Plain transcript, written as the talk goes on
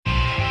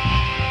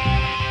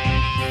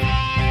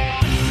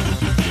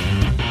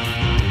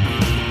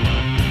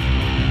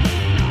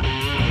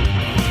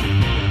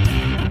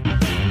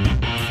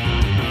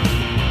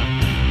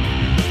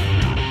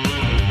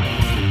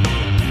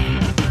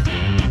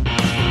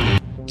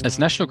As a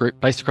national group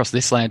based across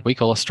this land we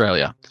call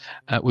Australia,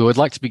 we would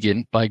like to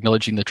begin by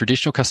acknowledging the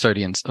traditional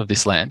custodians of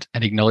this land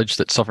and acknowledge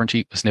that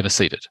sovereignty was never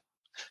ceded.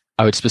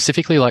 I would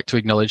specifically like to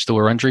acknowledge the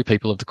Wurundjeri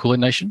people of the Kulin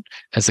Nation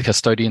as the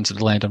custodians of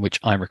the land on which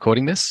I'm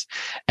recording this,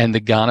 and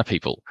the Kaurna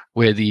people,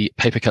 where the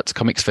Papecuts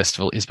Comics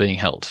Festival is being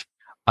held.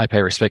 I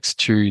pay respects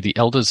to the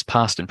elders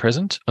past and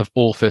present of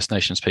all First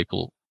Nations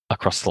people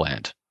across the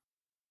land.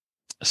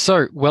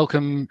 So,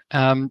 welcome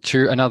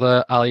to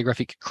another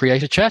Graphic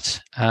Creator Chat.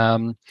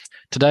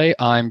 Today,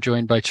 I'm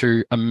joined by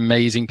two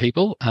amazing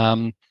people.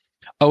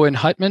 Owen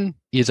Heitman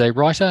is a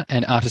writer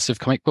and artist of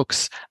comic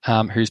books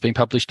who's been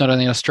published not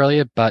only in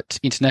Australia, but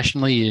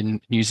internationally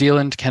in New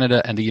Zealand,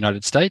 Canada, and the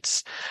United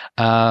States.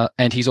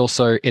 And he's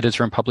also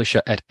editor and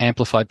publisher at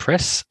Amplified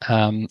Press,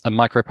 a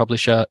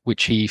micro-publisher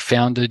which he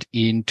founded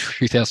in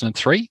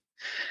 2003.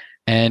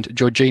 And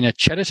Georgina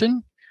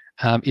Chatterton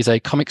is a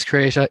comics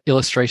creator,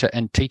 illustrator,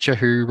 and teacher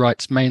who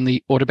writes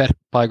mainly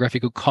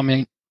autobiographical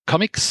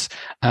comics,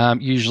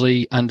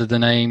 usually under the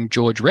name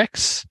George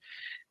Rex.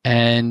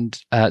 And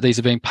these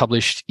are being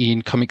published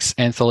in comics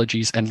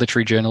anthologies and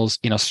literary journals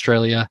in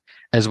Australia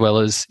as well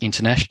as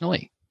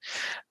internationally.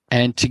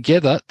 And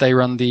together they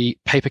run the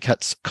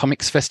Papecuts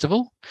Comics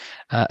Festival,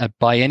 a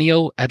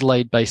biennial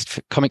Adelaide-based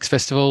comics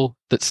festival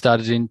that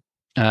started in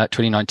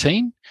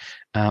 2019.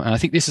 And I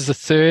think this is the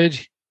third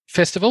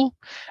festival.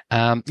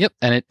 And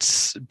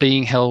it's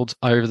being held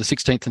over the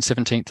 16th and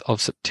 17th of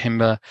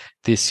September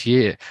this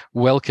year.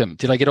 Welcome.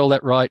 Did I get all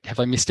that right? Have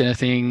I missed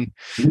anything?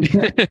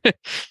 That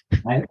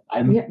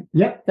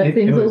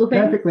seems all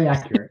perfectly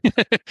accurate.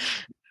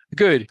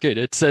 Good.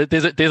 It's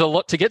there's a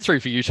lot to get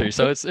through for you two,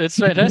 so it's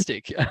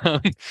fantastic.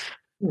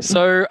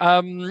 So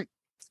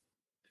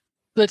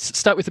let's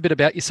start with a bit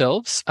about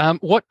yourselves.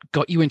 What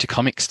got you into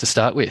comics to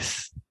start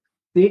with?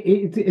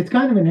 It's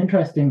kind of an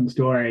interesting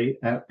story,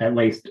 at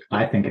least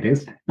I think it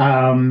is,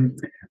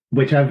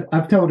 which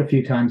I've told a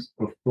few times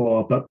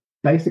before. But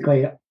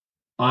basically,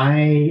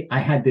 I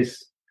had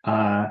this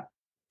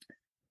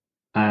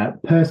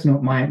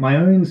personal my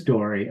own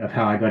story of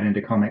how I got into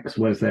comics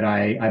was that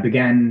I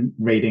began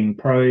reading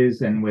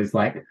prose and was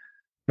like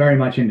very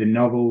much into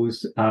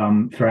novels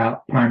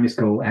throughout primary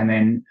school, and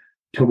then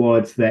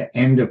towards the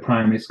end of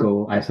primary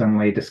school, I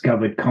suddenly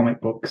discovered comic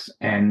books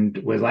and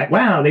was like,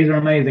 wow, these are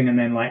amazing. And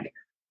then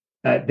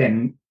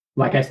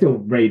I still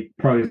read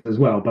prose as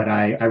well, but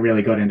I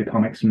really got into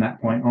comics from that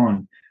point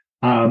on.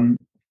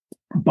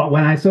 But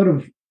when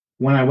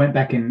I went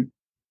back and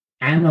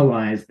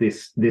analyzed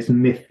this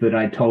myth that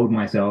I told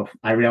myself,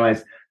 I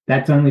realized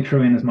that's only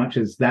true in as much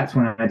as that's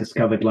when I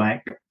discovered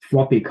like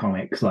floppy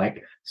comics,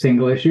 like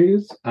single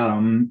issues.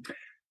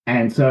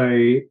 And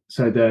so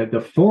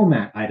the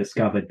format I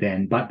discovered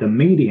then, but the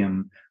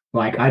medium,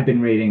 like I'd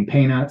been reading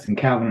Peanuts and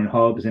Calvin and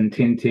Hobbes and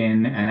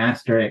Tintin and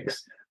Asterix,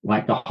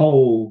 like the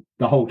whole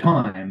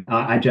time.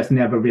 I just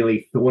never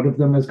really thought of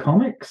them as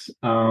comics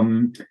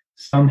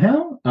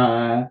somehow.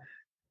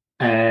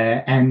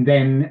 And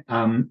then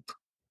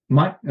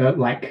when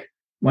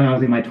I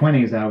was in my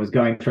 20s, I was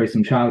going through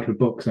some childhood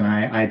books, and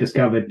I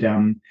discovered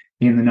In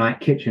the Night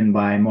Kitchen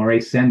by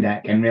Maurice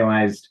Sendak, and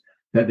realized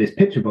that this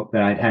picture book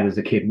that I'd had as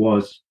a kid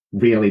was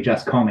really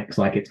just comics.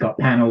 Like it's got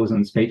panels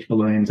and speech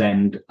balloons,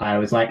 and I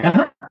was like,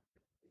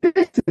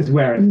 this is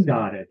where it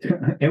started.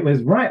 It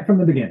was right from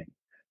the beginning.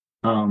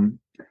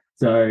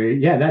 So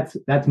yeah,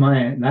 that's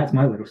my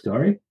little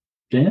story.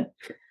 Gina?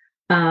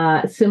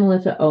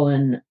 Similar to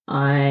Owen,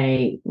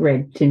 I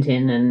read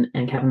Tintin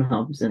and Calvin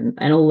Hobbes and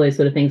all those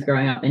sort of things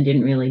growing up, and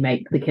didn't really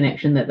make the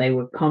connection that they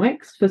were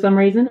comics for some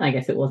reason. I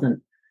guess it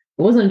wasn't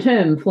a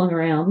term flung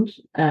around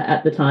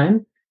at the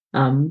time.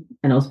 And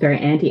I was very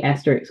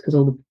anti-Asterix because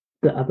all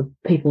the other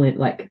people I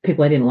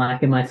didn't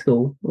like in my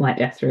school liked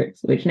Asterix,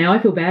 which now I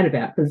feel bad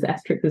about because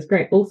Asterix is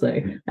great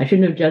also. I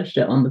shouldn't have judged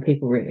it on the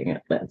people reading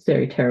it. That's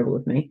very terrible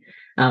of me.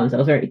 So I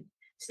was very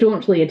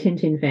staunchly a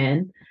Tintin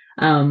fan.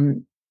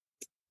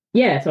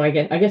 So I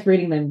guess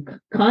reading them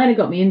kind of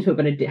got me into it,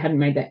 but I hadn't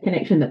made that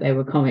connection that they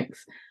were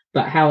comics.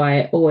 But how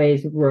I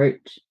always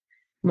wrote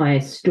my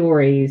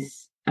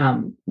stories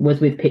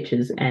was with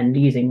pictures and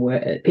using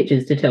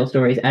pictures to tell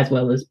stories as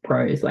well as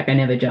prose. Like I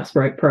never just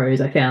wrote prose.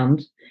 I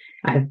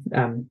have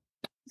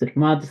sort of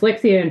mild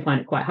dyslexia and find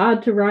it quite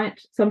hard to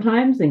write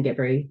sometimes and get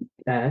very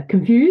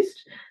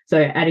confused.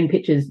 So adding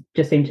pictures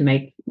just seemed to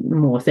make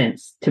more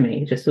sense to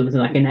me. It just sort of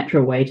like a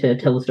natural way to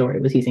tell a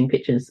story was using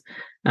pictures.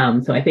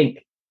 So I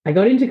think I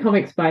got into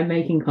comics by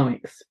making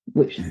comics,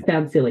 which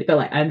sounds silly, but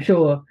like I'm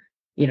sure,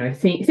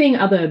 seeing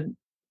other,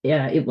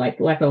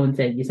 like Owen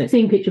said,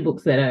 seeing picture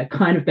books that are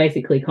kind of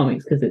basically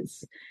comics because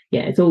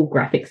it's all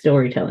graphic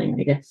storytelling,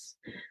 I guess.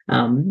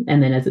 And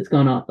then as I've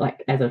gone on,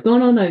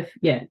 I've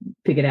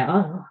figured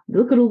out,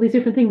 look at all these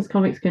different things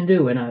comics can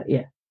do, and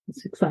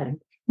it's exciting.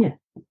 Yeah.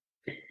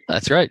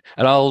 That's great.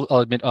 And I'll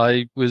admit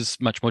I was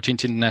much more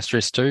Tintin than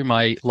Asterix too.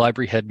 My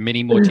library had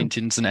many more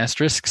Tintins than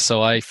Asterix,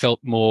 so I felt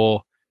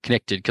more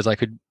connected because I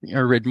could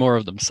read more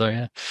of them. So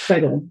yeah,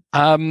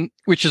 Totally.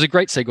 which is a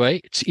great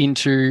segue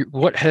into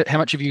how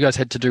much have you guys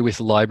had to do with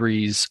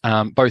libraries,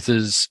 both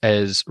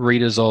as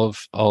readers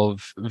of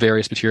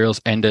various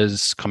materials and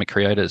as comic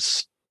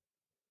creators?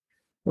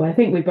 Well, I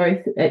think we both,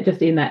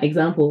 just in that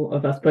example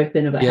of us both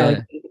then about how we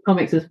read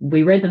comics, is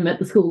we read them at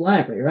the school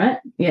library, right?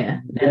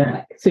 Yeah. And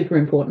like super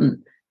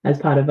important as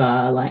part of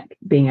our like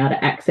being able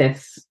to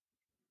access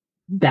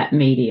that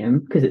medium,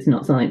 because it's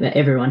not something that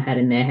everyone had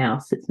in their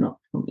house. It's not,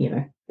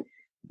 and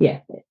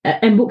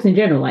books in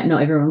general, like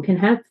not everyone can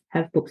have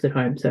books at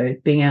home. So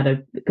being able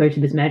to go to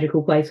this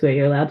magical place where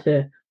you're allowed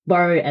to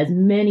borrow as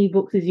many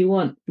books as you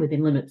want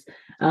within limits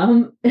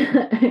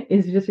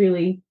is just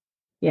really,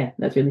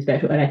 that's really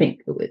special. And I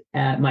think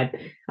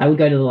I would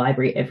go to the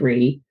library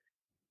every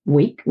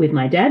week with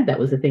my dad. That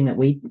was the thing that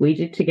we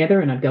did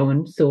together, and I'd go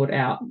and sort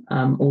out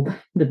all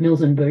the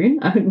Mills and Boon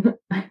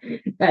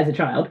as a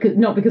child,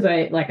 because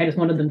I just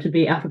wanted them to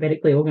be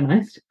alphabetically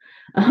organized,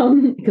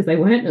 because they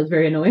weren't. It was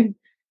very annoying.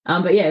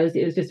 But yeah,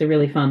 it was just a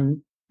really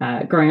fun.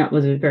 Growing up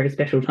was a very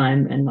special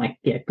time, and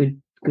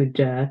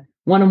good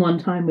one-on-one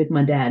time with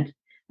my dad.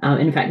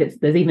 In fact,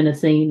 there's even a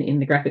scene in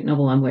the graphic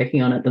novel I'm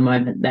working on at the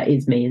moment that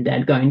is me and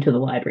Dad going to the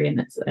library, and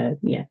it's a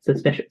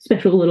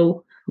special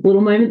little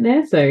moment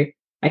there. So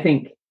I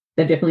think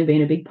they've definitely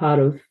been a big part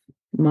of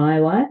my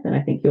life, and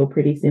I think you're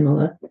pretty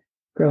similar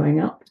growing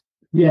up.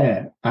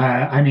 Yeah,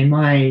 I mean,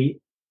 my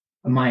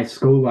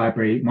school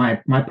library,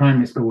 my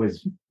primary school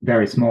was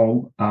very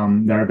small. There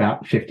were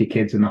about 50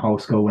 kids in the whole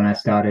school when I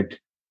started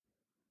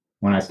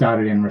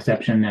in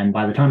reception, and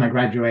by the time I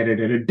graduated,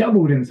 it had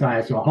doubled in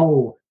size to a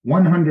whole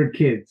 100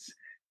 kids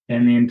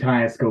in the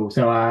entire school.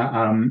 So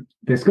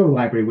the school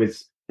library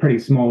was pretty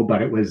small,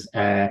 but it was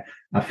a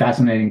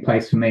fascinating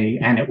place for me,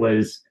 and it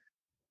was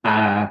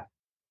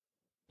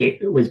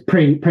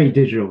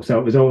pre-digital, so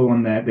it was all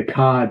on the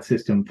card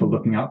system for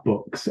looking up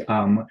books,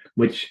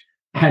 which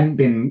hadn't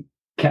been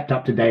kept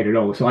up to date at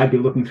all. So I'd be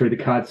looking through the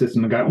card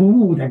system and go,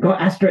 "Oh, they've got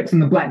Asterix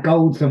and the Black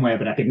Gold somewhere,"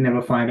 but I could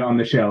never find it on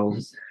the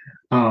shelves.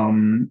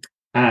 And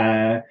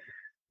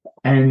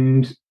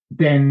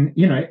then,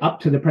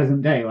 up to the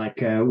present day,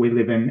 we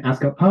live in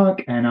Ascot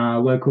Park, and our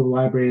local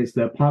library is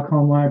the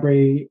Parkholme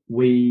Library.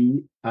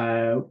 We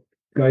go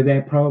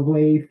there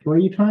probably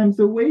 3 times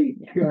a week.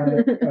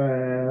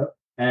 A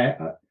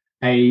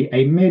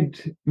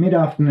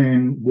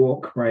mid-afternoon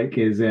walk break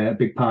is a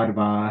big part of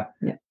our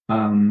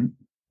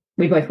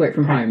we both work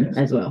from practice.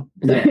 Home as well.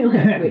 So,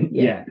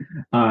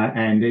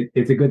 and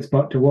it's a good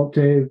spot to walk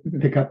to,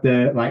 pick up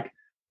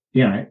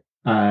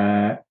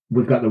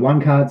we've got the one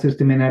card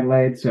system in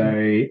Adelaide, so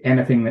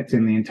anything that's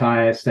in the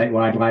entire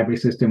statewide library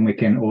system we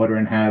can order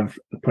and have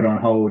put on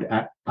hold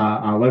at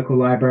our local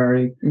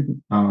library.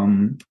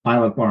 I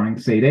love borrowing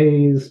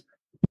CDs,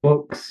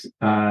 books.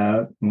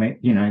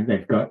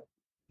 They've got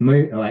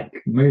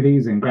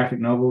movies and graphic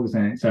novels,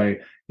 and so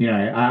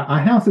our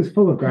house is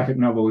full of graphic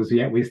novels,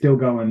 yet we still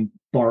go and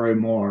borrow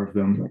more of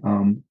them.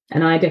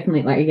 And I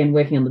definitely, again,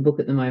 working on the book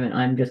at the moment,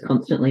 I'm just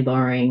constantly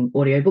borrowing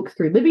audiobooks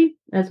through Libby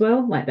as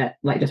well,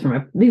 just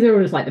these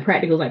are just the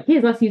practicals,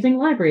 here's us using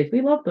libraries,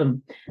 we love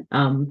them,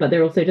 but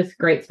they're also just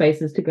great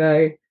spaces to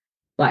go.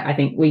 I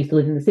think we used to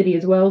live in the city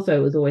as well, so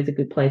it was always a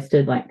good place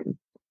to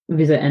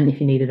visit, and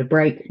if you needed a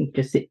break, you could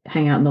just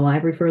hang out in the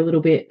library for a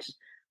little bit.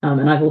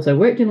 And I've also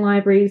worked in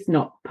libraries,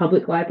 not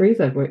public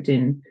libraries. I've worked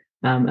in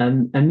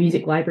a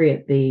music library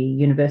at the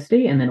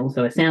university, and then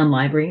also a sound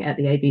library at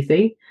the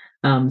ABC.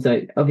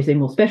 So obviously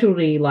more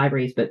specialty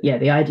libraries, but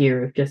the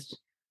idea of just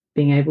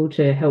being able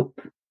to help,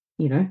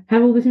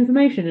 have all this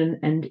information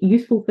and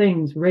useful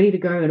things ready to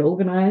go and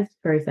organized,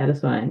 very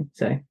satisfying.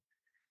 So,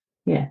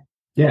 yeah.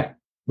 Yeah,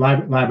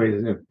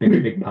 libraries is a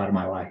big part of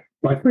my life.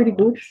 Pretty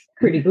good.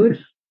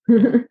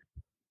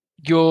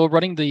 You're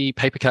running the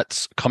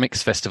Papecuts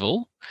Comics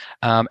Festival,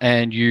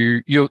 and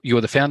you're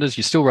the founders.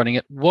 You're still running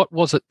it. What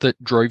was it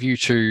that drove you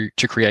to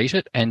create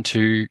it and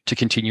to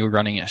continue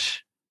running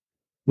it?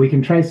 We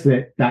can trace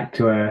it back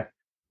to a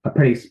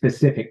pretty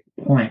specific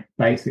point,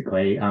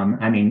 basically.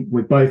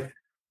 We're both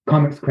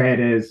comics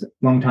creators,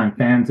 longtime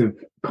fans of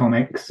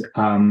comics,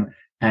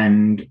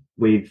 and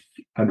we've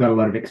got a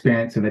lot of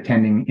experience of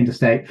attending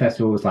interstate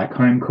festivals like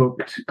Home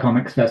Cooked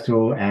Comics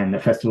Festival and the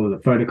Festival of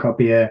the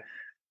Photocopier,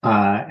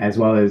 as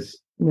well as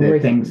the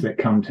things that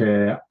come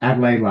to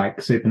Adelaide, like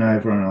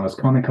Supernova and Oz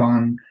Comic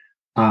Con.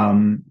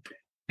 And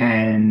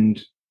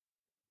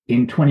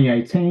in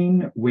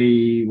 2018,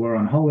 we were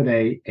on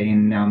holiday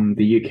in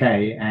the UK,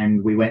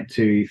 and we went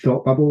to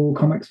Thought Bubble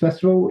Comics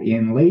Festival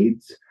in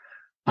Leeds.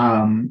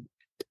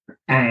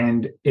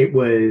 And it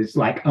was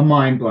a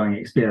mind-blowing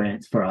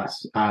experience for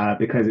us,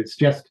 because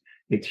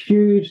it's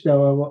huge. There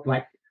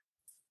were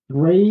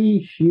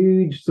 3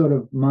 huge sort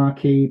of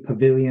marquee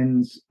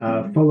pavilions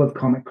full of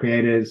comic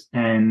creators,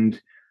 and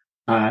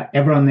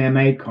everyone there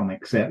made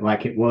comics. It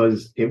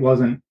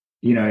wasn't,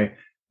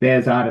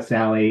 there's Artist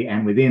Alley,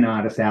 and within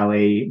Artist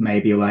Alley,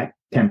 maybe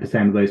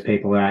 10% of those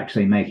people are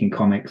actually making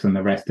comics, and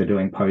the rest are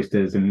doing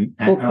posters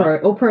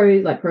or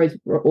prose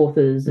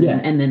authors,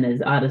 and then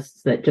there's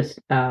artists that just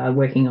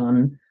working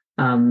on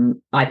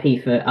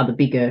IP for other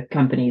bigger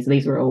companies.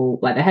 These were all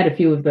like they had a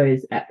few of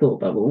those at Thought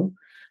Bubble,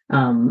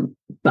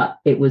 but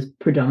it was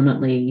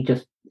predominantly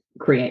just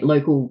create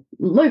local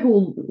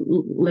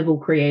level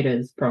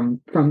creators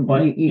from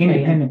UK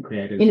independent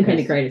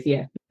creators.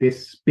 Yeah.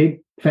 This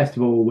big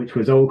festival, which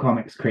was all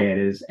comics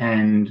creators,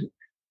 and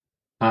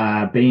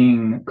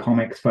being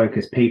comics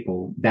focused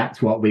people,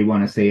 that's what we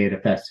want to see at a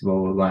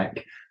festival.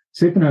 Like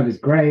Supernova is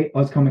great,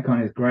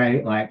 OzComicCon is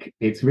great. Like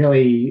it's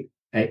really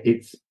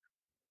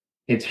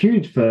it's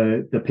huge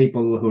for the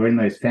people who are in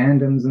those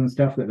fandoms and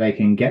stuff, that they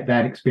can get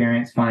that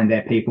experience, find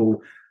their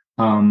people.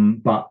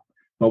 But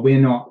we're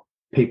not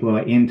people who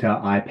are into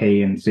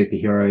IP and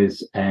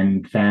superheroes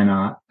and fan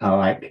art.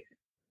 Like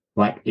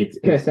it's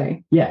per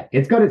se. Yeah,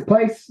 it's got its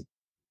place.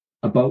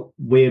 But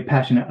we're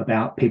passionate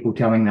about people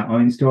telling their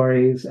own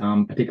stories,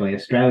 particularly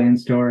Australian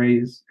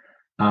stories,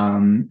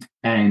 and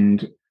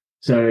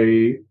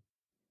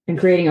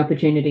creating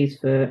opportunities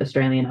for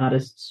Australian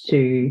artists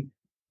to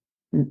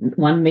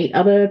meet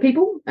other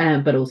people,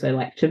 but also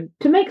like to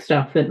make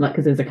stuff, and like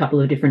because there's a couple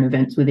of different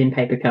events within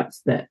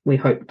Papecuts that we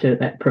hope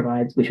that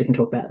provides, which we can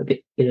talk about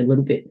in a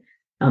little bit,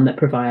 that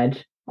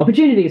provide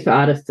opportunities for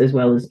artists as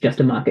well as just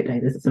a market day.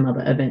 There's some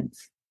other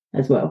events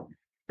as well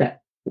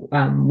that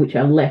which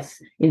are less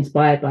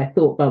inspired by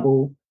Thought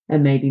Bubble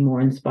and maybe more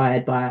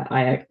inspired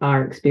by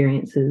our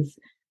experiences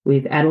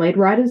with Adelaide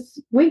Writers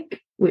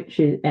Week, which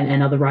is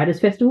and other writers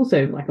festivals.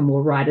 So like a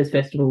more writers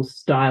festival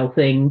style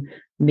thing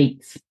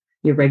meets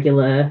your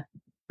regular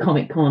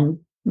Comic Con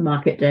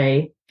market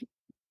day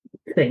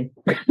thing.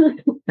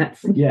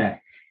 That's very,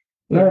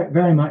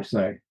 very much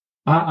so.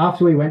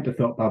 After we went to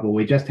Thought Bubble,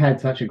 we just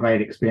had such a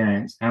great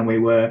experience, and we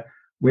were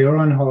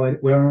on holiday.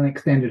 We were on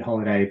extended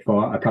holiday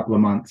for a couple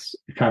of months,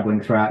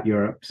 traveling throughout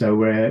Europe. So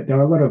there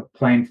were a lot of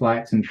plane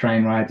flights and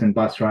train rides and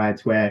bus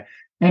rides where,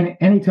 and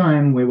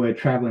anytime we were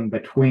traveling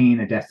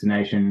between a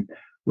destination,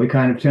 we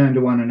kind of turned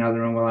to one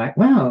another and were like,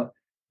 "Wow,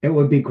 it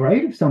would be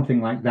great if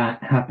something like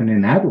that happened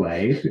in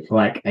Adelaide,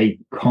 like a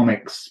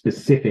comics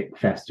specific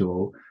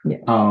festival.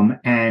 Yeah.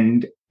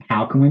 And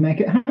how can we make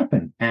it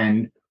happen?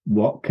 And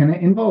what can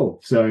it involve?"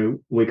 So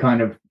we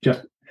kind of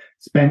just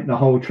spent the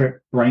whole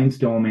trip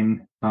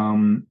brainstorming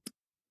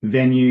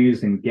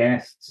venues and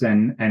guests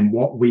and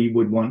what we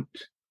would want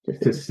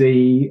to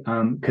see.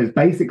 Because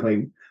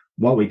basically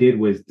what we did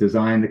was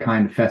design the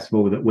kind of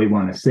festival that we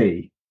want to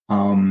see.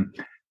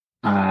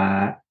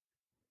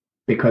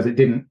 Because it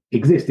didn't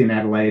exist in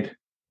Adelaide,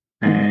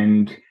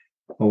 and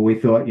we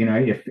thought,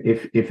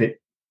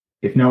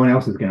 if no one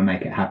else is going to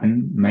make it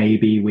happen,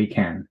 maybe we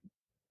can.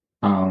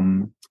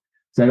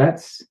 So I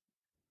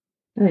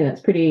think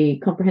that's pretty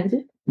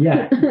comprehensive.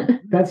 Yeah,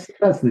 that's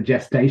the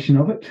gestation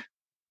of it.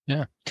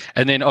 Yeah,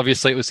 and then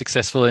obviously it was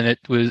successful, and it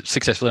was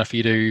successful enough for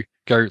you to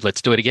go,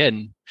 let's do it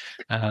again.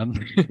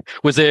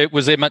 Was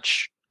there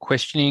much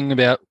questioning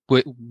about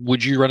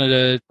would you run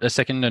it a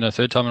second and a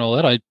third time and all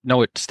that? I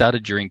know it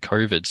started during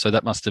COVID, so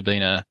that must have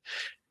been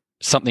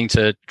something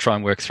to try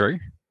and work through.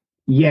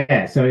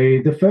 Yeah, so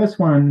the first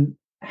one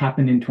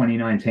happened in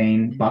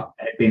 2019, but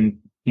had been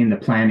in the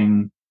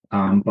planning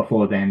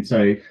before then.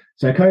 So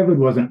COVID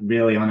wasn't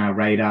really on our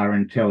radar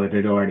until it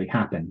had already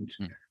happened.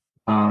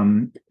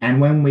 And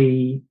when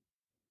we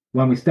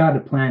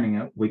started planning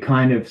it, we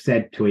kind of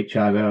said to each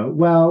other,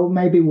 well,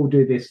 maybe we'll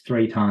do this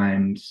 3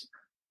 times.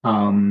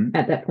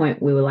 At that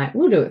point, we were like,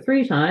 we'll do it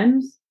 3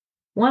 times,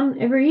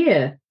 1 every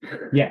year.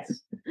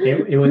 Yes,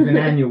 it was an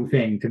annual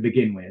thing to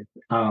begin with.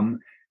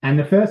 And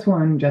the first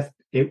one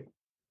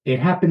it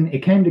happened. It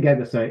came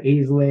together so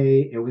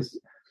easily. It was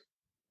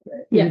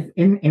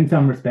in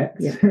some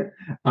respects. Yeah.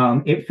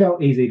 It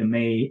felt easy to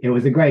me. It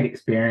was a great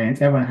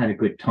experience. Everyone had a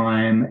good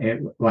time.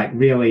 It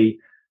really,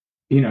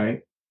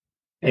 I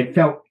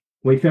felt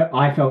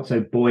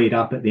so buoyed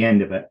up at the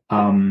end of it.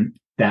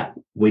 That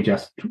we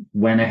just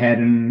went ahead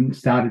and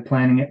started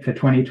planning it for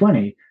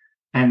 2020.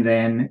 And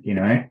then,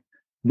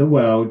 the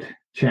world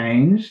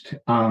changed.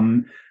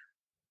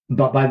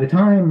 But by the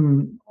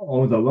time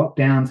all the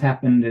lockdowns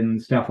happened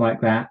and stuff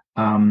like that,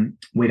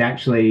 we'd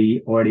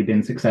actually already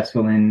been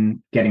successful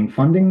in getting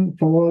funding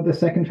for the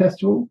second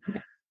festival,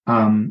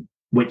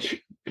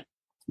 which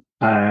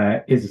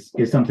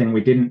is something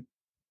we didn't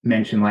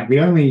mention. Like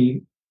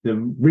the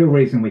real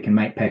reason we can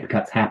make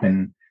Papecuts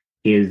happen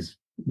is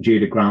due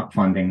to grant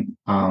funding,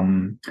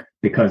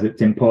 because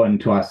it's important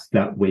to us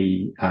that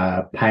we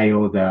pay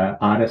all the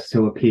artists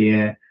who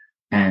appear,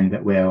 and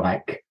that we're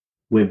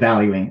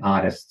valuing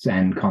artists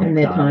and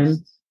comic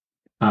artists.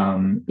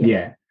 And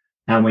you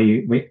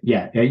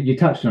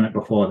touched on it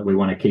before, that we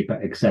want to keep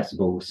it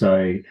accessible.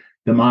 So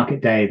the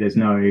market day, there's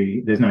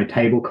no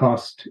table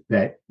cost.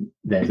 That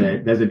there's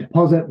a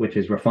deposit which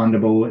is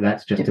refundable.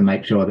 That's just to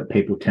make sure that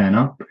people turn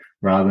up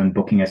rather than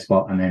booking a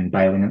spot and then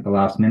bailing at the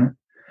last minute.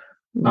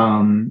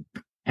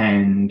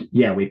 And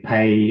we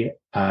pay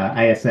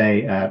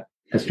ASA,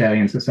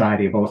 Australian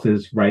Society of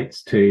Authors,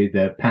 rates to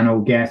the panel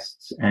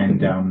guests,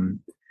 and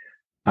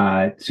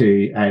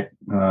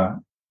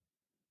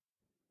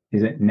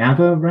is it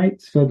NAVA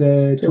rates for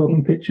the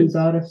Talking Pictures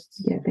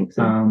artists? Yeah, I think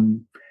so.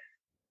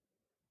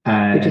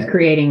 which is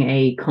creating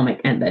a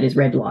comic and that is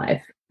read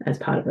live as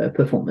part of a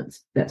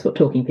performance. That's what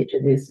Talking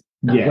Pictures is.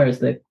 Whereas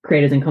the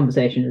Creators in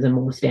Conversation is a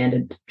more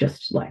standard,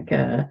 just like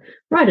a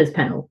writers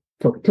panel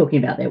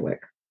talking about their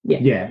work.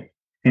 Yeah.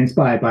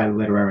 Inspired by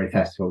literary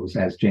festivals,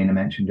 as Gina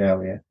mentioned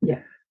earlier. Yeah.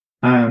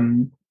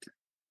 So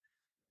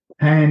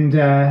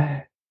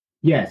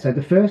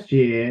the first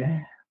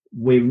year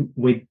we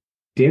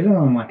did it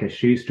on like a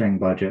shoestring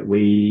budget.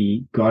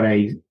 We got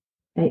a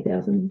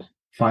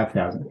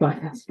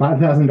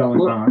 $5,000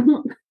 grant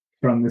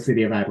from the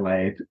City of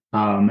Adelaide,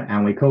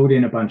 and we called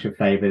in a bunch of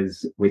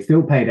favors. We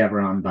still paid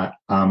everyone, but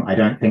I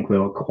don't think we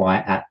were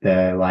quite at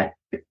the like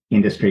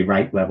industry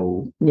rate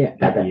level. Yeah,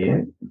 at that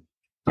year.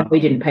 Point. We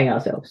didn't pay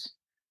ourselves.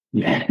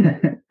 Yeah,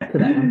 for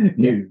that one.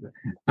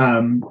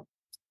 No.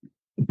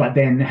 But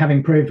then,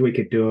 having proved we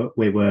could do it,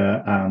 we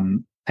were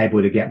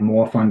able to get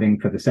more funding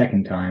for the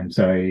second time.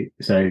 So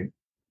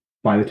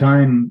by the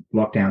time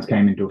lockdowns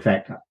came into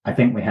effect, I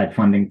think we had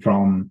funding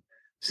from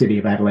City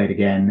of Adelaide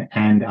again,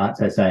 and Arts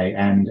SA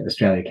and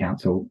Australia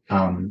Council,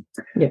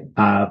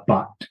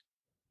 but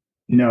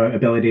no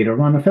ability to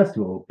run a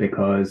festival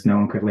because no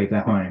one could leave their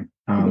home.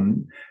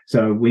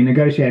 So we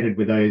negotiated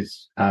with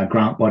those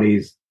grant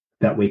bodies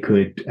that we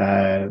could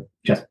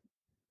just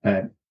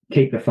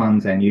keep the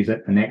funds and use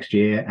it for next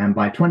year. And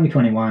by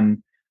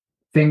 2021,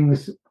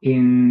 things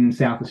in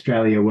South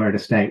Australia were at a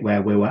state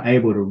where we were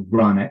able to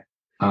run it,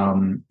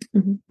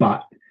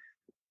 but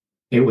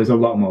it was a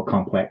lot more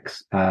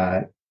complex.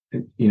 There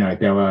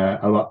were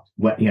a lot,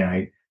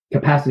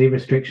 capacity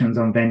restrictions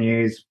on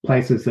venues,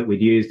 places that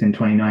we'd used in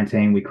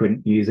 2019, we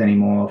couldn't use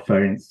anymore.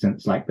 For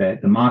instance, like the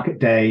market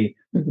day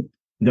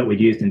that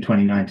we'd used in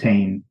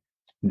 2019,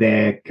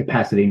 their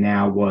capacity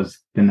now was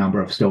the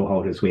number of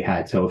stallholders we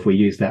had. So if we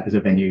used that as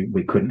a venue,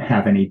 we couldn't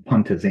have any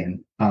punters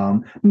in.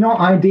 Not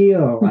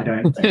ideal, I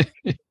don't think.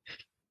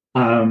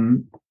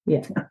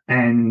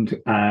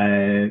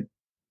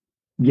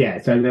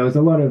 So there was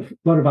a lot of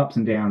ups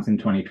and downs in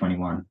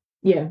 2021.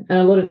 Yeah, and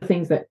a lot of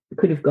things that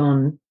could have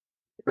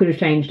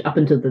changed up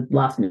until the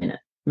last minute.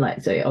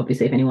 Like, so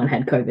obviously if anyone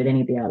had COVID, any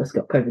of the artists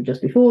got COVID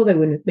just before, they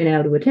wouldn't have been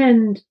able to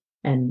attend,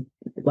 and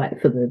like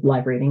for the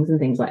live readings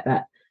and things like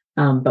that.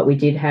 But we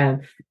did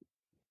have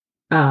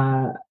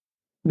the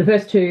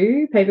first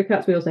two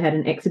Papecuts. We also had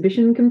an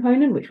exhibition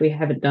component, which we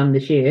haven't done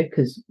this year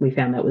because we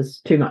found that was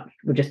too much.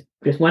 Just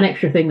one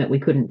extra thing that we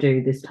couldn't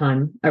do this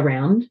time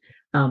around.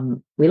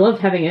 We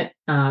loved having it.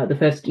 The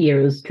first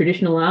year was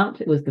traditional art.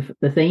 It was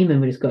the theme,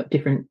 and we just got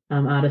different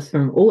artists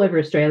from all over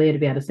Australia to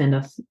be able to send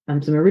us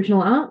some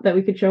original art that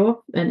we could show off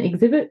and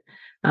exhibit.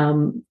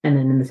 And then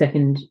in the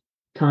second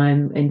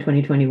time in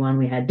 2021,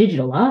 we had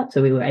digital art,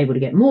 so we were able to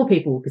get more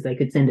people because they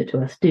could send it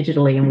to us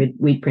digitally, and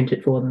we'd print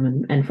it for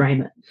them and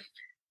frame it,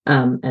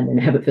 and then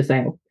have it for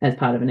sale as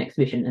part of an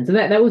exhibition. And so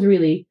that was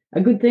really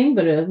a good thing,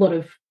 but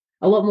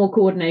a lot more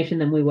coordination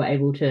than we were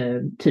able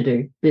to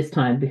do this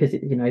time, because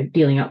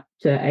dealing up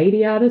to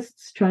 80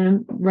 artists, trying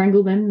to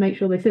wrangle them, make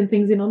sure they send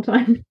things in on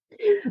time,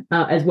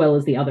 as well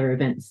as the other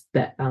events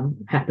that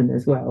happen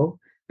as well.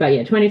 But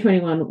yeah,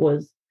 2021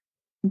 was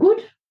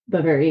good,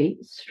 but very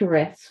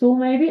stressful.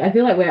 Maybe I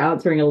feel like we're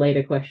answering a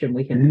later question.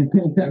 We can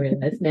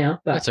realize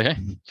now, but that's okay.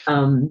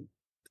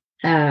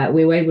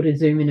 We were able to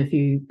zoom in a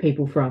few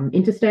people from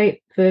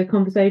interstate for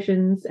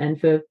conversations and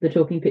for the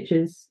Talking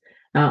Pictures,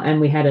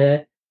 and we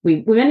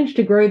managed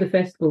to grow the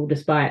festival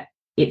despite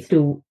it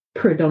still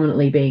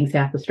predominantly being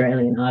South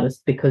Australian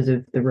artists because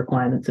of the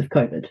requirements of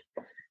COVID.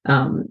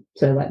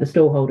 So like the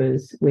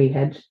stallholders, we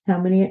had how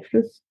many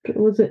extras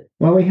was it?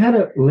 Well, we had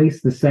at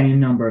least the same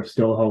number of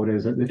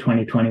stallholders at the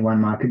 2021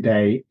 market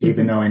day,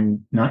 even though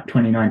in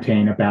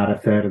 2019 about a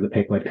third of the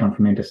people had come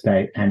from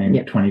interstate, and in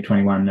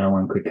 2021 no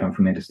one could come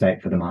from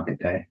interstate for the market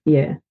day.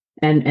 Yeah.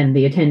 And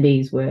the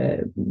attendees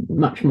were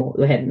much more.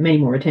 We had many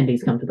more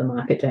attendees come to the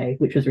market day,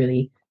 which was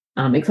really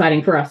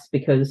exciting for us,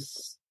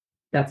 because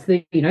that's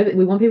we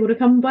want people to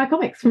come buy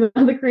comics from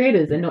other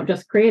creators and not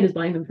just creators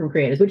buying them from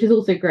creators, which is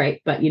also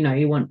great. But you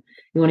want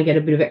to get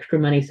a bit of extra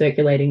money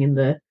circulating in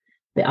the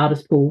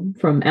artist pool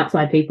from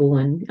outside people,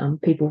 and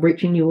people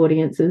reaching new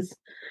audiences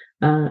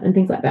and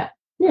things like that.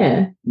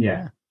 Yeah.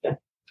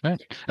 Right.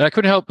 And I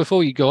couldn't help,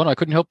 before you go on, I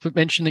couldn't help but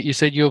mention that you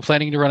said you were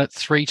planning to run it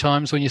 3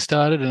 times when you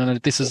started,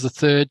 and this is the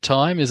 3rd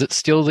time. Is it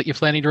still that you're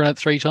planning to run it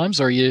 3 times,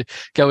 or are you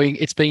going,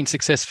 it's been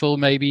successful,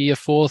 maybe a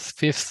 4th,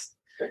 5th?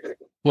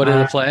 What are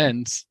the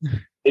plans?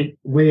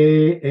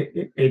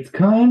 It's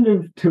kind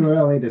of too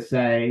early to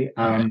say.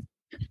 I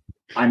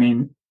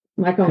mean,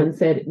 like Owen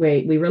said,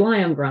 we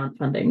rely on grant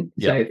funding.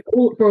 So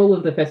for all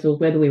of the festivals,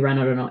 whether we run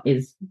it or not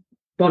is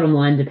bottom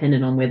line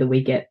dependent on whether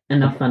we get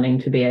enough funding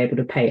to be able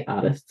to pay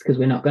artists, because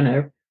we're not going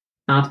to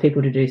ask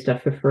people to do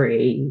stuff for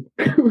free.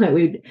 Like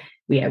we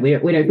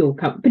don't feel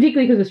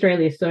particularly because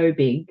Australia is so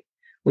big.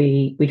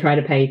 We try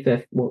to pay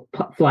for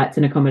flights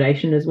and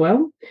accommodation as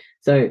well.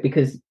 So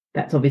because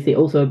that's obviously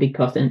also a big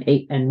cost, and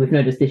we've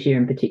noticed this year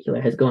in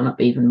particular has gone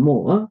up even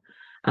more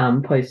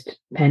post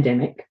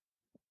pandemic.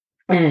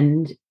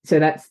 And so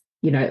that's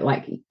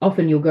like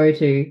often you'll go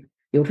to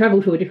you'll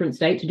travel to a different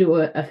state to do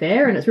a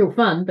fair, and it's real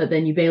fun, but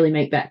then you barely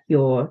make back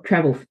your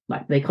travel,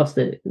 like they cost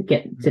to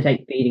take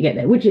for you to get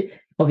there, which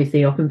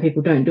obviously often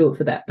people don't do it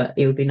for that, but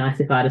it would be nice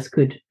if artists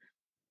could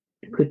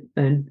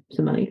earn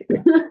some money.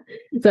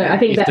 So I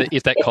think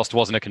if that cost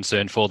wasn't a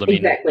concern for them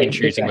in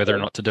choosing whether or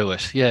not to do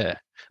it. Yeah.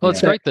 Well,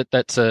 it's great that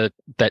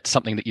that's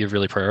something that you've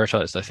really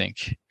prioritized, I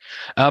think.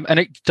 And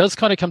it does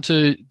kind of come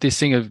to this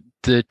thing of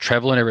the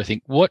travel and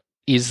everything. What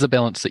is the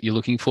balance that you're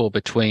looking for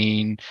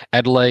between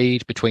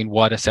Adelaide, between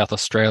wider South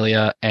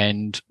Australia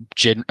and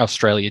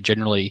Australia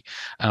generally,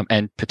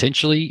 and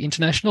potentially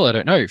international? I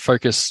don't know,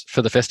 focus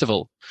for the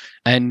festival.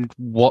 And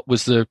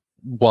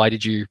why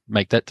did you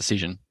make that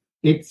decision?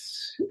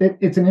 It's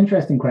an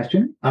interesting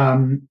question.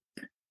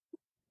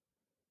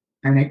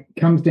 And it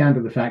comes down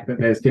to the fact that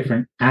there's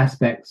different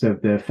aspects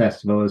of the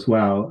festival as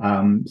well.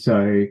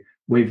 So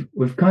we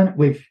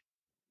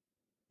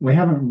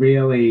haven't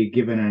really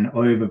given an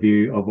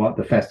overview of what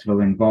the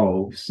festival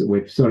involves.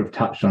 We've sort of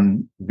touched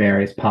on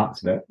various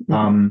parts of it.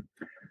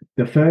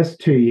 The first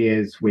 2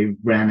 years we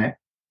ran it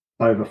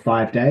over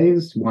 5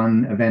 days,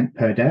 one event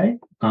per day.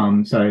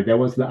 So there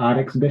was the art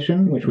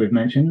exhibition, which we've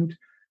mentioned,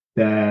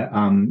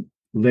 the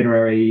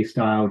literary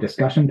style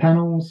discussion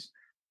panels,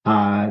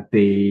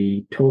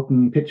 the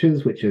talking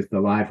pictures, which is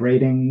the live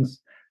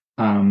readings,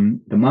 the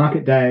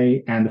market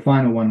day, and the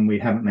final one we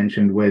haven't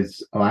mentioned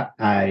was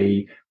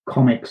a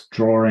comics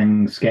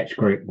drawing sketch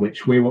group,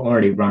 which we were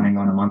already running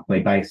on a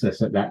monthly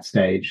basis at that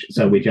stage.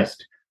 So we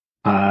just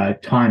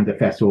timed the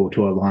festival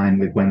to align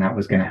with when that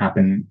was going to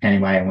happen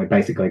anyway, and we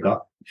basically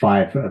got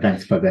 5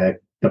 events for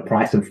the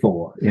price of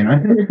 4, you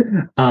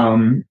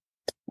know.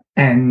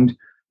 And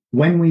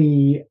when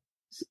we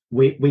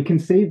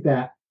conceived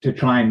that to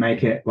try and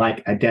make it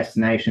like a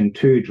destination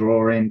to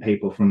draw in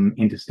people from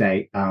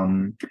interstate,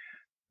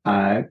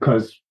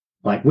 because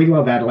like we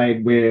love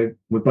Adelaide. We're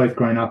both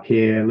grown up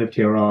here, lived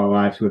here all our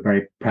lives. We're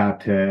very proud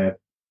to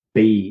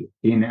be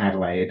in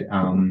Adelaide.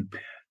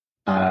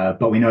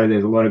 But we know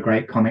there's a lot of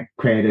great comic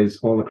creators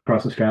all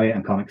across Australia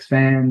and comics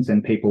fans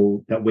and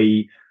people that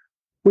we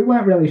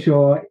weren't really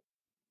sure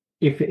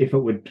if it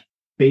would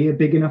be a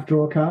big enough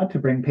draw card to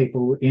bring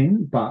people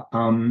in. But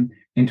in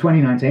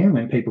 2019,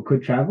 when people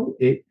could travel,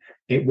 it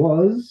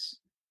was,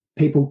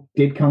 people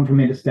did come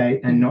from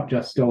interstate and not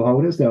just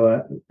stallholders.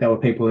 There were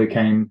people who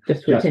came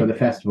just for the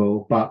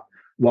festival. But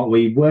what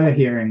we were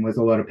hearing was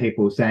a lot of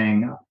people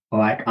saying,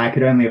 like, I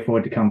could only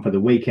afford to come for the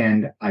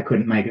weekend. I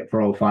couldn't make it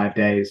for all 5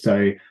 days.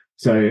 So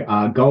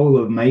our goal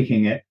of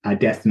making it a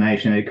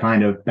destination had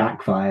kind of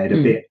backfired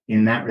a bit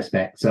in that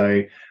respect.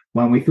 So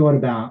when we thought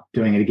about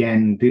doing it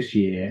again this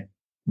year,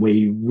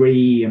 we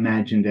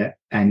reimagined it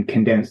and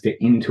condensed it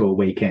into a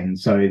weekend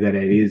so that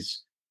it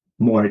is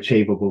more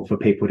achievable for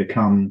people to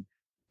come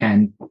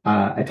and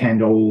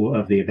attend all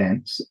of the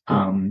events.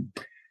 And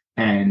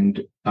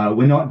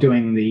we're not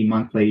doing the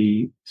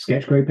monthly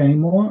sketch group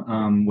anymore.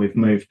 We've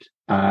moved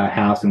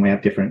house and we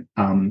have different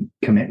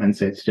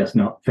commitments. It's just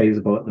not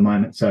feasible at the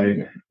moment. So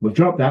we've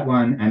dropped that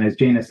one. And as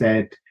Gina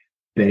said,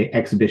 the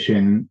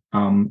exhibition,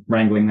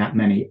 wrangling that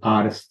many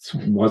artists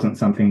wasn't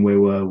something we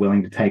were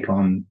willing to take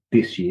on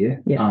this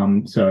year.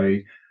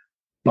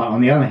 But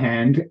on the other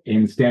hand,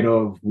 instead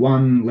of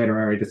 1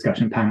 literary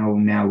discussion panel,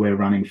 now we're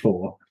running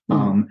 4.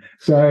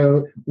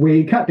 So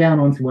we cut down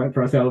on some work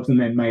for ourselves and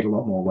then made a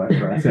lot more work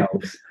for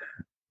ourselves.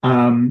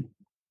 But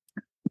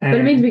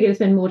it means we get to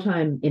spend more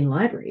time in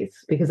libraries,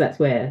 because that's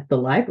where the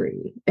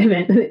library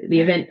event, the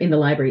event in the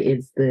library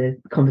is the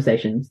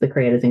conversations, the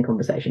creators in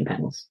conversation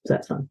panels. So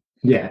that's fun.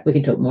 Yeah. We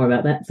can talk more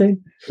about that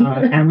soon.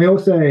 And we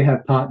also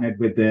have partnered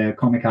with the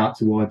Comic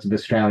Arts Awards of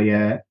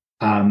Australia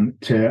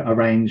to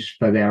arrange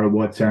for their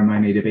award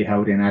ceremony to be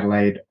held in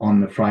Adelaide on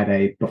the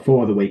Friday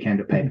before the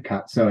weekend of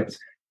Papecuts. So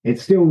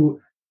it's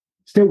still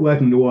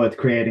working towards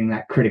creating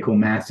that critical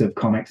mass of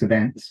comics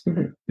events.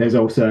 There's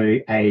also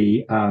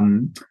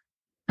an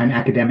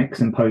academic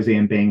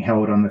symposium being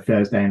held on the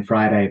Thursday and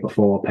Friday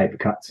before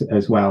Papecuts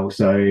as well.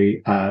 So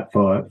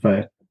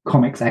for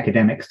comics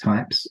academics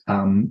types,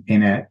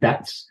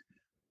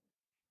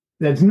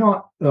 that's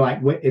not like,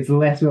 it's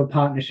less of a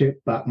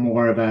partnership, but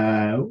more of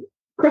a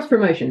cross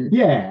promotion.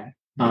 Yeah.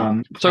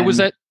 So was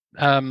that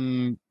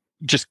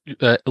just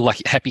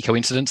like happy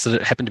coincidence that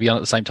it happened to be on at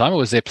the same time, or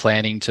was there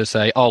planning to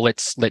say, oh,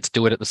 let's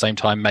do it at the same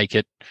time, make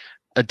it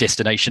a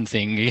destination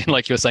thing,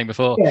 like you were saying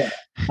before? Yeah.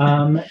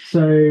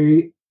 So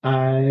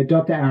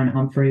Dr. Aaron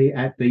Humphrey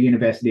at the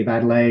University of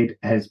Adelaide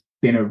has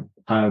been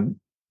a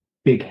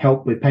big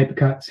help with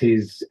Papecuts.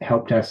 He's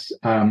helped us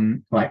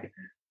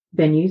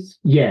venues.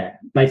 Yeah,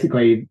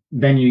 basically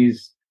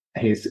venues.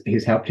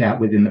 He's helped out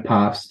within the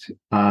past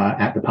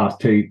at the past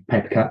 2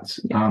 Papecuts.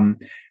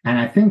 And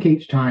I think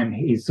each time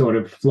he's sort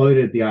of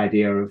floated the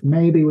idea of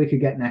maybe we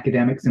could get an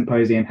academic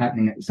symposium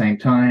happening at the same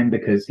time,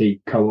 because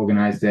he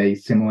co-organized a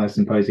similar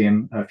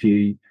symposium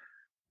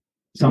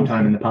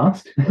sometime in the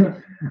past.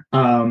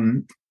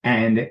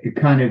 And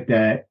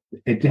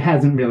it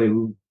hasn't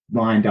really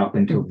lined up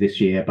until this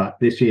year, but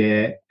this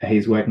year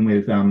he's working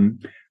with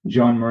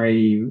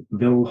Jean-Marie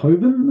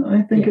Vilhoven,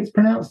 I think Yeah. it's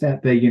pronounced,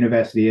 at the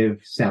University of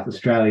South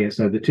Australia.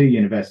 So the two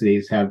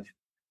universities have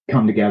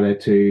come together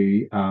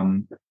to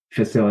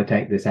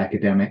facilitate this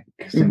academic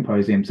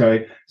symposium.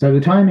 So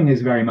the timing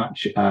is very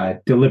much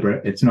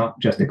deliberate. It's not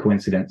just a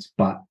coincidence,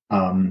 but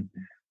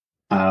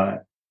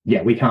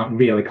yeah, we can't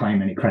really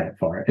claim any credit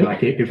for it.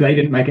 Like, if they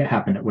didn't make it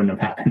happen, it wouldn't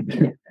have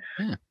happened.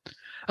 Yeah.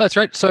 Oh, that's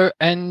right. So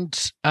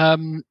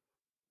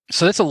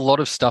so that's a lot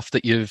of stuff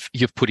that you've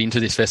put into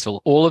this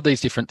festival. All of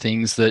these different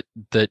things that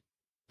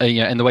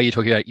and the way you're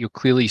talking about it, you're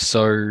clearly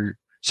so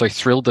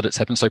thrilled that it's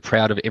happened, so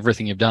proud of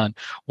everything you've done.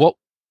 What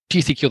do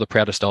you think you're the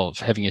proudest of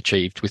having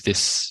achieved with the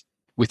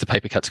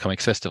Papecuts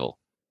Comics Festival?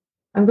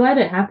 I'm glad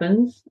it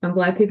happens. I'm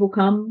glad people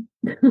come.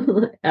 I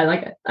don't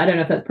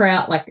know if that's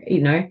proud.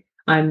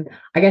 I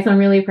guess I'm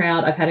really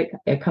proud. I've had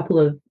a couple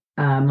of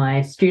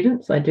my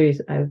students.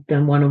 I've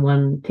done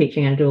one-on-one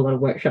teaching, and I do a lot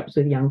of workshops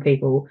with young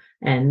people.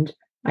 And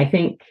I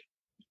think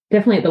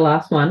definitely at the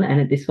last one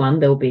and at this one,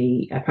 there'll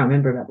be, I can't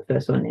remember about the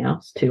first one now,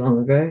 it's too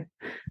long ago.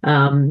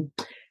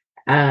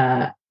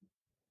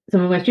 Some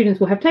of my students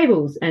will have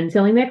tables and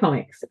selling their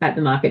comics at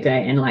the market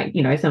day, and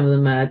some of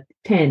them are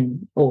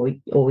 10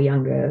 or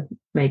younger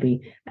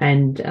maybe,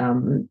 and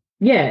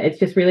it's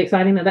just really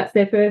exciting that's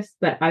their first,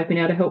 that I've been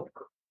able to help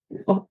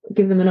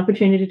give them an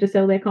opportunity to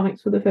sell their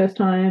comics for the first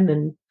time.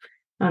 And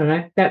I don't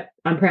know, that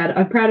I'm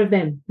proud of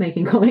them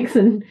making comics,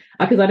 and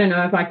because I don't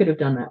know if I could have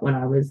done that when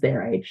I was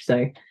their age.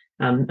 So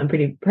I'm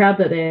pretty proud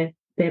that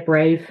they're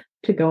brave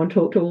to go and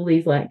talk to all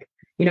these,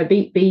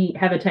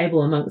 have a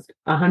table amongst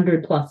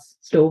 100+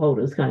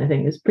 stallholders kind of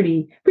thing. Is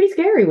pretty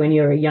scary when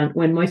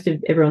most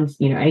of everyone's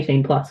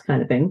 18+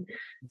 kind of thing.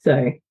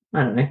 So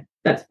I don't know,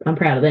 I'm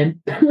proud of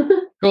them.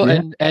 Well,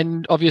 yeah.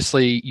 and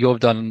obviously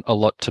you've done a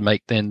lot to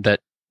make them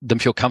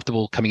feel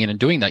comfortable coming in and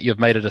doing that. You've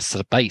made it a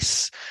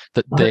space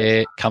that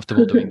they're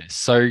comfortable doing this.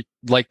 So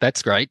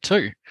that's great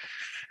too.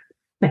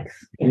 Thanks.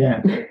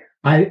 Yeah.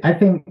 I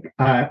think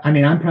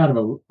I'm proud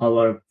of a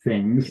lot of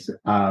things.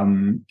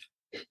 I'm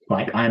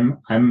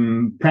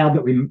proud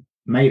that we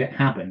made it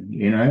happen,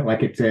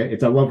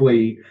 it's a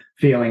lovely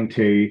feeling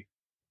to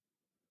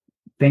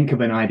think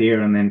of an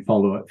idea and then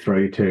follow it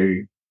through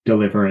to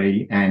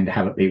delivery and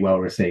have it be well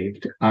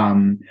received.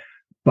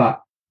 But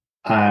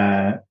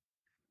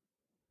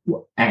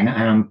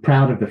I'm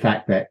proud of the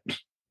fact that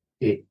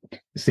it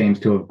seems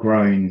to have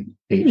grown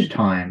each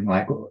time.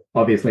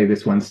 Obviously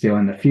this one's still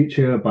in the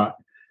future, but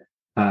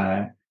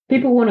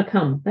people want to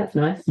come. That's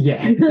nice.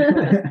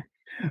 Yeah.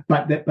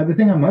 But the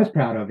thing I'm most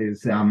proud of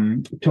is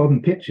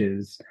Talking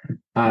Pictures,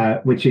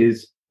 which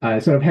is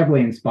sort of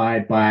heavily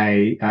inspired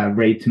by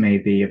Read to Me,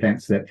 the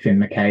events that Finn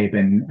McCabe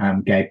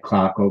and Gabe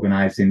Clark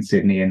organised in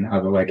Sydney and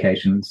other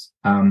locations.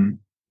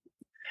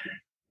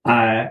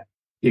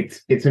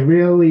 It's a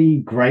really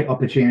great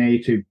opportunity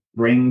to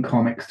bring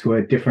comics to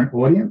a different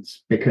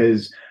audience,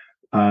 because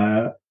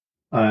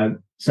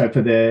so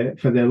for the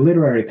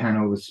literary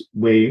panels,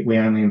 we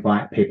only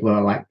invite people who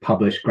are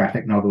published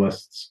graphic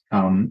novelists,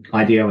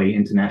 ideally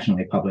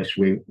internationally published.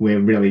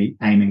 We're really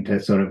aiming to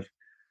sort of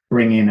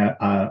bring in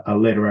a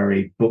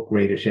literary book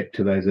readership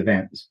to those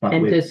events.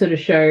 And to sort of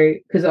show,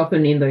 because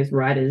often in those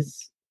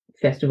writers'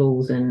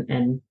 festivals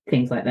and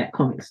things like that,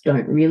 comics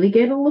don't really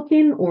get a look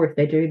in, or if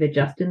they do, they're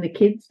just in the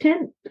kids'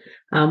 tent,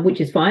 which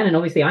is fine. And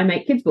obviously I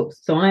make kids' books,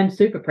 so I'm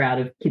super proud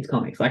of kids'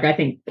 comics. I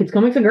think kids'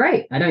 comics are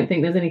great. I don't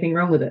think there's anything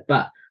wrong with it,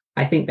 but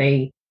I think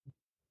they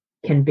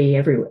can be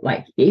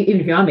everywhere.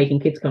 Even if you are making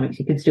kids' comics,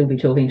 you could still be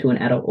talking to an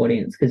adult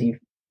audience, because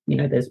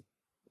there's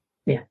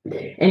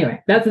anyway,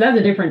 that's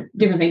a different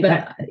thing,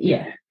 but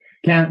yeah.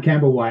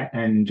 Campbell White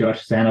and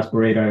Josh Sanos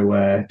Burrito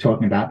were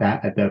talking about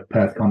that at the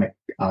Perth Comic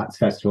Arts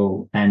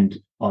Festival and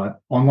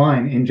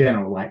online in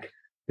general.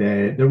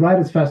 The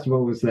Writers'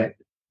 Festivals that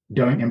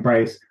don't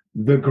embrace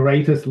the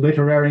greatest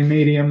literary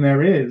medium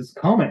there is,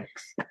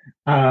 comics.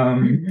 I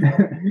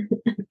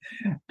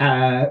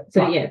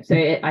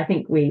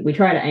think we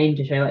try to aim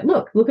to show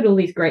look at all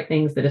these great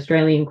things that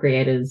Australian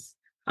creators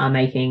are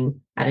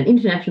making at an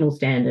international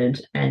standard,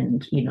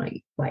 and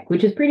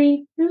which is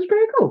pretty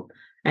cool.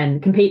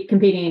 And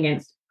competing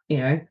against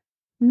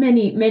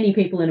many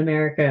people in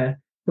America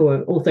who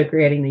are also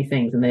creating these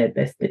things, and they're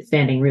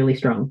standing really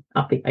strong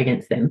up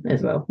against them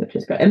as well, which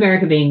is great.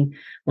 America being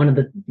one of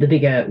the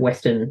bigger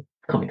Western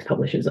comics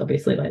publishers,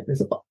 obviously.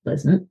 There's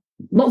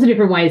lots of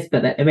different ways,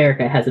 but that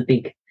America has a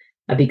big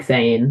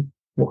say in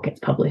what gets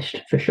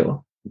published, for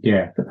sure.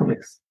 Yeah, for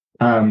comics.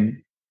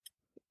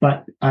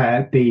 But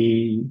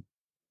the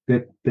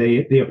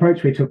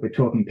approach we took with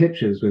Talking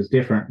Pictures was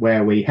different,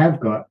 where we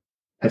have got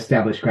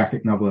established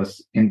graphic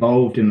novelists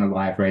involved in the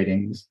live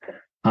readings,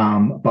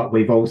 but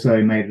we've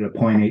also made it a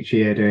point each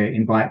year to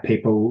invite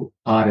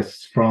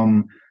artists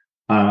from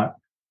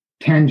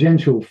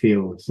tangential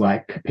fields,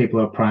 like people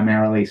who are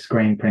primarily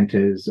screen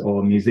printers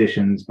or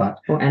musicians, or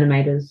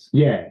animators,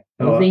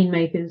 or zine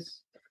makers,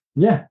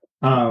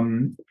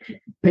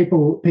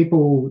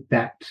 people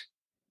that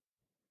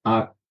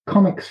are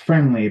comics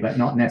friendly but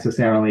not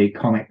necessarily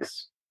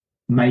comics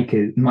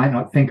makers, might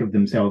not think of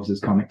themselves as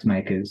comics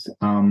makers,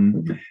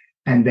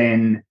 and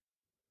then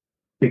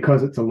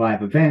because it's a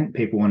live event,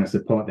 people want to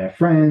support their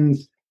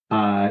friends.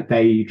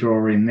 They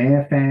draw in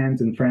their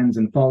fans and friends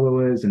and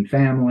followers and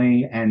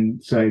family.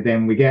 And so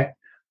then we get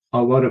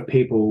a lot of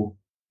people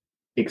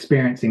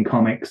experiencing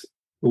comics,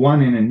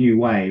 one in a new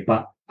way,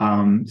 but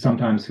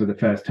sometimes for the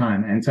first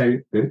time. And so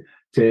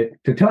to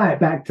tie it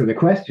back to the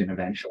question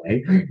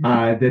eventually,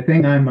 the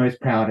thing I'm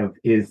most proud of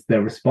is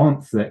the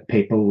response that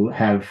people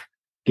have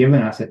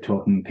given us at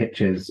Talking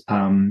Pictures.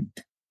 I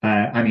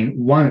mean,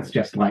 one, it's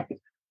just like,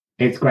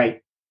 it's great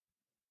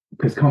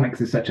because comics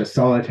is such a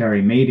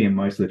solitary medium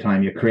most of the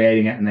time. You're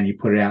creating it and then you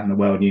put it out in the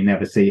world and you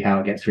never see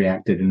how it gets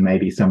reacted, and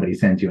maybe somebody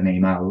sends you an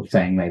email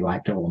saying they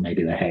liked it or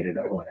maybe they hated it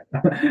or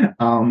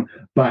whatever.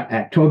 But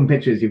at Talking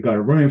Pictures, you've got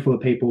a room full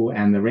of people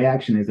and the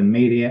reaction is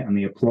immediate and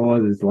the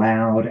applause is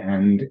loud.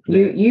 And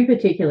you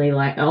particularly,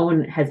 like,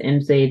 Owen has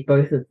emceed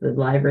both of the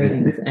live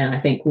readings and I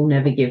think we'll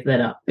never give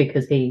that up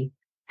because he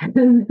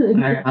I'm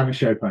a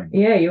show pony.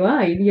 Yeah, you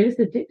are. You're just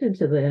addicted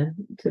to the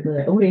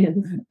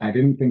audience. I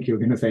didn't think you were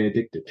going to say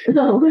addicted.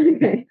 Oh,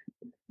 okay.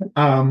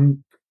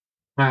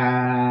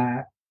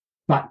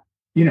 But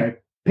you know,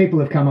 people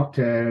have come up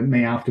to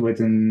me afterwards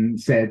and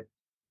said,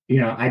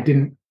 you know, I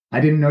didn't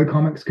know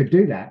comics could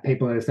do that.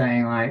 People are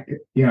saying, like,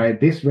 you know,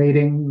 this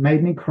reading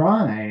made me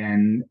cry,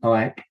 and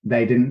like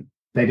they didn't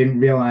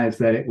realize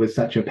that it was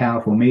such a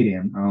powerful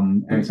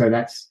medium. And so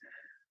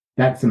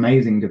that's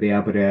amazing to be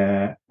able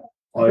to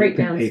break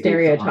down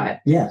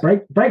stereotypes. Yeah,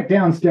 break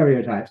down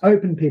stereotypes,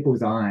 open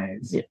people's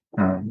eyes.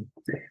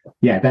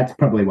 Yeah, that's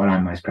probably what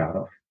I'm most proud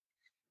of.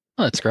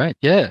 Oh, that's great.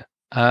 Yeah.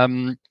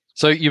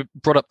 So you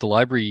brought up the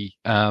library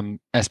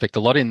aspect a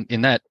lot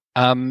in that.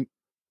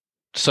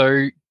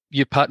 So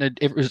you partnered.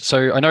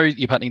 So I know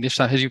you're partnering this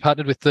time. Has you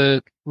partnered with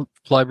the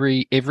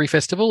library every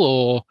festival,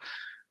 or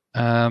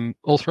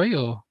all three,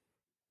 or?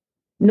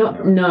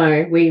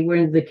 No, we were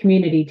in the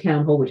community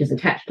town hall, which is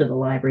attached to the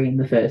library in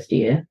the first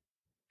year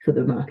for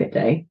the market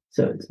day.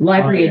 So it's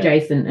library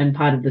adjacent and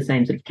part of the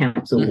same sort of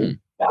council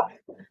stuff.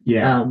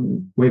 Yeah.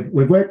 We've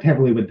worked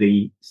heavily with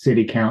the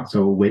city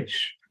council,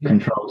 which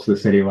controls the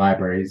city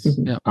libraries.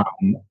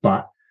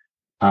 But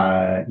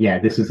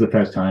this is the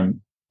first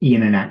time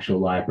in an actual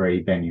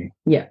library venue.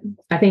 Yeah.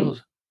 I think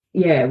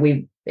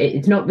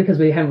it's not because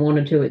we haven't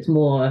wanted to, it's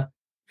more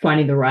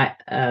finding the right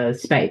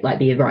space, like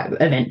the right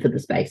event for the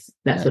space,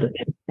 that sort of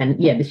thing. And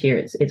this year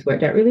it's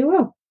worked out really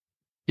well.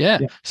 Yeah.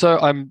 So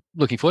I'm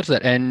looking forward to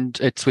that. And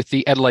it's with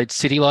the Adelaide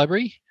City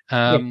Library.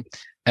 And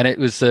it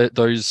was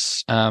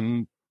those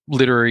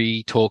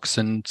literary talks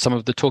and some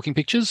of the talking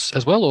pictures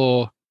as well,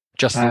 or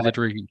just the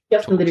literary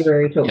Just talks? The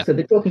literary talks. Yeah. So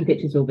the talking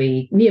pictures will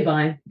be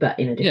nearby, but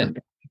in a different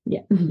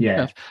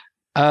Yeah.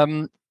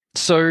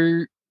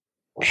 So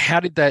how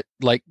did that,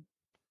 like,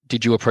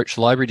 did you approach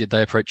the library? Did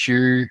they approach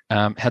you?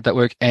 How'd that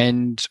work?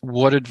 And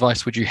what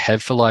advice would you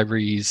have for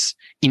libraries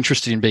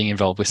interested in being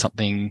involved with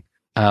something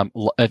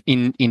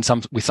with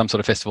some sort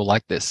of festival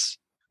like this?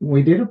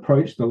 We did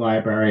approach the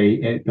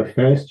library the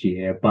first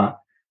year, but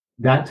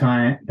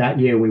that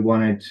year we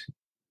wanted,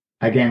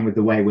 again, with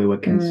the way we were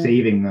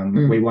conceiving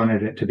them, we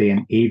wanted it to be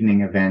an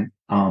evening event,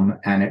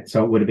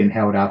 so it would have been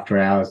held after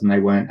hours, and they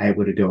weren't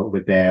able to do it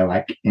with their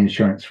like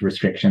insurance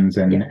restrictions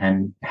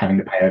and having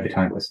to pay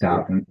overtime for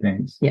staff and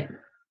things.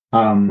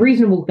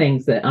 Reasonable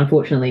things that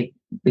unfortunately,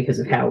 because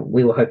of how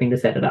we were hoping to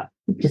set it up,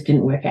 it just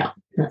didn't work out.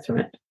 That's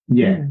right.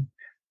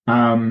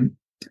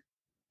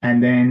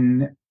 And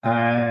then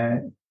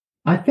I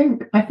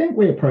think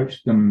we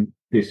approached them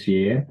this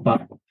year,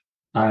 but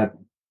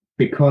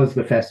because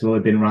the festival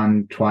had been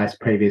run twice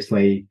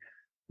previously,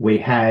 we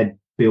had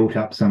built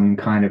up some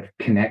kind of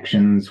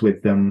connections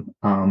with them,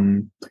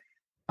 and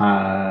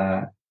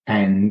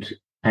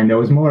there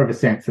was more of a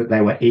sense that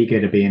they were eager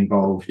to be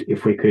involved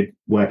if we could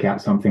work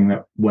out something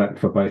that worked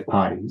for both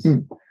parties.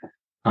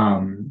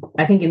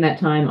 I think in that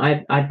time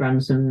I'd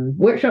run some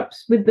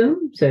workshops with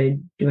them. So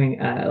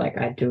doing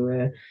I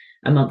do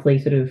a monthly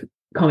sort of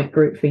comic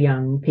group for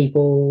young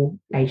people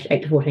aged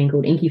 8 to 14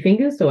 called Inky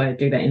Fingers. So I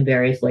do that in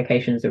various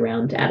locations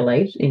around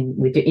Adelaide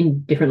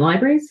in different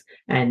libraries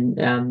and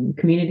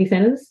community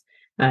centres.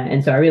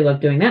 And so I really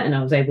loved doing that, and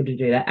I was able to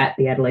do that at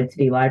the Adelaide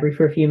City Library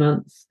for a few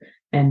months.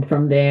 And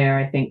from there,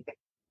 I think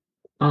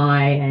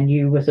I and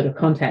you were sort of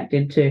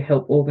contacted to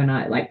help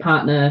organise, like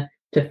partner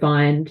to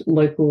find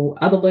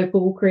other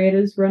local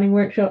creators running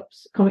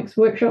workshops, comics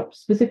workshops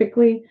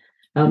specifically.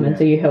 And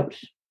so you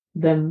helped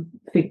them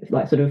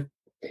sort of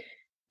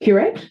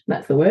curate,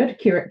 that's the word,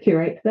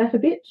 curate that a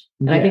bit.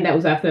 And I think that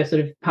was our first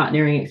sort of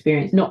partnering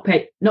experience, not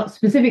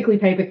specifically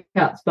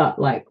Papecuts, but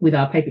like with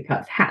our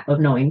Papecuts hat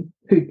of knowing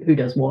who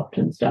does what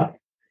and stuff.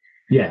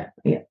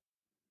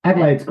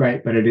 Adelaide's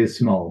great, but it is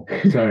small,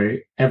 so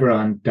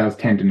everyone does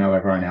tend to know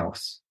everyone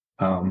else.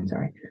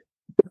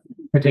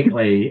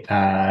 Particularly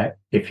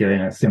if you're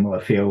in a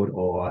similar field,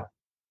 or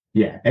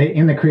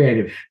in the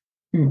creative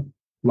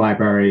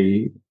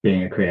library,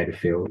 being a creative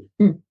field,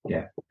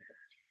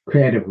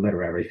 creative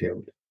literary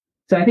field.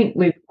 So I think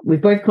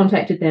we've both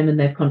contacted them and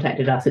they've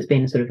contacted us. It's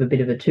been sort of a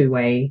bit of a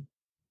two-way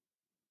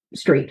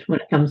street when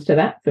it comes to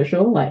that, for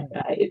sure. Like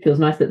it feels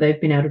nice that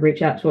they've been able to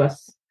reach out to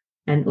us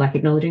and like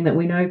acknowledging that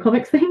we know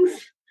comics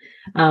things.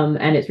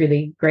 And it's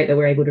really great that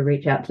we're able to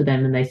reach out to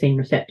them, and they seem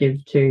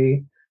receptive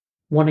to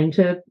wanting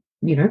to,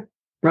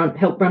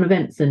 help run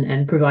events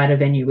and provide a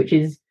venue, which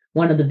is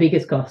one of the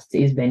biggest costs,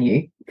 is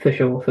venue for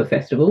sure for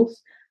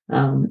festivals.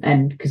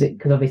 And because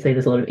obviously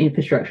there's a lot of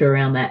infrastructure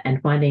around that,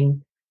 and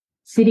finding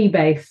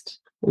city-based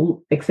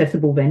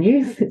accessible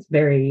venues, it's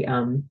very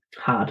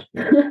hard.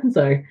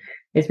 So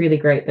it's really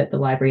great that the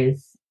library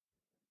is,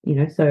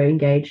 so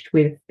engaged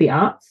with the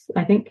arts.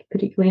 I think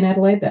particularly in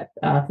Adelaide, that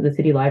the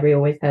city library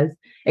always has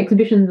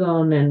exhibitions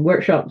on and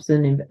workshops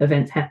and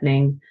events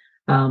happening,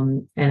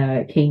 and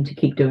are keen to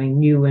keep doing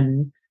new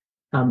and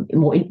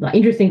more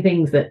interesting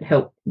things that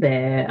help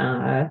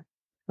their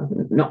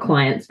not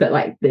clients, but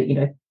like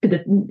the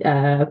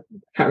can't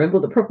remember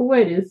what the proper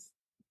word is.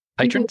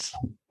 Patrons.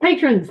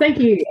 Thank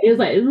you. It was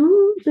like,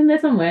 it's in there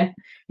somewhere.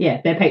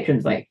 Yeah, their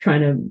patrons, like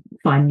trying to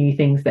find new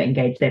things that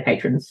engage their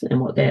patrons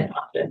and what they're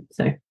after.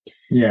 So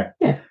yeah.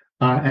 And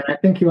I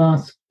think you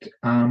asked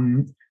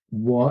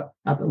what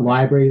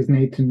libraries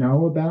need to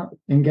know about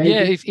engaging.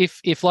 Yeah,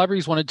 if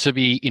libraries wanted to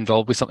be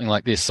involved with something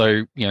like this,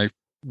 so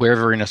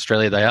wherever in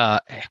Australia they are,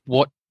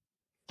 what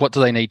do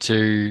they need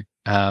to?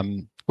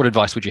 What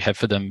advice would you have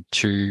for them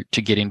to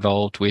get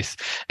involved with,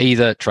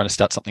 either trying to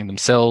start something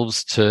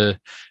themselves to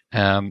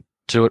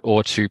do it,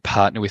 or to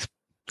partner with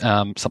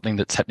something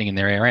that's happening in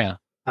their area?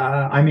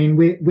 I mean,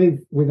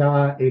 with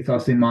our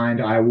ethos in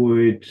mind, I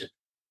would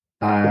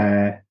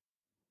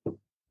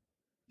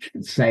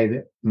say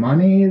that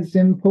money is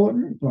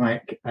important.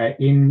 Like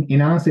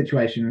in our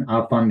situation,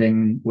 our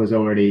funding was we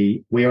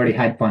already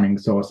had funding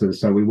sources,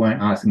 so we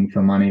weren't asking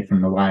for money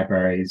from the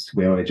libraries.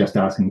 We were just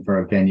asking for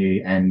a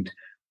venue and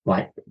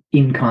like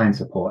in-kind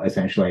support,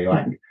 essentially.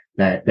 Like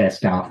their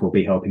staff will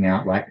be helping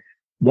out. Like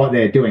what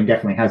they're doing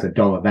definitely has a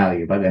dollar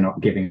value, but they're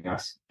not giving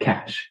us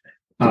cash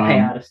to pay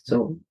artists.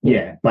 Or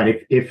yeah, but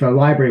if a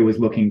library was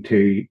looking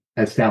to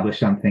establish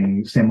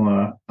something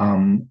similar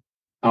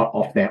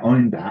off their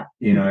own bat,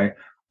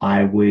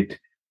 I would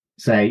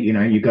say,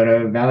 you got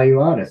to value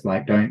artists.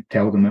 Like, don't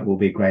tell them it will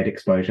be great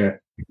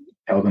exposure.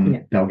 Tell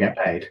them they'll get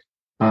paid.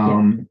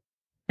 And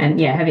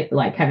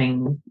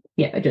having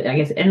I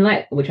guess, and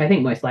like, which I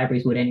think most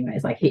libraries would anyway,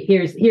 is like,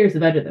 here's the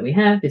budget that we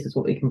have. This is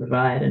what we can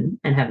provide, and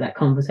have that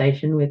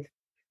conversation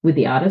with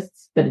the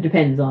artists. But it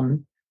depends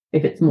on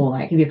if it's more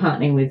like if you're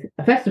partnering with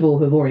a festival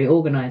who've already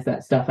organised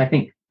that stuff. I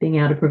think being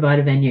able to provide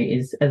a venue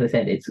is, as I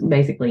said, it's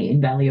basically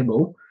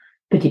invaluable,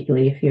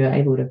 particularly if you're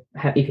able to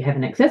have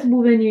an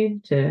accessible venue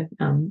to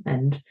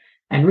and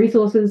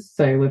resources.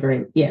 So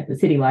the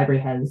city library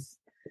has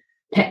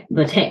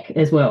the tech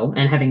as well,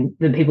 and having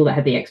the people that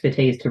have the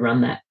expertise to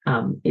run that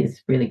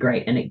is really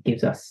great, and it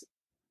gives us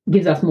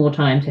more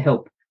time to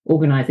help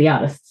organize the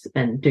artists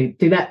and do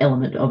that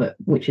element of it,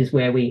 which is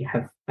where we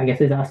have, I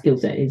guess, is our skill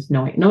set, is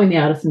knowing the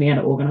artists and being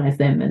able to organize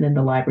them, and then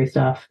the library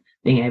staff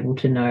being able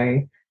to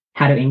know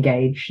how to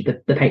engage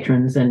the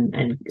patrons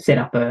and set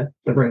up the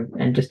room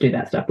and just do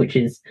that stuff, which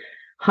is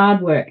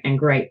hard work and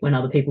great when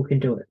other people can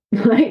do it.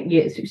 Like,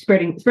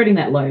 spreading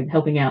that load,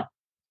 helping out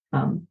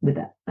with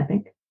that, I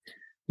think.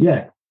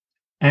 Yeah,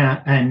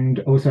 and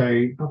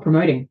also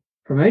promoting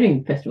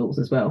festivals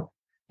as well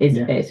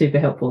is super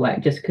helpful.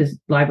 Like, just because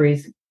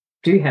libraries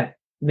do have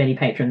many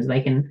patrons,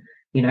 they can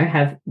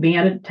have being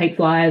able to take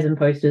flyers and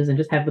posters and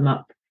just have them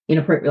up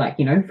inappropriate, like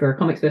for a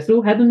comics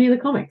festival, have them near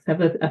the comics, have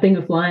a thing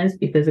of flyers.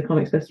 If there's a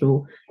comics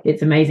festival,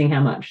 it's amazing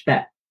how much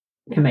that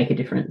can make a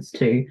difference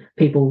to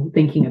people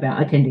thinking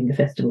about attending the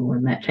festival,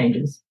 and that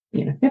changes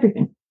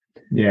everything.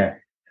 Yeah.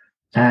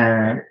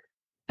 And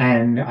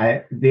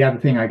the other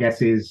thing, I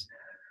guess, is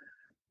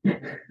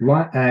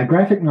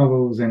graphic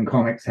novels and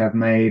comics have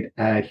made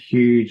a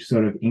huge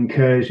sort of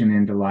incursion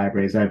into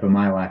libraries over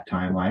my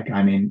lifetime. Like,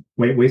 I mean,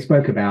 we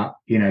spoke about,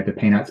 the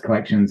Peanuts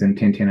collections and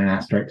Tintin and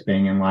Asterix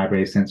being in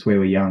libraries since we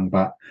were young,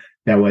 but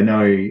there were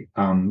no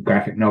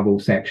graphic novel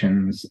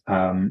sections.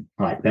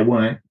 Like, there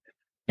weren't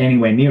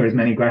anywhere near as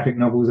many graphic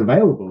novels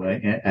available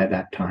at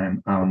that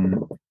time.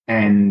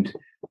 And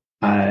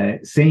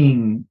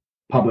seeing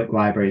public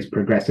libraries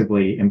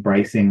progressively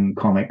embracing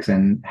comics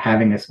and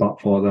having a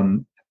spot for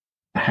them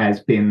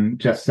has been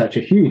just such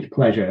a huge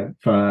pleasure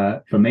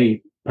for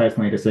me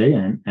personally to see,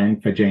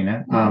 and for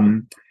Gina.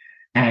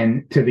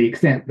 And to the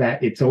extent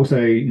that it's also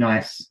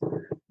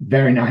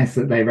very nice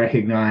that they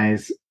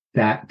recognize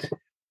that,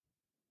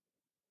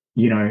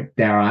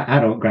 there are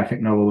adult graphic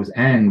novels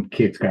and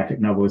kids graphic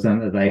novels, and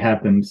that they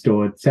have them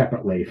stored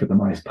separately for the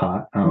most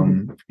part.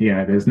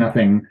 There's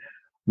nothing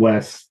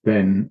worse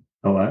than,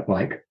 or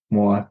like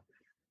more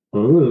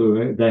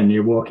than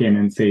you walk in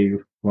and see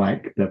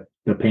like the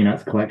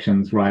Peanuts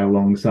collections right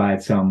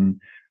alongside some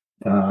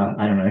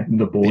I don't know,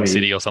 the Boy Big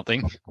City or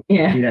something.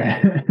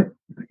 Yeah.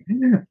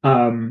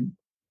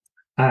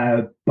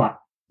 But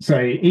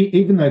so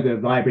even though the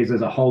libraries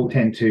as a whole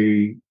tend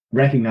to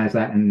recognize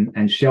that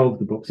and shelve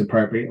the books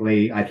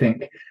appropriately, I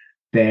think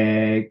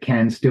there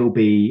can still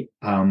be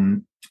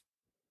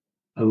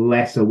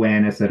less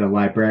awareness at a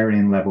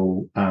librarian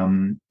level.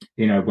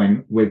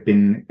 When we've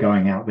been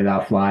going out with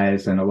our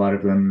flyers, and a lot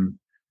of them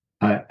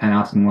and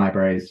asking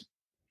libraries,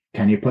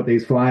 can you put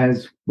these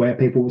flyers where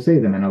people will see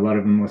them? And a lot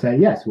of them will say,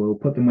 yes, we'll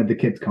put them with the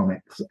kids'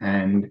 comics,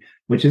 and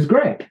which is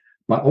great.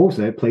 But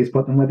also, please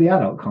put them with the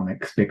adult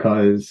comics,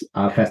 because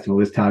our festival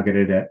is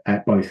targeted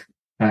at both,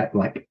 at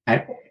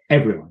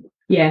everyone.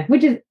 Yeah,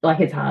 which is like,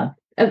 it's hard.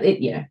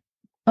 Yeah.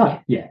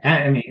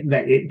 I mean,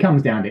 it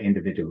comes down to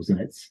individuals, and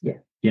it's,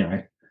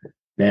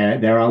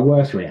 there are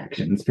worse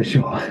reactions for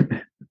sure.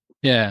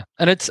 Yeah,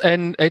 and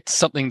it's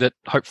something that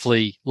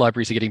hopefully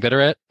libraries are getting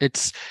better at.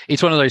 It's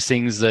one of those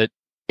things that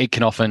it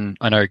can often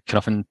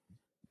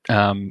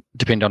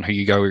depend on who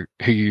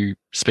you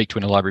speak to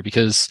in a library,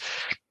 because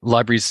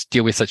libraries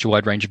deal with such a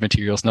wide range of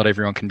materials. Not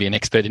everyone can be an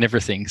expert in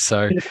everything.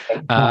 So,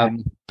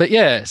 but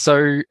yeah,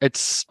 so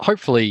it's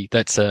hopefully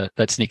that's an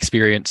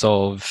experience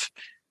of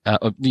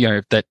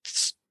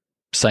that's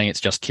saying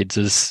it's just kids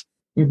is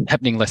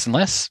happening less and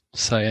less.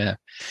 So yeah.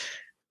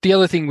 The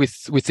other thing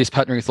with this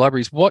partnering with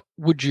libraries, what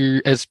would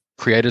you, as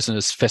creators and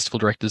as festival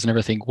directors and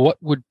everything, what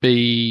would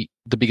be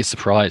the biggest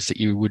surprise that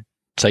you would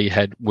say you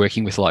had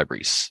working with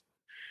libraries?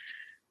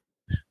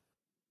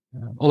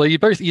 Although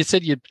you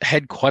said you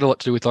had quite a lot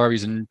to do with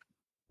libraries, and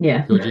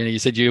Georgina, you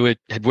said you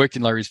had worked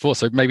in libraries before,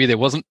 so maybe there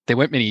weren't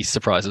many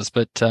surprises.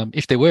 But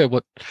if there were,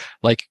 what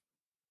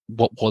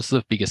was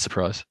the biggest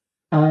surprise?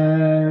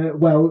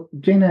 Well,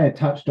 Gina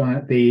touched on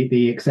it,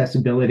 the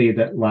accessibility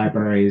that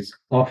libraries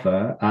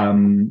offer.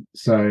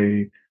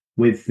 So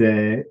with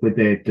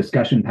the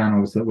discussion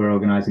panels that we're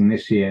organizing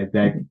this year,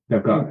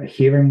 they've got a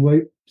hearing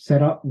loop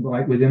set up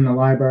like within the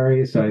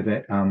library, so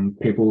that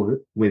people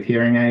with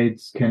hearing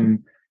aids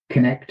can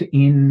connect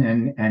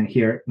in and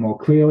hear it more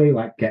clearly,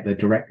 like get the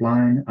direct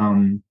line.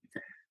 And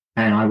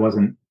I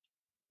wasn't,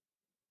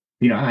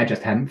 I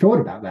just hadn't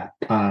thought about that.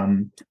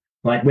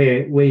 Like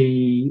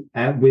we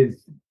with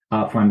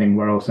our funding,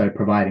 we're also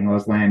providing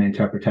Auslan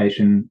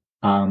interpretation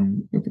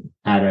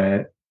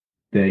at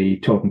the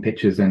Talking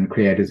Pictures and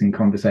Creators in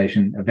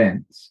Conversation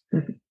events.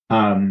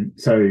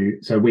 So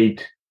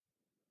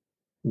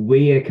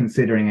we are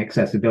considering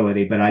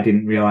accessibility, but I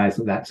didn't realize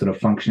that sort of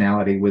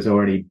functionality was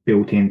already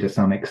built in to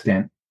some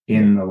extent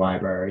in the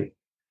library.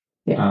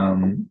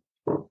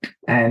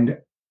 And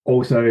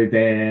also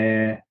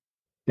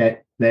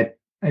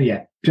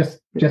just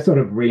sort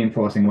of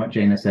reinforcing what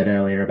Gina said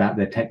earlier about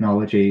the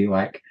technology,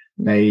 like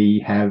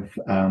they have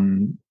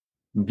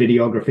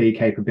videography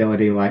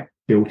capability like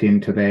built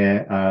into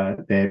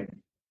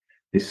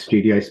this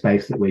studio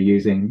space that we're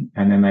using,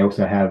 and then they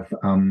also have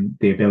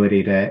the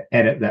ability to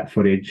edit that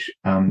footage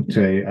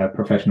to a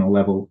professional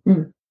level,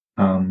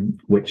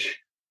 which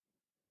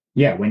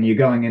when you're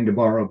going in to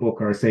borrow a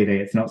book or a CD,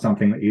 it's not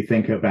something that you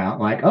think about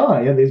like,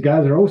 oh yeah, these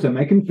guys are also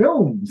making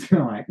films.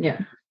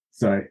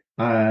 So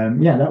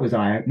that was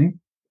eye-opening.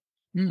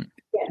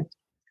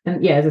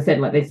 And as I said,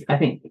 like this, I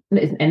think,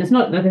 and it's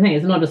not the thing.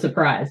 It's not a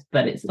surprise,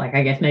 but it's like,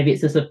 I guess maybe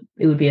it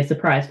would be a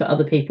surprise for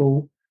other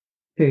people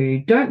who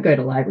don't go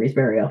to libraries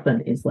very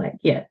often. Is like,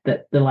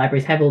 that the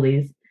libraries have all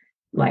these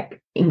like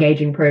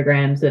engaging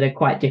programs that are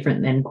quite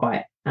different than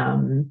quite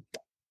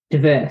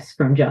diverse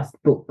from just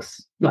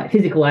books, like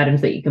physical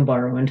items that you can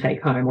borrow and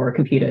take home, or a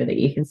computer that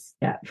you can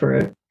scout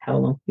for how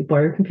long you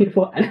borrow a computer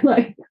for.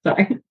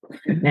 Sorry,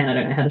 man, I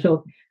don't know how to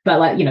talk.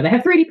 But they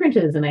have 3D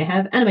printers and they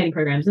have animating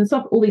programs and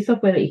all these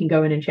software that you can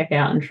go in and check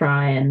out and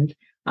try, and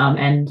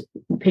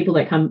people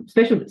that come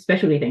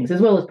specialty things as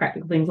well as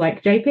practical things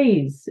like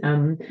JPs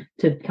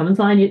to come and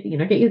sign get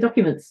your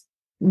documents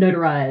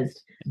notarized.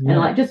 And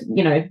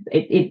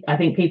I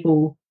think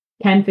people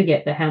can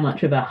forget how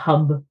much of a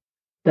hub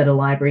that a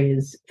library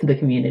is for the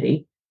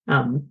community.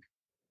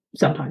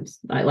 Sometimes,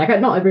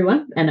 not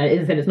everyone, and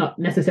as I said, it's not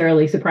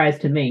necessarily a surprise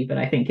to me, but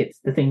I think it's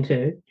the thing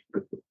to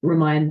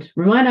remind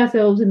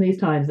ourselves in these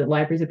times that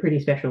libraries are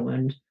pretty special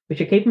and we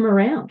should keep them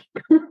around.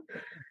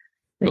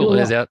 Well,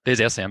 there's our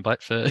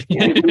soundbite for.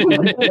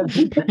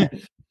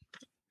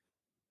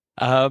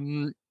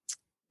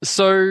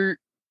 So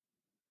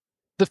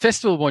the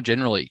festival more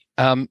generally,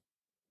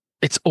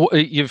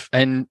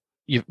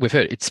 we've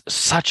heard it's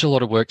such a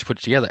lot of work to put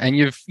it together, and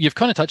you've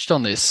kind of touched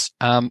on this,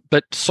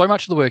 but so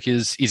much of the work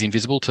is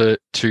invisible to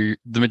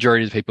the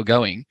majority of the people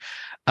going.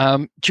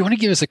 Do you want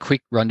to give us a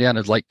quick rundown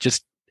of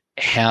just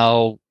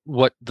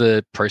what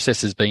the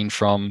process has been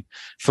for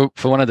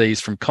one of these,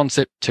 from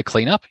concept to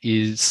cleanup,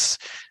 is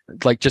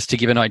just to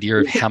give an idea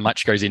of how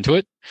much goes into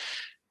it?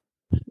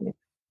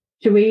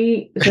 Should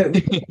we? So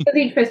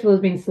each festival has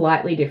been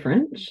slightly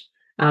different.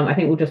 I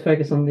think we'll just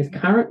focus on this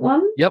current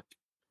one. Yep.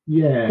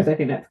 Yeah. Because I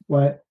think that's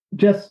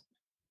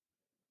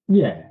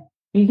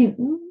you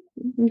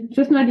can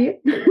just an idea.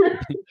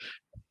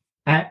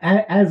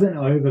 As an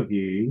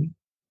overview,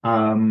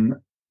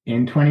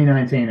 in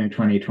 2019 and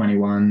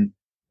 2021,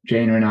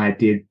 Gina and I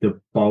did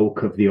the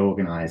bulk of the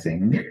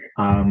organizing.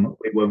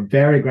 We were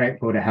very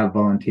grateful to have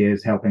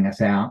volunteers helping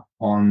us out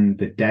on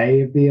the day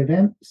of the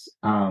events.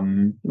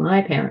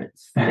 My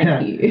parents,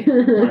 thank you.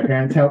 My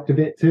parents helped a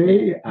bit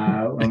too.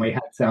 And we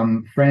had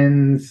some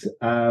friends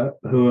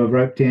who were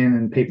roped in,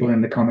 and people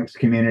in the comics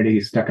community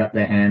stuck up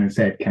their hand and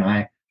said, can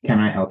I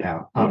help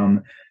out?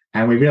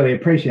 and we really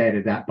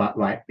appreciated that. But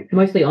like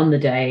mostly on the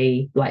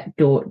day, like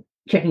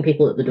checking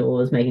people at the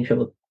doors, making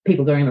sure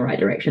people going in the right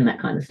direction, that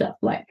kind of stuff.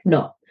 Like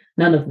none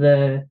of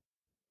the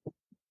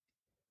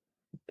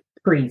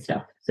pre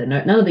stuff. So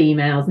none of the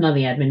emails, none of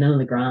the admin, none of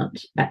the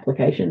grant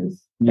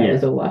applications. That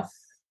was all us.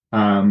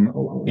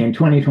 In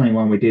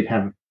 2021, we did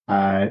have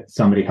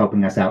somebody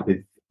helping us out with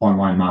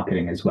online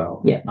marketing as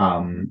well. Yeah.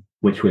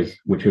 Which was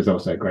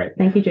also great.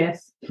 Thank you,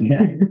 Jess.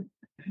 Yeah.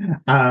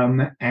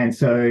 And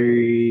so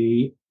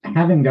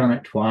having done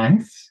it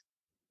twice,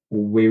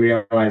 we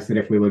realized that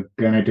if we were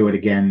going to do it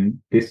again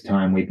this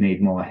time, we'd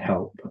need more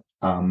help.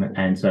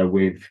 And so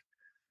we've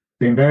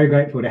been very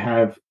grateful to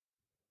have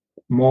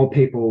more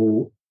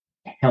people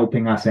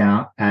helping us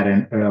out at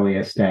an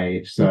earlier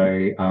stage.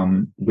 So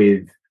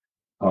with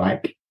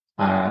like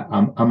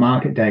a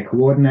market day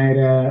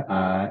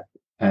coordinator,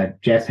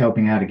 Jess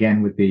helping out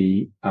again with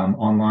the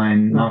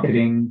online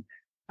marketing,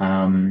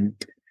 Yana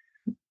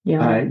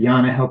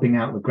helping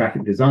out with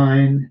graphic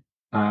design,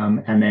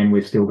 and then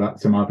we've still got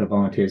some other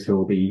volunteers who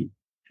will be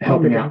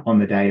helping out on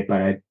the day,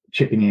 but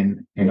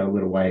chipping in a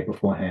little way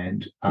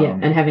beforehand.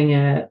 And having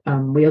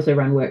we also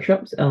run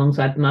workshops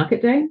alongside the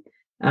market day,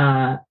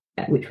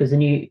 which was a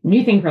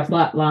new thing for us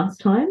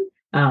last time,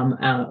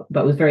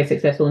 but was very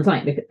successful. And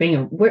something, being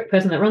a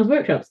person that runs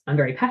workshops, I'm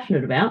very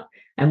passionate about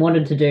and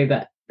wanted to do,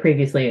 but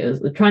previously it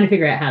was trying to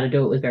figure out how to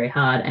do it was very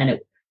hard, and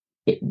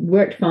it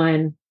worked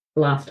fine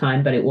last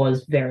time, but I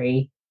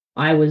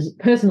was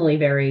personally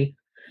very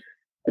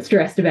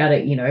stressed about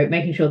it,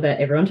 making sure that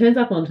everyone turns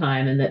up on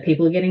time and that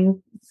people are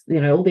getting,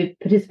 all the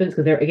participants,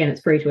 because again,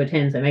 it's free to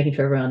attend. So making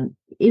sure everyone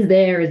is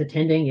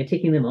attending, you're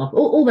ticking them off,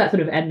 all that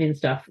sort of admin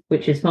stuff,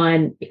 which is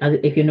fine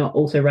if you're not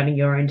also running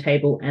your own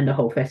table and a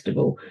whole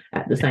festival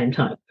at the same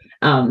time.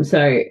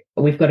 So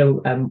we've got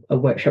a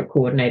workshop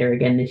coordinator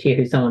again this year,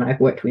 who's someone I've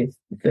worked with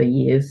for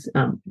years,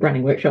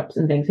 running workshops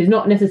and things, who's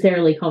not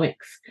necessarily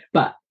comics,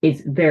 but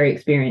is very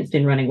experienced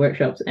in running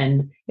workshops.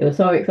 And it was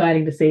so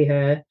exciting to see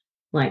her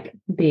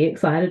be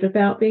excited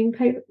about being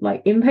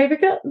in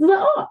Papecuts. It's like,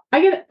 oh,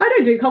 I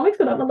don't do comics,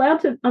 but I'm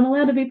allowed to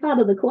be part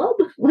of the club.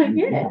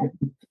 Yeah.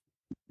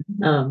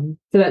 So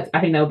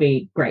I think that'll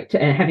be great,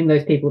 and having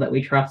those people that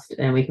we trust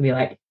and we can be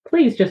like,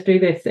 please just do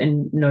this,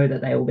 and know that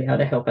they will be able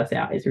to help us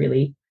out is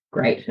really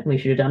great. And we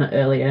should have done it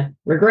earlier.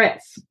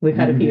 Regrets, we've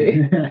had a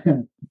few.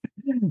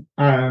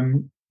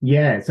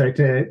 So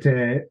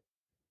to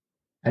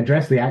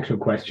address the actual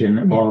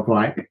question of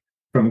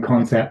from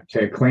concept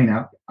to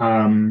cleanup,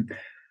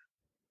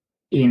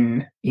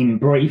 in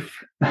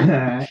brief,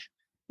 it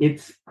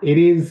is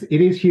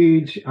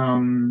huge.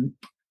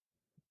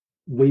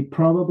 We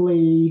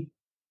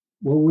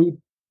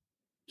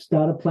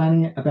started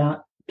planning it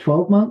about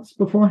 12 months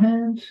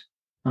beforehand.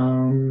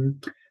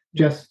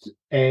 Just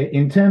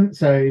in terms,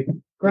 so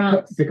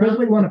grants, because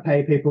we want to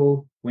pay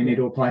people, we need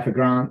to apply for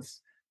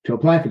grants. To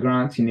apply for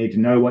grants, you need to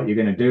know what you're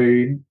going to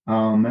do,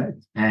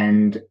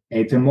 and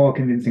it's a more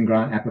convincing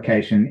grant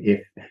application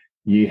if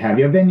you have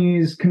your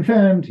venues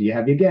confirmed, you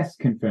have your guests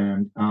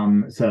confirmed.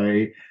 This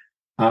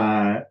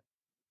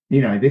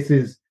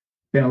has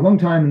been a long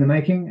time in the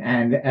making,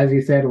 and as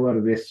you said, a lot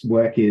of this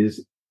work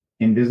is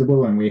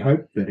invisible, and we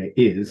hope that it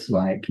is,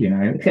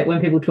 except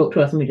when people talk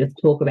to us and we just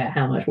talk about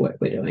how much work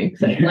we're doing,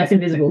 so it's less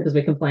invisible because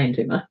we complain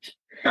too much.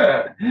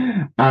 But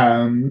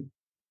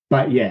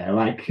yeah,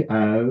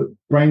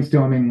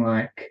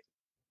 brainstorming,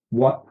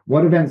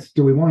 what events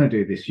do we want to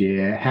do this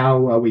year?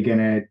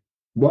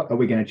 What are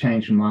we going to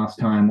change from last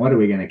time? What are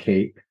we going to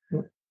keep?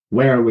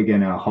 Where are we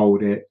going to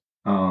hold it?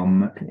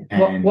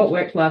 What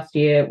worked last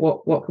year?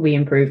 What could we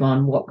improve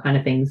on? What kind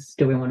of things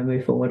do we want to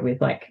move forward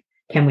with?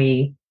 Can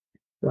we,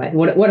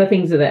 what are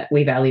things that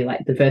we value,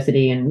 like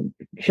diversity and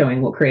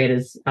showing what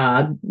creators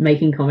are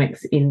making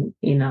comics in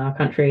our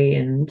country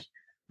and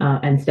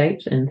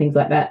state and things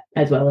like that,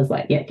 as well as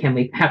how can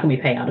we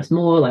pay artists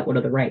more? What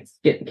are the rates?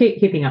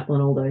 Keeping up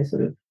on all those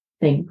sort of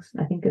things,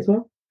 I think, as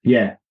well.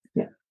 Yeah.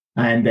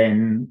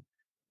 And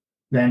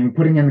then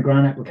putting in the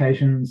grant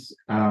applications.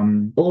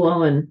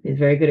 Owen is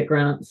very good at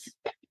grants.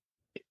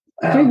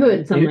 Too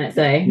good, some might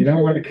say. You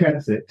don't want to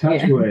curse it.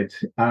 Touch wood.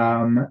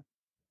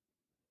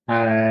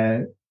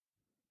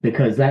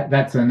 Because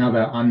that's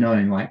another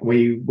unknown.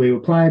 We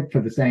applied for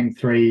the same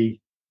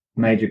 3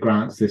 major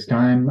grants this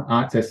time: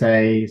 Arts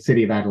SA,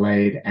 City of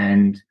Adelaide,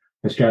 and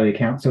Australia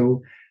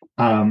Council.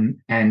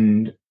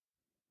 And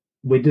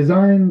we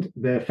designed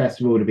the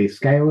festival to be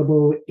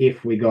scalable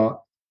if we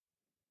got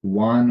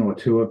 1 or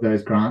 2 of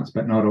those grants,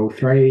 but not all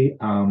 3.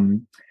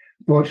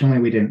 Fortunately,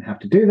 we didn't have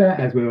to do that,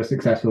 as we were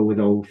successful with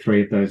all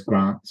 3 of those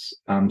grants.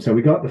 So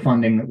we got the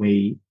funding that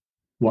we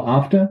were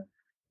after.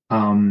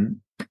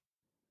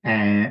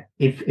 And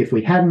if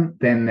we hadn't,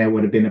 then there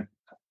would have been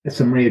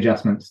some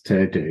readjustments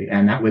to do,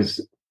 and that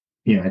was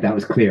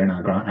clear in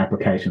our grant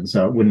application,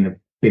 so it wouldn't have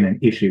been an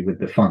issue with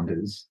the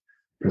funders,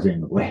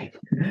 presumably.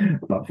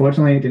 But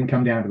fortunately, it didn't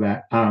come down to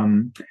that.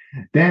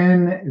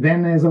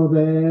 Then there's all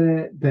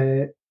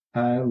the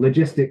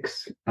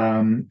logistics,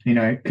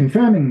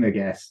 confirming the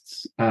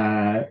guests,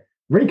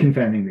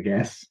 reconfirming the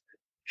guests,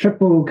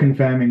 triple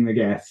confirming the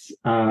guests,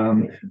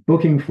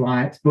 booking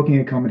flights, booking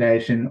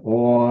accommodation,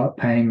 or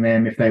paying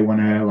them if they want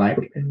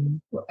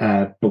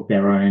to book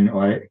their own,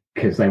 or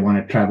because they want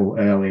to travel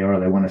earlier or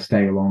they want to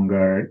stay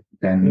longer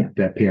than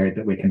the period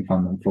that we can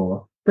fund them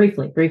for.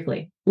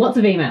 Briefly. Lots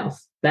of emails.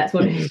 That's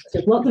what it is.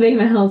 Just lots of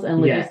emails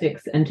and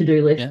logistics and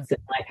to-do lists. And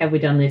have we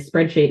done this?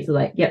 Spreadsheets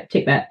are yep,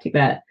 tick that.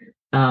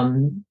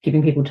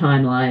 Giving people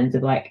timelines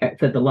of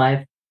for the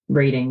live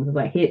readings of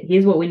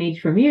here's what we need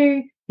from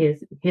you.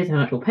 Here's how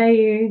much we'll pay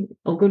you.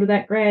 All good with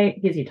that? Great.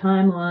 Here's your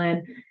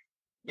timeline.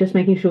 Just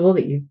making sure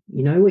that you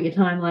know what your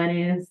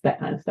timeline is, that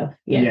kind of stuff.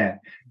 Yeah.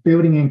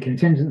 Building in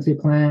contingency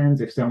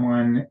plans if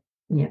someone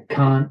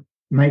can't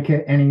make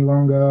it any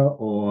longer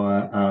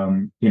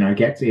or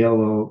gets ill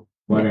or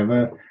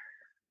whatever.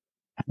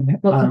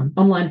 Lots of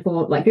online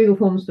form Google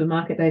Forms for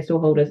market day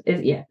store holders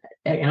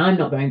and I'm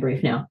not going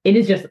brief now. It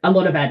is just a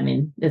lot of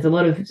admin. There's a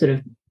lot of sort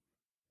of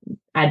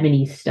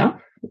admin-y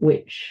stuff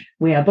which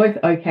we are both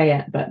okay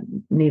at, but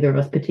neither of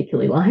us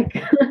particularly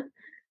like.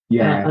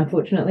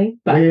 Unfortunately.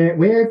 But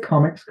we're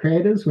comics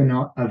creators, we're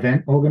not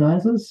event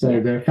organizers. So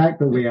the fact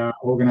that we are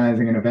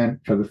organizing an event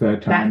for the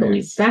third time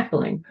is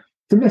baffling.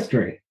 It's a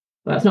mystery.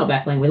 Well, it's not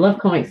baffling. We love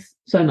comics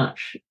so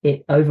much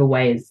it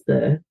outweighs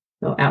the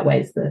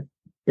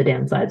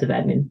downsides of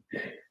admin.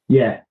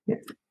 But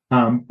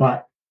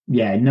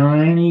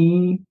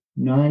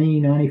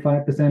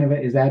 95% of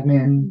it is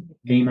admin,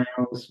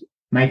 emails,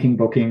 making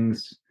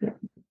bookings.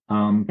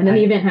 And then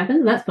the event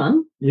happens. That's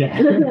fun.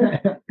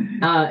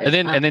 And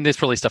then there's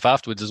probably stuff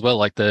afterwards as well,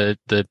 like the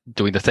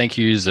doing the thank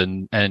yous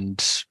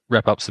and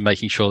wrap ups and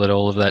making sure that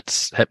all of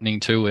that's happening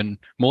too, and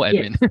more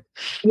admin.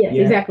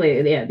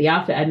 Exactly. The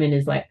after admin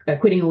is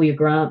quitting all your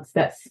grants.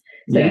 That's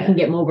so you can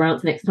get more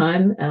grants next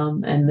time.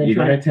 And then you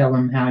got to tell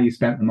them how you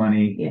spent the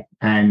money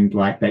and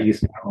that you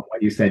spent on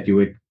what you said you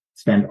would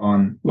spend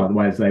on.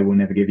 Otherwise, they will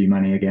never give you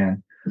money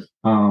again.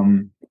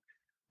 Grant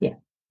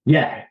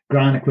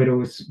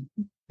acquittals.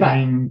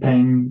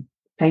 Paying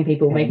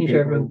people, making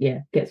sure everyone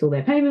gets all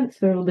their payments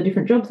for all the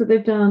different jobs that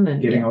they've done,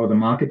 and giving all the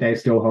market day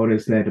store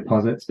holders their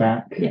deposits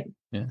back.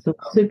 So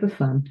super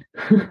fun.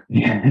 But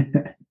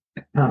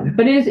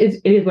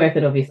it is worth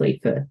it,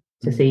 obviously, to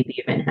see the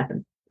event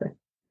happen. So.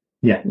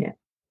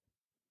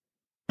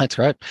 That's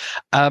right.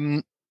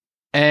 And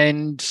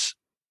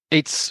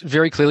it's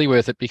very clearly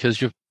worth it because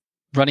you're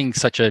running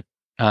such a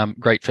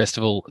great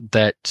festival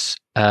that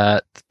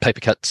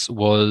Papecuts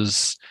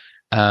was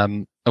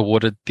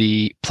awarded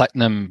the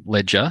Platinum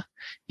Ledger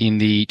in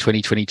the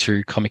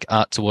 2022 Comic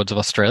Arts Awards of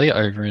Australia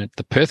over at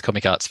the Perth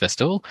Comic Arts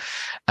Festival.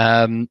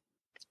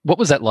 What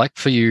was that like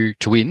for you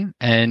to win,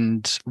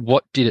 and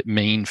what did it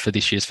mean for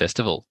this year's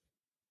festival?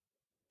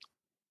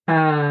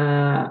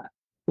 Well,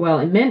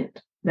 it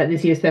meant that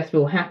this year's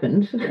festival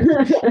happened.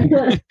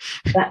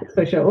 That's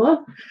for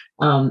sure.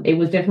 It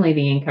was definitely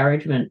the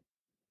encouragement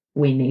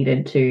we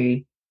needed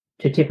to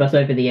tip us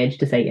over the edge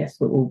to say, yes,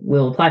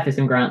 we'll apply for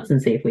some grants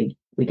and see if we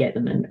get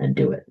them and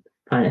do it,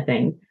 kind of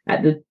thing.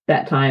 At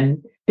that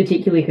time,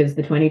 particularly because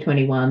the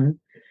 2021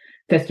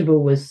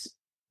 festival was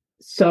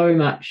so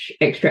much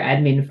extra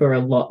admin for a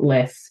lot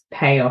less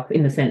payoff,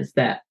 in the sense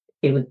that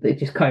it was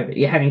just COVID.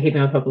 You're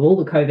keeping on top of all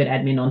the COVID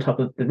admin on top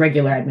of the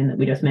regular admin that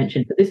we just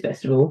mentioned for this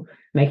festival,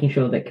 making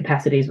sure that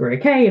capacities were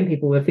okay and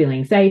people were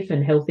feeling safe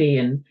and healthy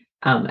and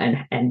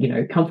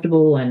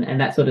comfortable and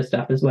that sort of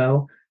stuff as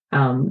well.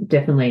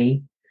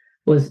 Definitely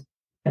was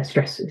a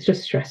stress. It's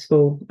just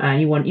stressful.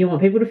 You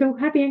want people to feel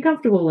happy and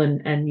comfortable,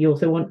 and you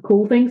also want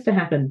cool things to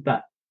happen,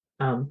 but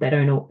they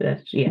don't all.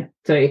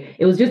 So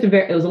it was just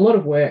it was a lot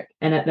of work,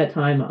 and at that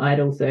time I'd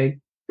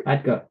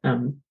got I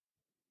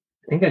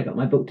think I got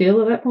my book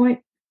deal at that point.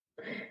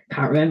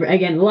 Can't remember.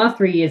 Again, the last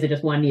 3 years are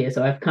just 1 year,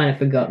 so I've kind of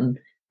forgotten.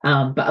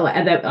 But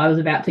I was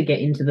about to get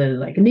into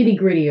the nitty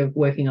gritty of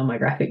working on my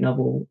graphic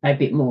novel a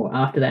bit more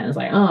after that. And I was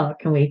like,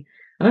 can we?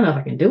 I don't know if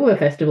I can do a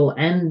festival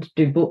and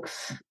do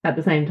books at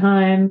the same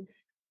time.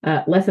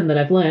 Lesson that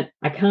I've learned,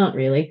 I can't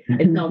really.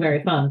 It's not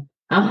very fun.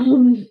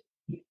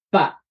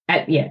 But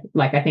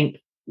I think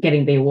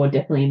getting the award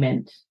definitely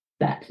meant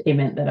that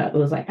I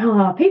was like,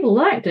 people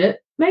liked it.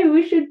 Maybe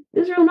we should.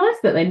 It's real nice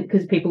that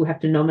because people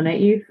have to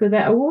nominate you for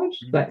that award.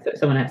 So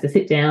someone has to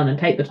sit down and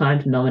take the time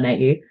to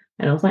nominate you.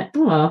 And I was like,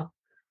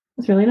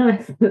 that's really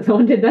nice that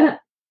someone did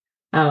that.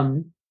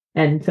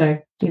 And so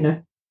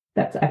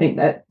that's, I think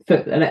that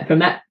from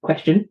that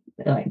question,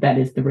 that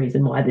is the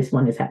reason why this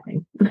one is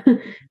happening.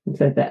 And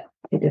so that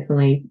it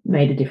definitely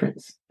made a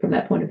difference from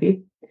that point of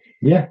view.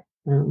 Yeah.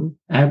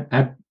 I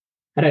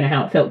don't know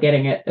how it felt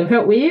getting it. It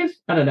felt weird.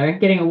 I don't know.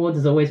 Getting awards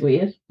is always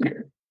weird.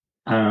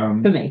 For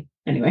me,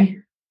 anyway.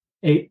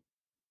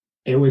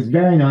 It was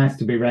very nice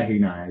to be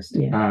recognised.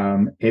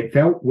 Yeah. It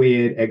felt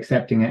weird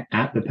accepting it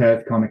at the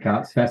Perth Comic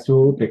Arts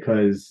Festival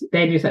because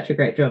they do such a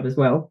great job as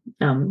well,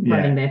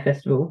 running their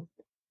festival.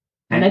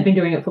 And they've been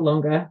doing it for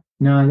longer.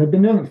 No, they've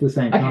been doing it for the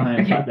same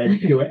time, but they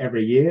do it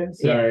every year.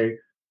 So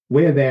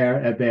we're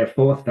there at their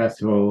fourth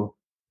festival,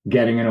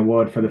 getting an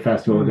award for the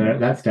festival that at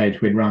that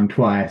stage we'd run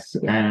twice.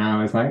 Yeah. And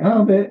I was like,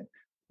 but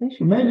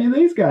maybe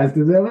these guys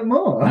deserve it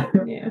more.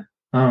 Yeah.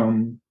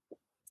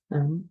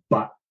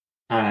 But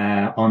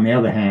on the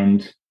other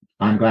hand,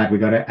 I'm glad we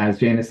got it, as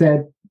Gina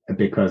said,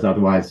 because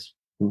otherwise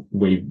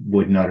we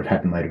would not have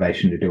had the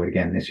motivation to do it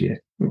again this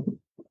year.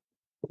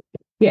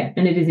 Yeah,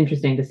 and it is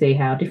interesting to see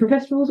how different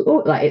festivals,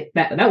 or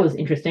that was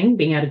interesting,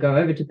 being able to go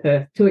over to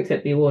Perth to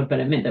accept the award, but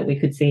it meant that we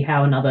could see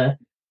how another,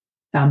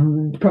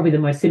 probably the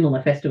most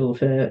similar festival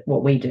to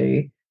what we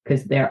do,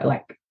 because there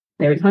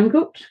is Home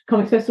Cooked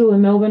Comics Festival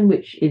in Melbourne,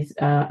 which is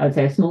I would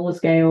say a smaller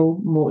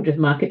scale, more just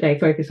market day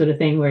focus sort of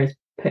thing, whereas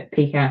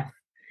PCAF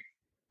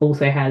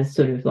also has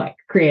sort of like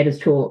creators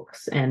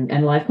talks and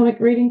live comic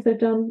readings they've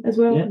done as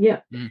well. Yeah.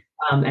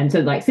 And so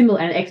like similar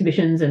and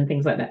exhibitions and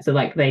things like that. So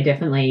like they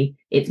definitely,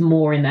 it's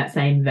more in that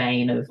same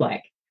vein of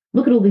like,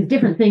 look at all these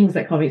different things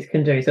that comics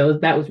can do. So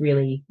that was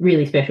really,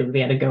 really special to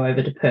be able to go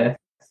over to Perth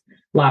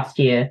last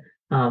year.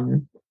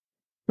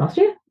 Last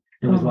year?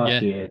 It was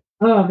last year.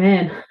 Oh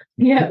man.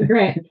 Yeah,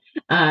 great.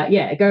 Go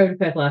over to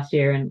Perth last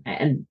year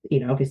and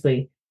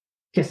obviously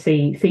just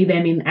see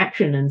them in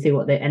action and see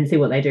what they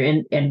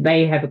do. And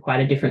they have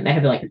they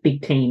have like a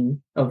big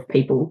team of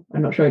people.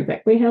 I'm not sure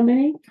exactly how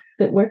many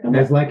that work on it.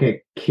 There's like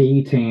a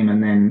key team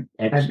and then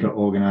extra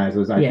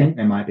organizers. I think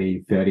there might be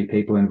 30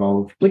 people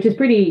involved. Which is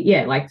pretty,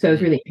 so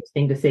it's really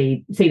interesting to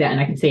see that, and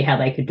I can see how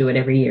they could do it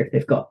every year if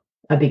they've got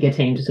a bigger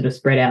team to sort of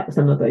spread out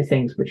some of those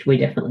things, which we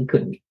definitely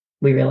couldn't.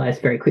 We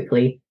realized very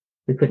quickly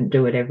we couldn't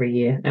do it every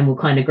year. And we're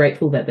kind of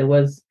grateful that there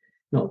was,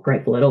 not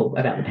grateful at all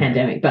about the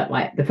pandemic, but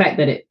like the fact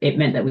that it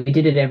meant that we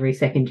did it every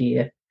second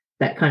year,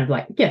 that kind of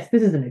like, yes,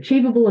 this is an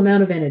achievable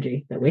amount of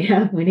energy that we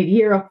have. We need a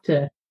year off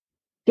to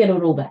get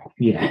it all back.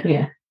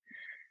 Yeah.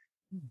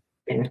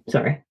 Anyway,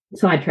 sorry,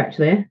 sidetracked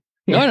there.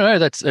 Yeah. No,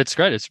 that's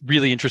great. It's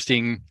really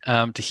interesting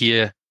to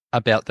hear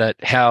about that.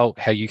 How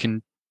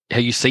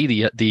you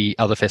see the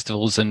other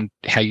festivals and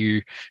how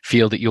you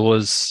feel that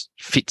yours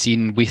fits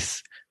in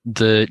with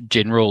the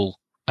general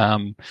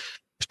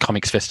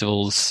comics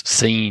festivals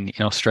scene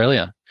in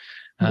Australia.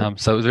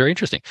 So it was very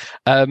interesting.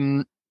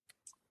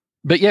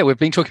 But yeah, we've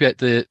been talking about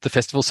the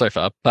festival so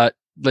far, but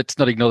let's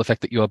not ignore the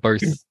fact that you are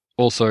both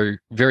also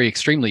very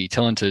extremely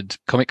talented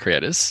comic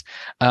creators.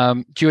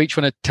 Do you each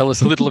want to tell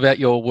us a little about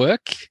your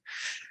work?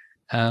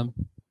 You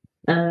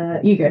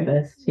go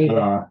first.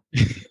 I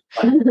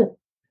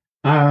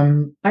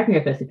can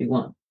go first if you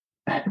want.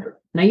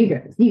 No, you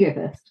go first. You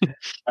go first.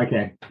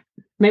 Okay.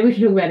 Maybe we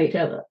should talk about each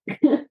other.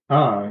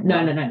 Oh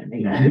no.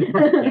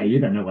 Yeah, you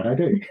don't know what I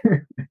do.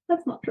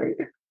 That's not true.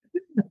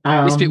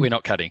 This bit we're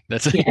not cutting.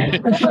 That's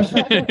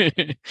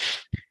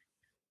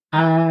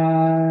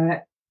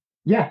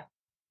yeah.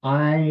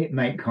 I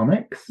make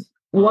comics.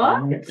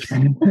 What? You've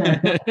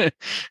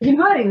been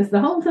hiding this the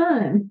whole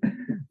time.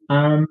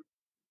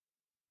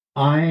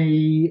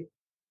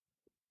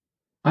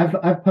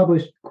 I've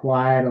published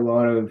quite a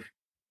lot of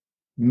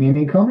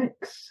mini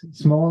comics,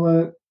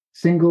 smaller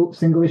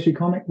single issue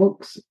comic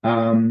books.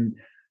 And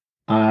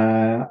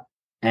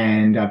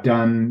I've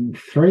done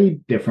 3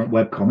 different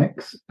web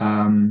comics.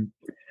 And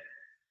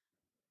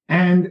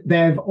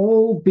they've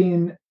all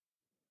been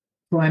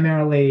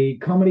primarily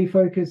comedy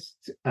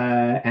focused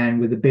and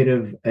with a bit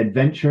of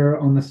adventure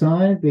on the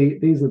side.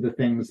 These are the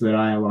things that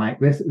I like.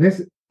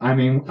 I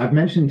mean, I've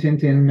mentioned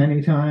Tintin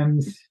many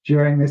times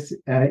during this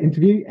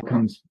interview. It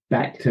comes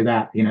back to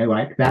that,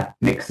 like that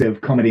mix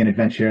of comedy and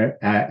adventure,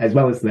 as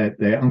well as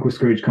the Uncle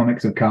Scrooge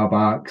comics of Carl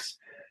Barks.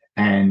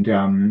 And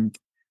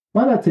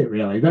well, that's it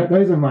really.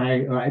 Those are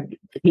my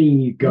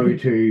key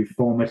go-to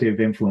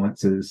formative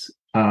influences.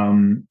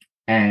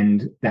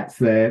 And that's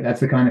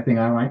the kind of thing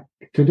I like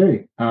to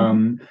do.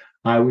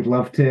 I would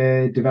love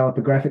to develop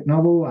a graphic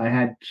novel.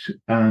 I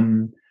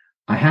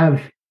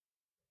have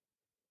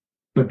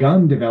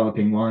begun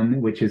developing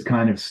one, which is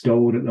kind of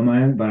stalled at the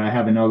moment, but I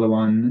have another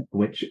one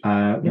which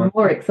you're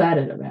more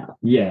excited about.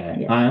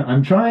 Yeah.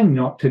 I'm trying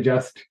not to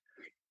just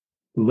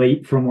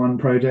leap from one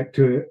project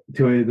to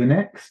the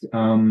next,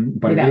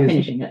 but without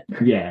finishing it.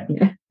 Yeah,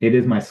 it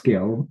is my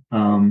skill.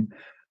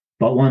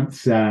 But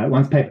once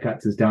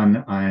Papecuts is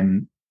done,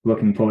 I'm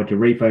looking forward to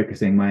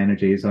refocusing my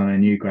energies on a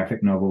new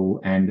graphic novel.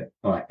 And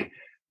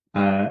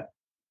although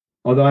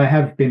I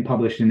have been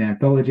published in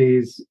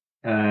anthologies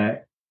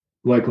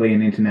locally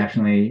and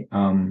internationally,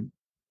 and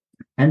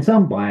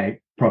some by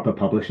proper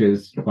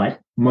publishers, like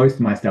most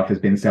of my stuff has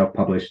been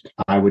self-published,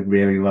 I would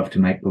really love to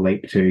make the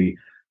leap to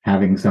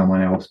having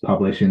someone else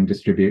publish and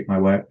distribute my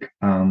work.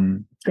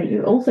 But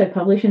you also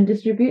publish and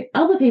distribute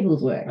other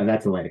people's work. Oh,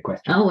 that's a later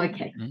question. Oh,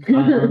 okay.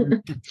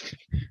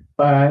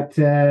 But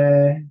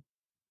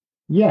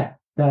yeah,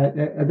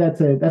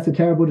 that's a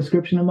terrible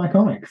description of my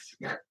comics.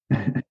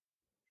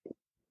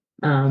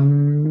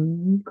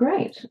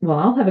 Great. Well,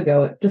 I'll have a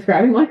go at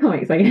describing my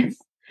comics, I guess.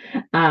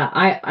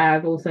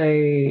 I've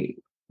also,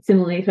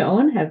 similarly to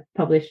Owen, have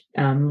published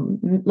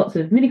lots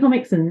of mini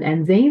comics and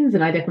zines,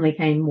 and I definitely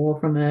came more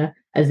from a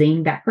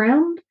zine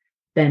background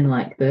than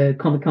like the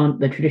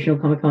traditional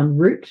Comic-Con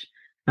route,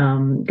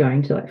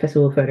 going to like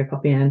Festival of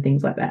Photocopier and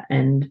things like that.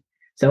 And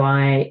so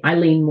I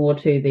lean more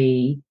to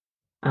the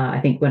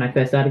I think when I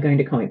first started going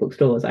to comic book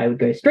stores, I would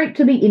go straight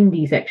to the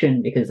indie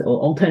section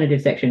or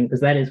alternative section, because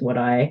that is what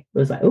I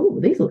was like, oh,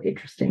 these look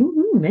interesting.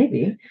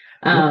 Maybe.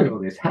 Look at all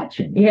this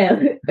hatching. Yeah,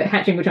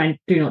 hatching, which I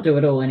do not do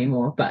at all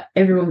anymore, but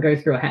everyone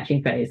goes through a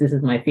hatching phase. This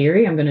is my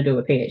theory. I'm going to do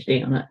a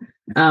PhD on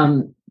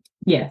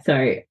it.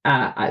 So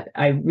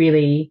I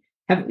really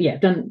have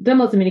done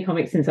lots of mini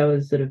comics since I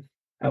was since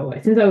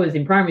I was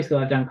in primary school.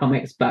 I've done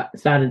comics, but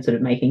started sort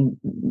of making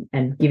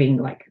and giving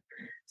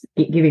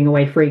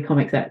away free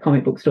comics at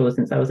comic book stores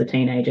since I was a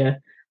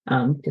teenager,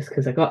 just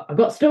because I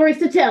got stories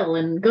to tell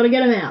and got to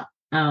get them out.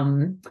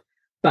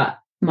 But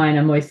mine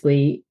are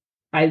mostly,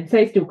 I'd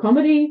say, still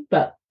comedy,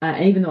 but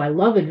even though I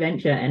love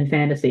adventure and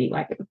fantasy,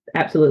 like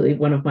absolutely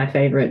one of my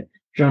favorite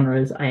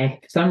genres, I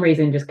for some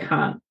reason just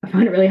can't. I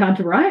find it really hard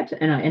to write,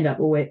 and I end up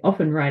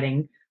often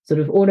writing sort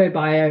of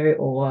autobio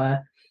or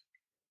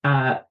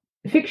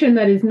fiction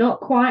that is not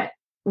quite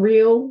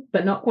real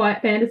but not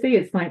quite fantasy.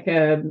 It's like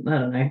I don't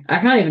know. I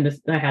can't even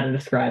just know how to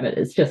describe it.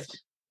 It's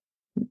just,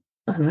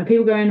 I don't know.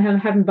 People going and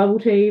having bubble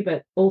tea,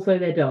 but also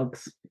their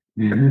dogs.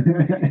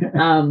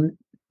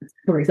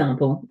 For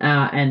example,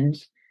 and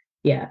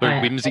yeah,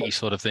 whimsy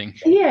sort of thing.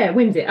 Yeah,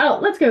 whimsy. Oh,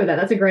 let's go with that.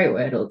 That's a great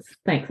word.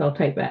 Thanks. I'll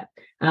take that.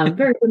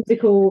 Very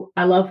whimsical.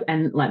 I love,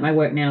 and like my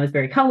work now is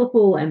very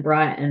colourful and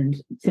bright and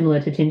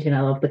similar to Tintin.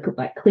 I love the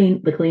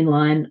clean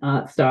line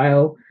art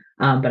style,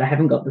 but I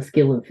haven't got the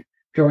skill of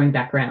drawing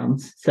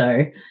backgrounds.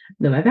 So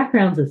though my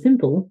backgrounds are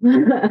simple,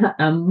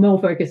 I'm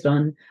more focused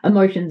on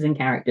emotions and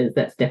characters.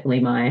 That's definitely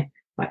my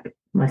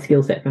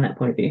skill set from that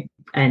point of view.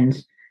 And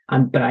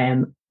but I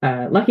am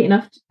lucky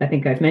enough, I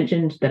think I've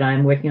mentioned that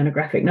I'm working on a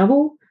graphic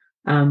novel,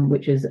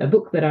 which is a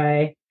book that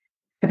I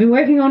have been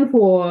working on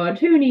for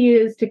too many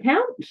years to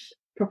count,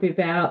 probably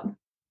about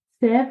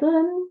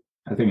 7.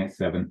 I think it's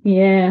 7.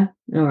 Yeah,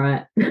 all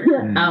right.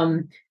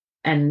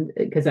 And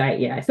because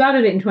I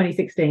started it in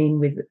 2016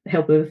 with the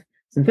help of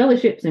some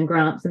fellowships and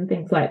grants and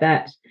things like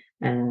that.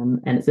 And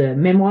it's a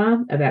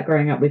memoir about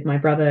growing up with my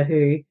brother,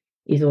 who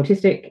is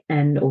autistic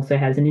and also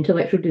has an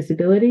intellectual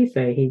disability,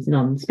 so he's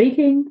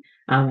non-speaking,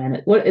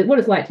 and what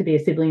it's like to be a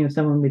sibling of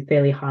someone with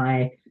fairly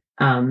high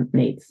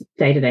needs,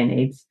 day-to-day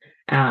needs.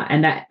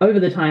 And that over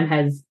the time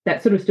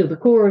that's sort of still the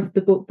core of the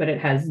book, but it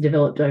has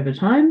developed over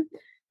time.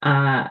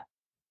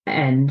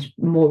 And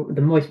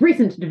the most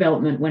recent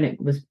development, when it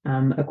was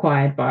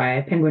acquired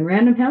by Penguin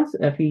Random House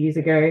a few years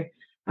ago,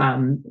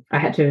 I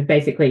had to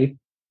basically,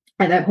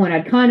 at that point,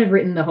 I'd kind of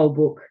written the whole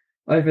book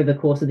over the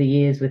course of the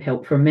years with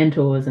help from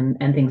mentors and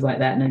things like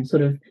that, and it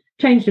sort of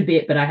changed a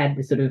bit, but I had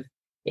to sort of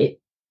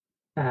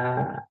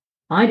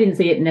I didn't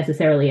see it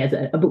necessarily as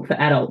a book for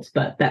adults,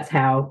 but that's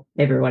how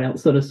everyone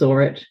else sort of saw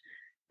it.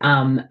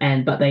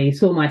 But they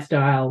saw my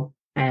style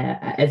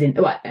as in,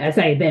 well, I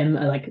say them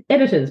like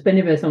editors, but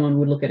never someone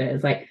would look at it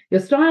as like,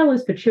 your style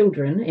is for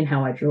children in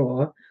how I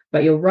draw,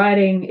 but your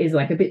writing is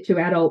like a bit too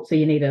adult, so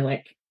you need to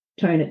like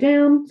tone it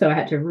down. So I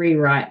had to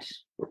rewrite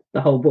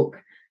the whole book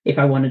if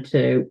I wanted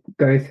to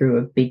go through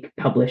a big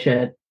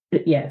publisher.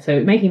 Yeah,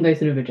 so making those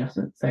sort of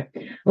adjustments. So,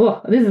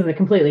 this is a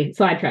completely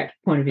sidetracked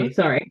point of view.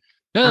 Sorry.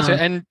 No, that's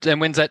and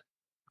when's that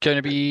going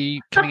to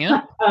be coming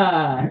out?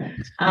 At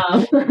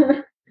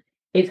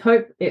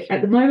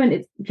the moment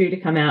it's due to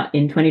come out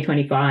in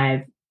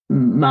 2025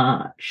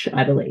 March,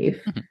 I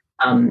believe.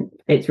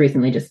 It's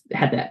recently just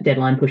had that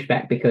deadline pushed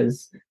back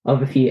because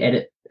of a few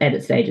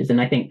edit stages,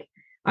 and I think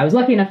I was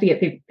lucky enough to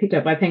get picked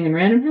up by Penguin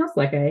Random House,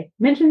 like I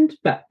mentioned,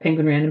 but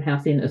Penguin Random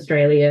House in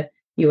Australia,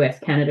 US,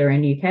 Canada,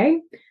 and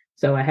UK.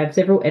 So I have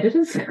several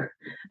editors.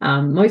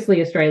 Mostly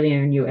Australia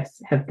and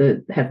US have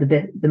the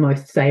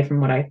most say,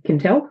 from what I can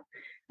tell,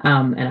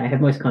 and I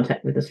have most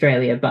contact with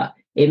Australia. But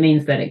it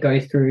means that it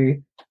goes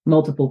through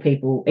multiple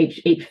people.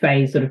 Each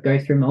phase sort of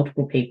goes through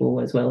multiple people,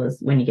 as well as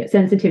when you get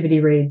sensitivity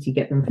reads, you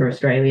get them for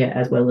Australia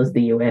as well as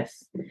the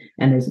US.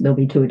 And there'll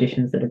be 2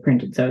 editions that are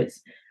printed. So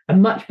it's a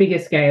much bigger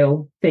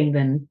scale thing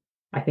than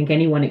I think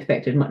anyone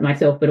expected,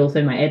 myself, but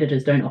also my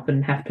editors don't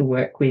often have to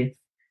work with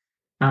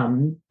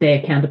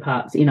their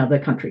counterparts in other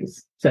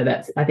countries. So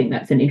I think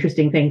that's an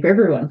interesting thing for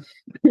everyone.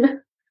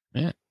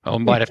 Yeah, I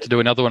might have to do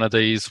another one of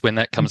these when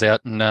that comes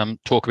out and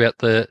talk about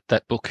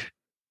that book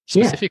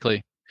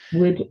specifically. Yeah.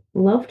 Would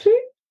love to.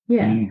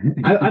 Yeah,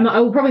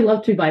 I will probably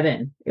love to by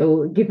then. It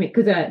will give me,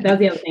 because that was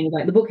the other thing.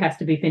 Like the book has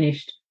to be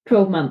finished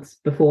 12 months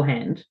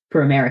beforehand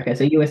for America.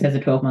 So US has a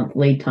 12-month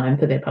lead time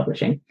for their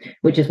publishing,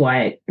 which is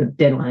why the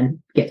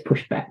deadline gets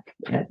pushed back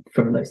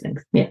from those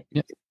things. Yeah.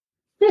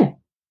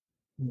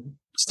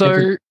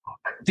 So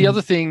the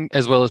other thing,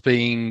 as well as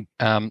being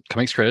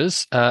comics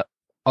creators,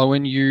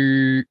 Owen,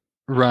 you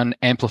run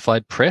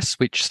Amplified Press,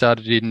 which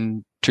started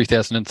in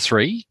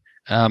 2003.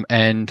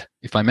 And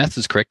if my maths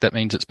is correct, that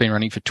means it's been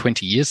running for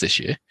 20 years this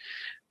year.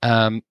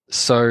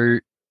 So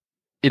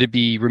it'd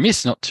be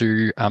remiss not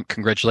to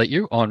congratulate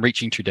you on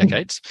reaching 2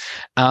 decades.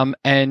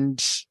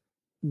 And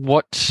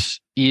what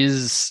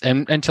is,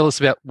 and tell us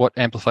about what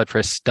Amplified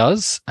Press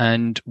does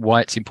and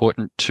why it's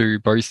important to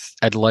both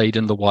Adelaide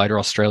and the wider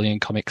Australian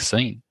comic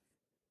scene.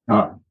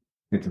 Oh,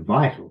 it's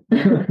vital.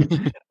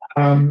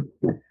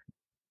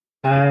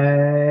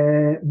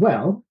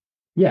 Well,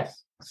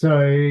 Yes.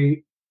 So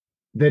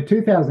the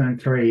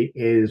 2003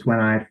 is when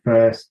I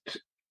first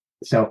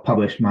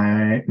self-published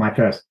my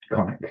first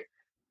comic.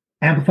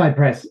 Amplified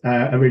Press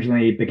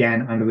originally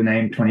began under the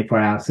name 24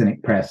 Hour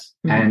Cynic Press,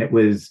 and it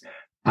was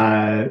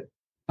uh,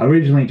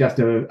 originally just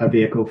a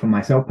vehicle for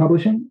my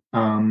self-publishing.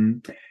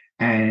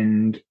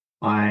 And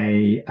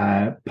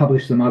I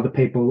published some other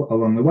people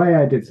along the way.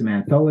 I did some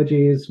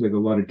anthologies with a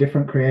lot of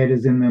different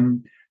creators in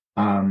them.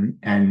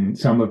 And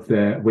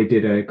we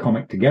did a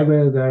comic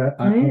together that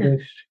I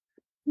published.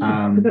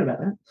 Forgot about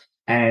that.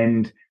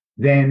 And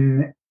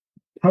then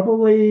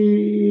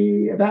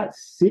probably about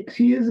 6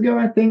 years ago,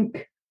 I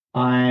think,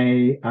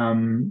 I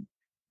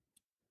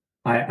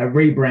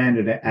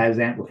rebranded it as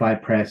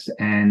Amplified Press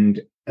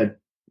and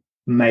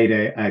made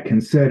a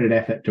concerted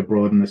effort to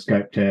broaden the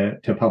scope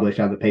to publish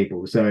other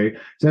people. So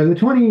the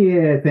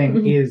 20-year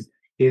thing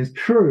is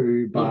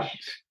true, but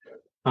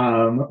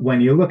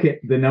when you look at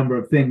the number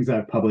of things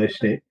I've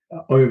published it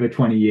over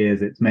 20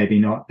 years, it's maybe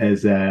not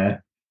as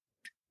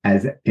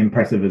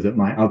impressive as it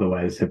might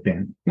otherwise have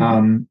been.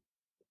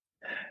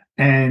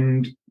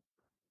 And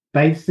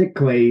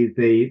basically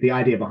the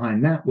idea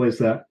behind that was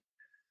that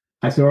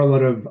I saw a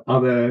lot of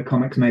other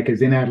comics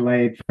makers in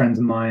Adelaide, friends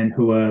of mine,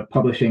 who were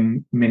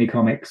publishing mini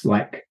comics,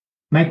 like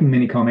making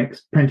mini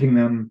comics, printing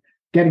them,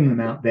 getting them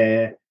out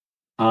there.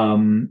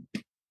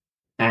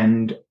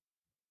 And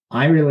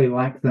I really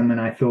liked them,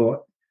 and I thought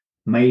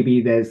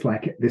maybe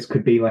this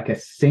could be like a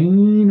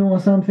scene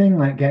or something,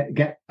 like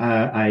get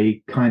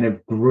a kind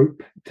of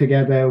group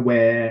together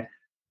where,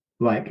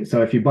 like,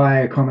 so if you buy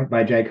a comic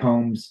by Jake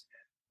Holmes,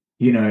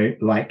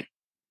 like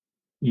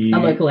a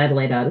local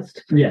Adelaide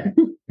artist. Yeah.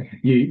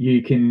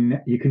 You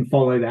can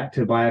follow that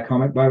to buy a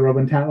comic by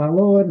Robin Tatler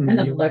Lord, and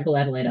another local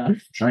Adelaide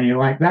artist. And you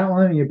like that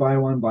one, you buy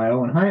one by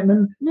Owen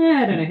Heitman.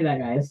 Yeah, I don't know who that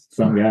guy is.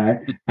 Some guy.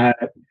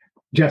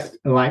 Just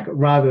like,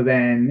 rather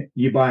than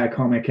you buy a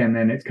comic and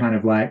then it's kind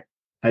of like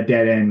a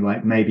dead end,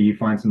 like maybe you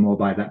find some more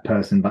by that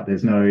person, but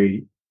there's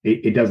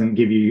it doesn't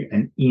give you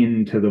an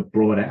in to the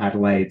broader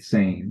Adelaide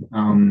scene.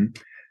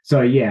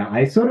 So yeah,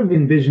 I sort of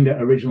envisioned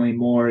it originally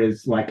more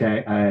as like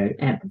a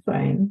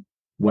amplifying.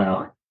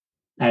 Well,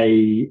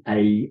 a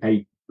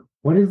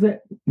what is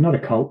it? Not a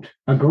cult,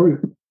 a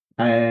group,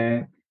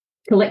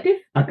 collective.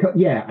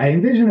 Yeah, I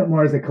envision it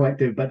more as a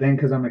collective, but then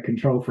because I'm a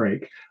control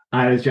freak,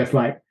 I was just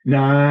like,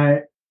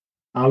 no,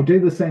 I'll do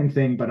the same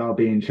thing, but I'll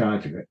be in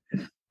charge of it.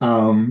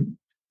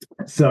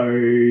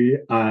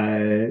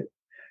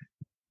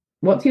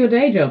 What's your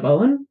day job,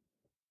 Owen?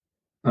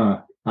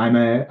 I'm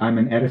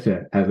an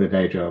editor as a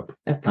day job.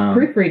 A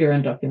proofreader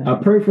and document. A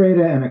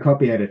proofreader and a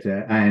copy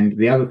editor. And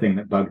the other thing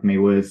that bugged me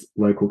was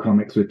local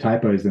comics with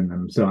typos in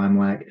them. So I'm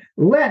like,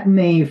 let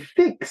me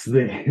fix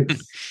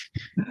this.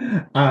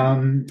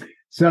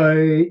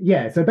 So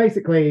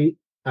basically,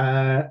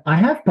 I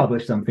have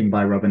published something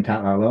by Robin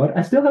Tatler Lord.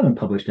 I still haven't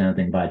published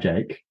anything by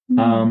Jake.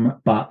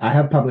 But I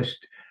have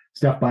published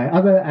stuff by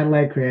other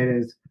Adelaide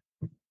creators.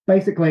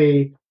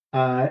 Basically,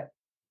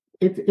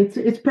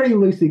 it's pretty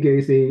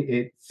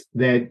loosey-goosey.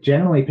 They're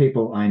generally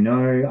people I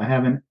know. I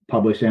haven't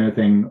published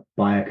anything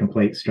by a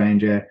complete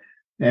stranger.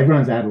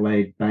 Everyone's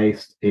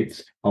Adelaide-based.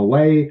 It's a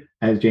way,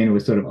 as Gina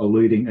was sort of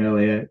alluding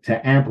earlier,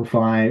 to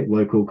amplify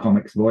local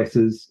comics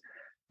voices.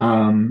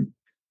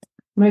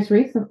 Most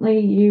recently,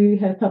 you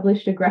have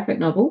published a graphic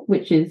novel,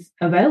 which is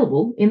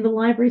available in the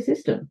library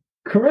system.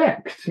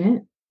 Correct. Yeah.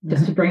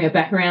 Just to bring it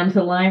back around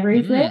to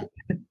libraries there.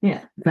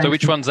 Yeah. So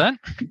which one's that?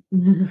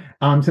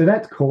 So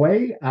that's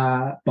Koi,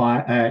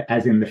 by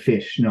as in the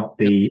fish, not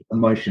the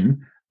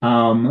emotion,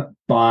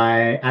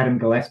 by Adam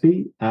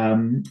Gillespie.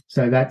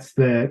 So that's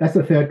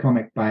the third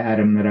comic by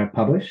Adam that I've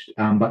published.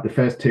 But the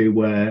first two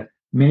were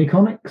mini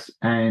comics,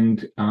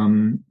 and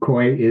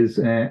Koi is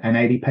an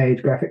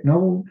 80-page graphic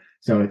novel.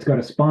 So it's got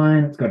a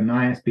spine, it's got an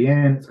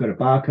ISBN, it's got a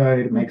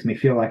barcode. It makes me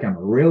feel like I'm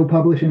a real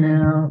publisher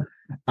now.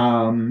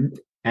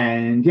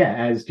 And yeah,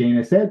 as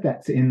Gina said,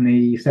 that's in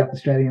the South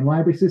Australian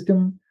library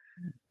system.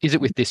 Is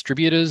it with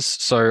distributors?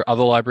 So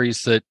other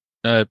libraries that,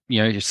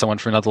 if someone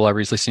from another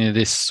library is listening to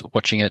this,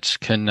 watching it,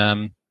 can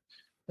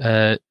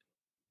find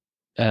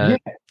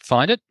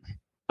it?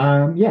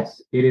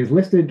 Yes, it is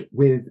listed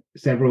with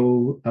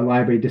several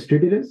library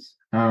distributors.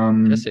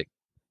 Fantastic.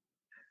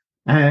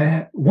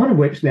 One of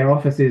which, their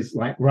office is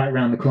like right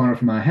around the corner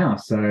from my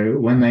house. So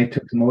when they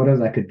took some orders,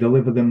 I could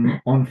deliver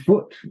them on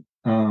foot.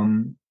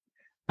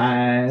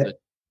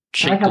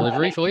 Cheap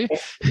delivery for you.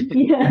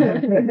 Yeah.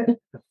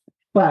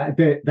 But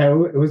it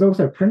was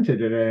also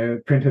printed at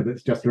a printer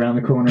that's just around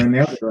the corner in the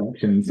other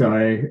direction. So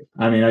I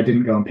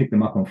didn't go and pick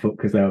them up on foot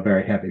because they were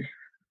very heavy.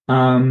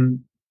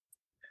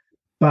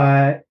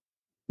 But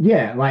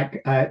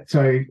yeah,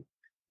 so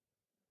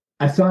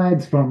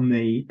aside from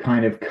the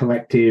kind of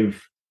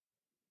collective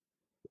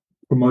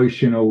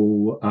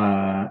promotional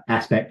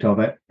aspect of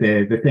it,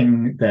 the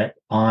thing that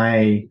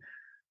I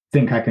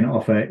think I can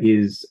offer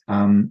is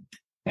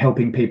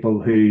helping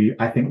people who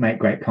I think make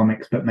great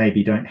comics but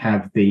maybe don't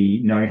have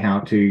the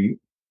know-how to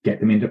get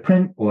them into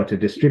print or to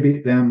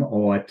distribute them,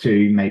 or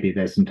to maybe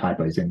there's some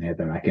typos in there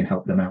that I can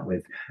help them out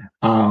with.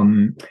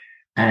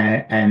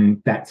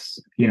 and that's,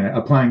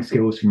 applying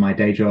skills from my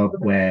day job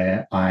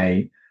where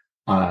I've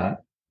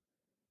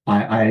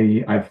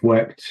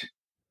worked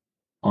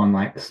on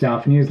like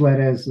staff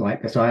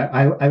newsletters, so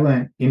I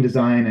learned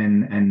InDesign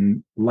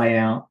and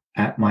layout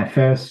at my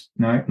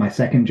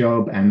second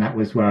job, and that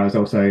was where I was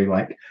also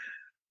like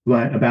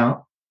learned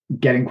about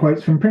getting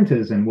quotes from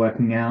printers and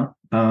working out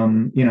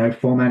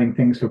formatting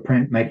things for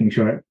print, making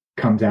sure it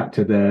comes out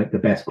to the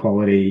best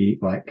quality,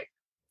 like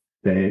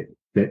the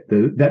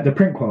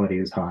print quality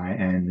is high,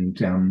 and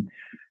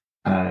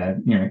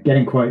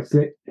getting quotes.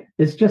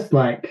 It's just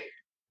like,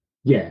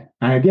 yeah,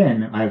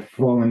 again, I've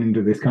fallen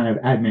into this kind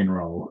of admin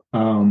role,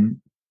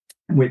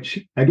 which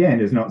again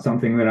is not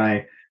something that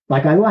I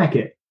like. I like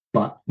it,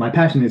 but my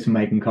passion is for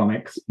making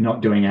comics,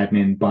 not doing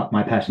admin. But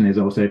my passion is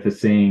also for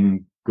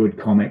seeing good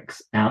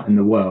comics out in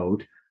the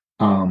world.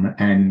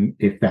 And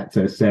if that's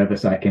a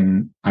service I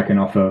can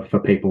offer for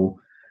people,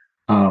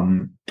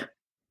 I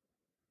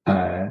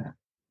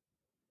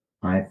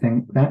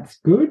think that's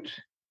good.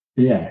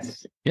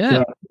 Yes.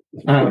 Yeah.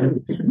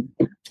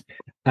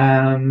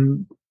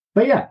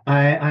 But yeah,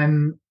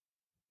 I'm.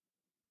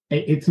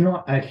 It's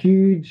not a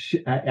huge.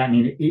 I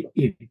mean,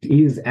 it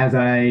is, as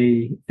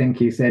I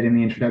think you said in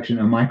the introduction,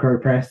 a micro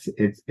press.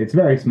 It's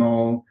very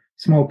small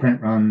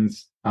print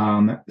runs,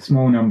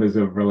 small numbers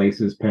of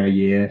releases per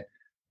year.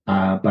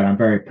 But I'm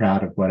very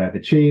proud of what I've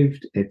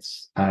achieved.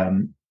 It's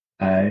very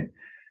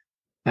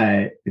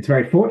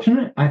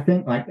fortunate. I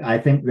think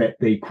that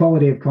the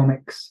quality of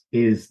comics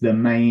is the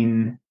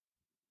main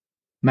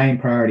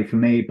priority for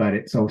me, but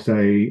it's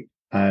also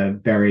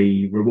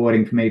very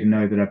rewarding for me to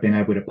know that I've been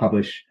able to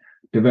publish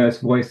diverse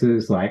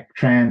voices like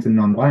trans and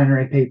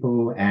non-binary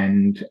people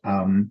and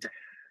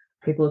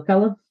people of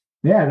color.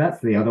 Yeah,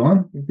 that's the other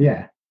one.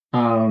 Yeah.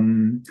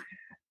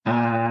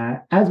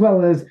 As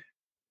well as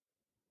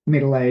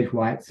middle-aged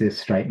white cis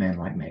straight men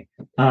like me.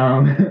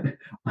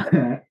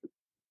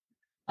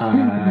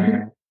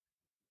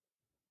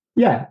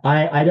 Yeah,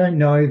 I don't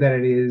know that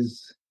it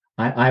is.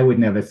 I would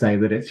never say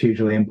that it's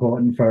hugely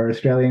important for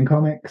Australian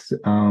comics,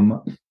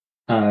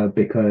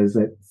 because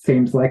it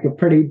seems like a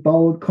pretty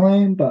bold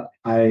claim, but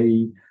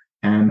I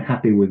am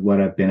happy with what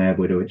I've been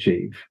able to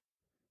achieve.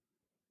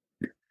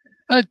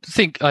 I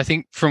think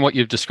from what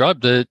you've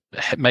described,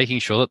 making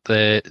sure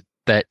that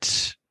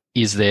that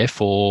is there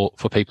for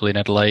people in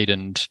Adelaide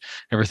and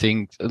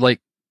everything,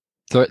 like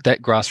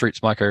that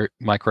grassroots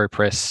micro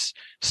press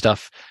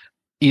stuff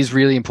is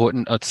really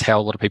important. It's how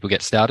a lot of people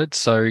get started.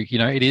 So,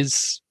 it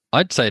is,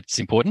 I'd say it's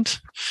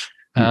important.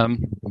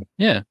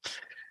 Yeah.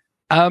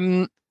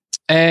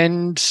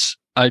 And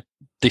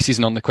this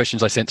isn't on the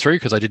questions I sent through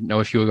because I didn't know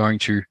if you were going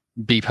to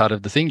be part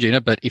of the thing,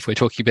 Gina, but if we're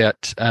talking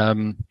about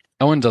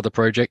Owen's other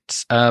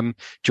projects, do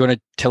you want to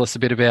tell us a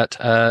bit about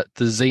the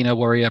Xena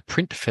Warrior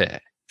Print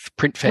Fest?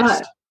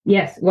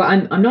 Yes. Well,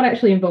 I'm not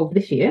actually involved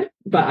this year,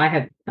 but I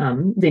have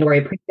Xena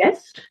Warrior Print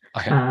Fest.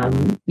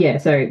 Okay. Yeah,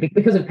 so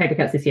because of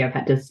Papecuts this year, I've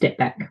had to step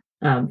back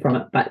from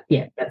it. But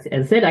yeah, that's,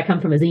 as I said, I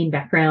come from a zine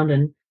background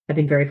and have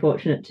been very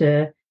fortunate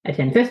to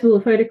attend Festival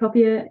of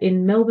Photocopier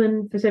in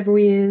Melbourne for several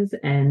years,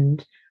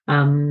 and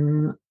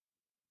I'm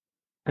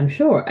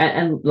sure,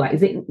 and like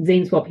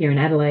Zine Swap here in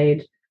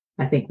Adelaide,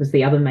 I think was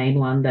the other main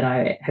one that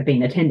I have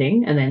been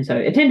attending, and then so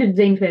attended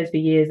zine fairs for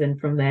years, and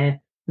from there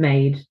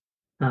made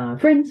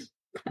friends,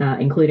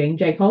 including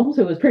Jake Holmes,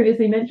 who was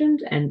previously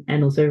mentioned,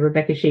 and also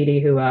Rebecca Sheedy,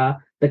 who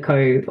are the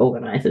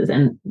co-organisers,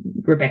 and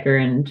Rebecca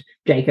and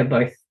Jake are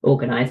both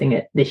organising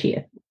it this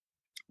year.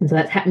 And so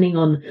that's happening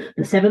on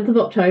the 7th of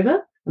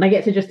October, and I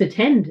get to just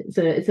attend.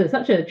 So it's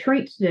such a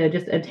treat to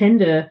just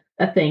attend a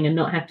thing and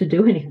not have to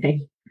do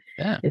anything.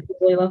 Yeah. It's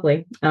really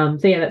lovely. So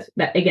yeah,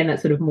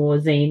 that's sort of more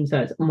zine, so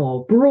it's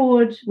more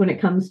broad when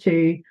it comes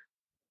to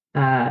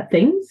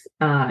things,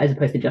 as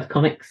opposed to just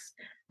comics,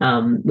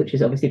 which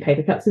is obviously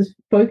Papecuts'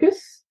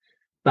 focus.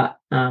 But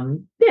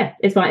yeah,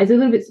 it's fine. It's a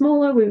little bit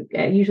smaller. We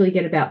usually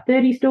get about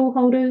 30 stall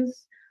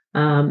holders,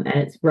 and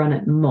it's run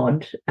at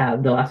MOD.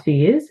 The last few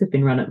years have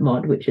been run at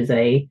MOD, which is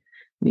a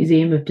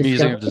Museum of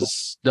Discovery.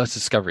 That's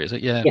Discovery, is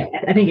it? Yeah. Yeah,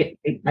 I think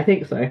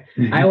so.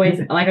 Mm-hmm. I always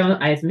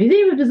it's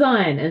Museum of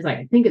Design, and it's like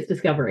I think it's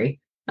Discovery.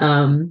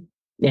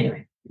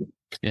 Anyway,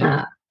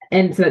 yeah.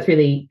 And so that's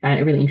really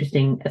a really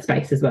interesting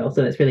space as well.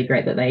 So it's really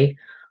great that they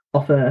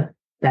offer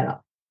that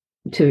up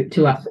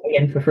to us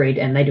again for free,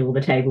 and they do all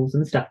the tables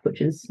and stuff, which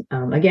is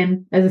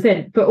again, as I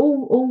said, for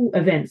all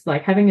events,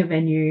 like having a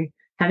venue,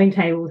 having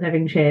tables,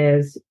 having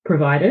chairs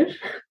provided,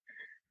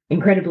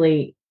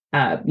 incredibly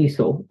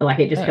useful. Like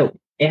it just helps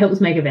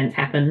make events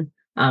happen.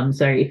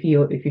 So if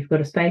you've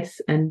got a space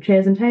and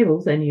chairs and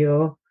tables and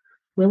you're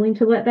willing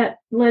to let it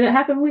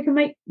happen, we can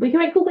make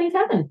cool things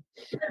happen.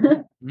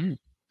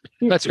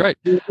 That's great.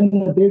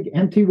 In a big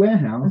empty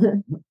warehouse,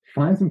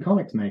 find some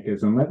comics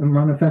makers and let them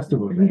run a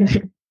festival there.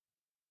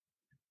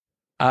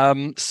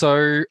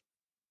 So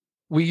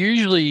we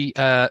usually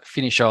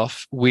finish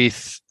off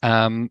with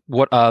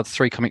what are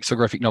 3 comics or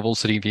graphic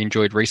novels that you've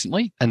enjoyed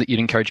recently and that you'd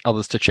encourage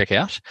others to check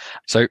out.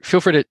 So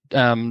feel free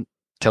to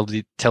tell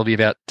me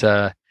about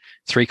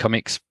 3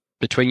 comics,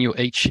 between you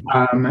each?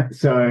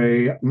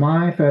 So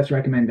my first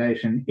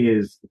recommendation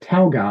is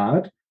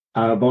Talgard,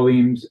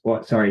 tomes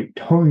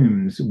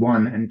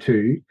 1 and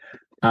 2,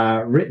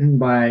 written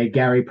by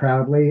Gary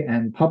Proudley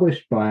and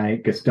published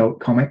by Gestalt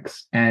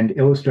Comics and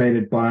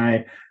illustrated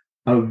by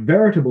a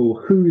veritable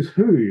who's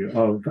who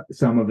of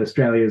some of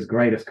Australia's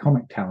greatest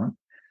comic talent.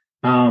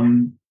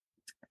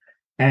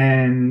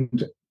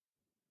 And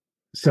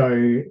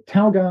so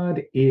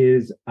Talgard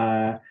is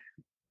a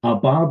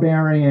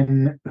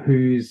barbarian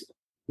whose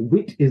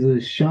wit is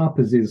as sharp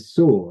as his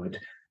sword.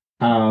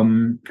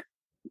 And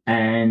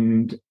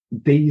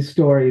these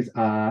stories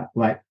are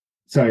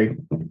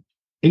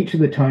each of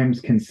the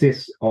tomes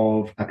consists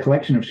of a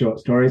collection of short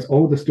stories.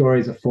 All the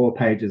stories are 4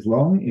 pages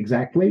long,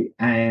 exactly.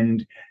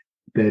 And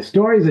the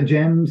stories are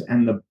gems,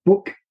 and the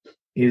book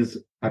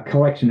is a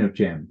collection of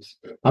gems,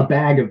 a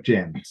bag of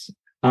gems.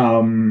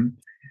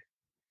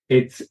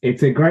 It's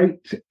a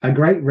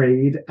great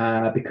read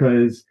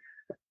because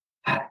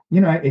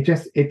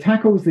it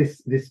tackles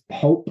this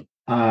pulp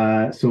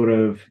sort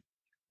of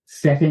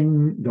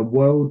setting, the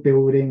world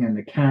building and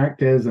the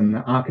characters and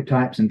the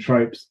archetypes and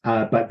tropes,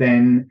 but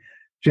then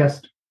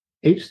just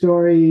each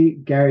story,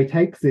 Gary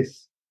takes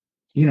this,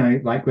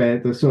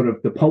 the sort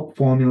of the pulp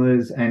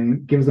formulas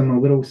and gives them a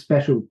little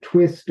special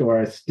twist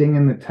or a sting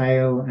in the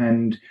tail.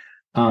 And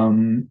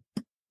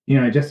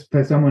just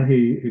for someone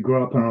who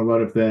grew up on a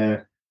lot of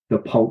the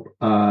pulp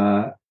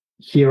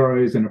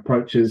heroes and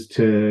approaches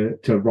to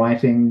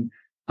writing,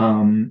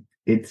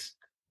 it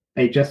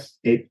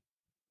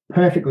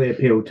perfectly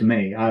appealed to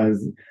me. I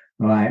was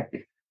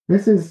like,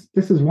 this is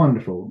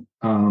wonderful.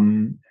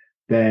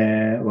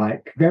 They're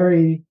like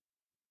very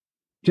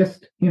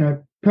just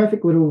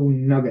perfect little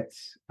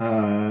nuggets,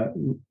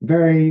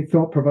 very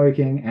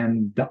thought-provoking,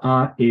 and the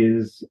art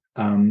is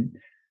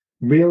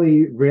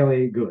really,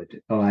 really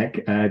good.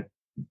 Like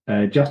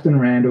Justin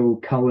Randall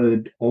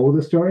colored all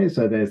the stories,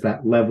 so there's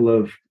that level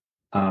of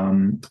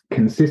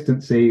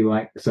consistency,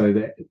 so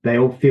that they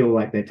all feel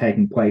like they're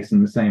taking place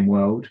in the same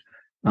world.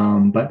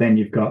 But then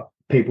you've got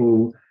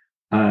people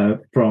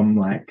from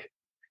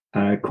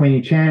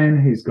Queenie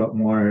Chan, who's got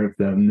more of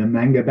the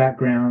manga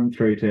background,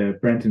 through to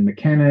Brenton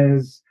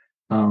McKenna's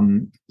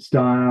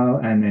style,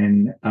 and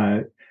then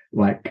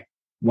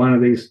one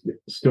of these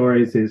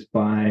stories is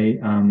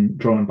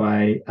drawn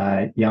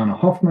by Jana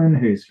Hoffman,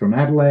 who's from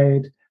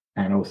Adelaide,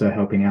 and also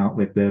helping out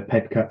with the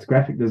Papecuts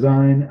graphic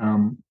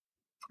design.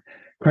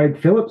 Craig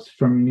Phillips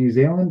from New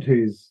Zealand,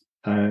 who's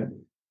a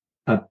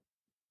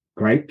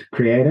great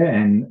creator,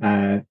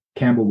 and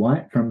Campbell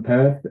White from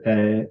Perth.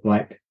 A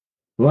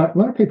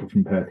lot of people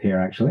from Perth here,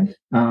 actually.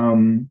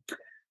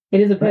 It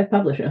is a Perth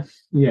publisher.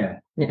 Yeah.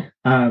 Yeah.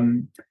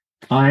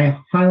 I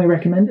highly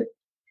recommend it.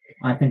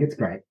 I think it's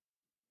great.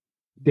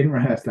 Didn't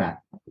rehearse that.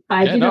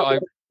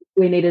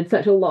 We needed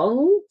such a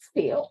long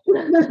spiel.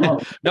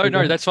 No,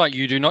 that's fine.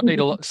 You do not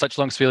need such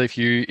long spiel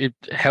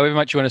however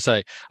much you want to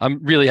say. I'm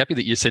really happy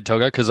that you said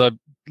Togo, because I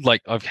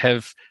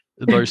have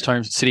those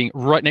tomes sitting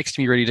right next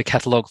to me, ready to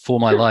catalogue for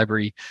my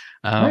library.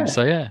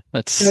 So yeah,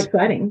 that's so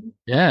exciting.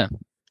 Yeah.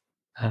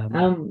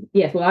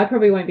 Yes, well, I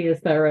probably won't be as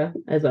thorough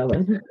as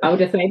Owen. I would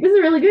just say, this is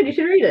really good, you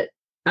should read it.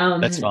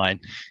 That's fine.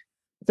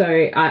 So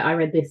I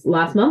read this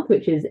last month,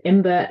 which is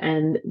Ember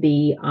and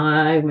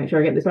I'll make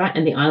sure I get this right,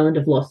 and the Island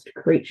of Lost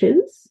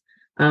Creatures.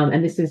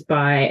 And this is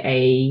by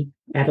a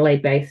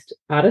Adelaide-based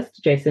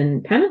artist,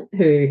 Jason Pannett,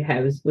 who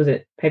was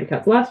at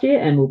Papecuts last year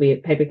and will be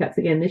at Papecuts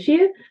again this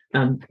year,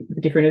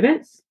 different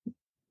events.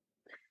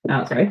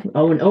 Sorry,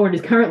 Owen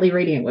is currently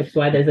reading it, which is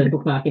why there's a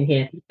bookmark in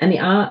here. And the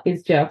art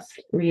is just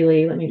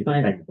really, let me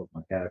find it.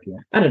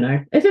 I don't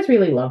know. It's just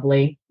really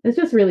lovely. It's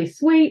just really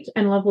sweet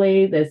and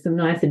lovely. There's some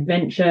nice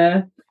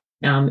adventure.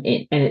 And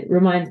it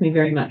reminds me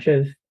very much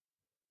of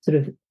sort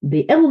of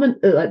the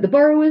element, like the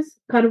Borrowers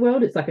kind of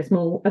world. It's like a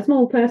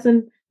small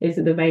person is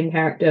the main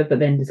character, but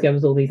then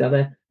discovers all these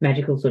other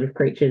magical sort of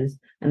creatures.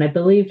 And I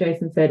believe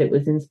Jason said it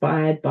was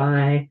inspired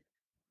by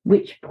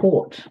which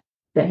port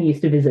that he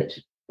used to visit?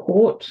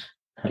 Port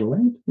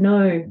Adelaide?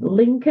 No,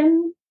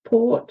 Lincoln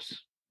Port.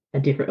 A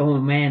different. Oh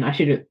man, I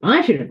should have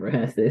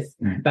rehearsed this.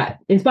 But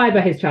inspired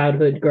by his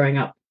childhood growing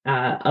up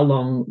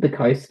along the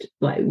coast,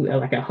 like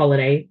a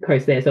holiday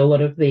coast there. So a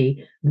lot of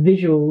the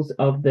visuals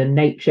of the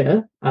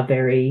nature are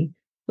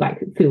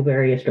feel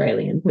very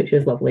Australian, which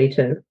is lovely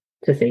to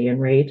see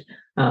and read.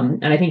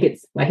 And I think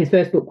it's his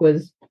first book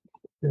was,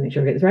 let me make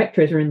sure I get this right,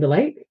 Treasure in the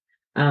Lake.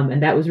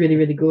 And that was really,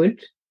 really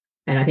good.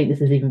 And I think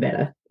this is even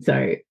better.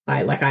 So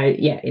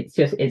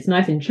it's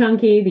nice and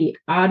chunky. The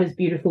art is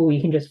beautiful.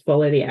 You can just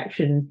follow the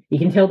action. You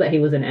can tell that he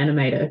was an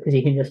animator because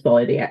you can just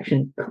follow the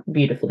action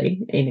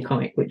beautifully in a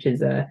comic, which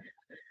is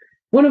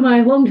one of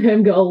my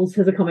long-term goals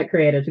as a comic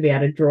creator, to be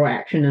able to draw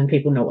action and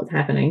people know what's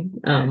happening.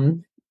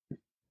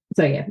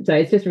 So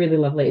it's just really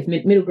lovely. It's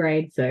middle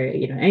grade, so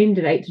aimed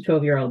at 8 to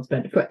 12-year-olds,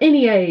 but for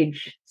any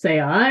age,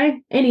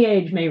 any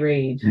age may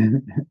read.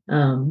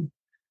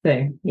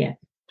 So yeah.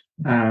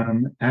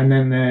 And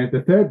then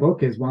the third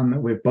book is one that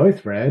we've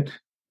both read,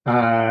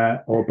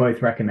 or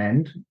both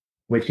recommend,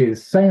 which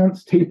is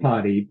Seance Tea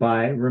Party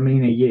by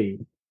Romina Yee.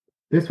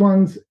 This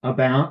one's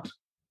about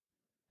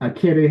a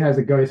kid who has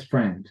a ghost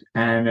friend,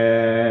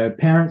 and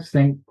parents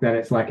think that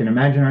it's like an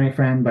imaginary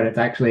friend, but it's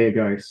actually a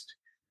ghost.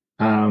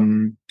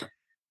 And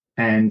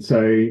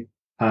so,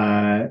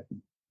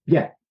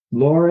 yeah,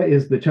 Laura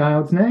is the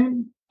child's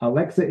name.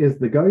 Alexa is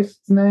the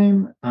ghost's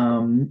name.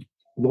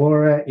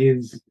 Laura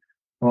is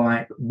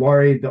like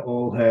worried that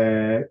all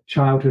her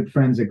childhood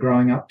friends are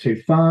growing up too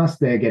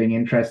fast. They're getting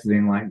interested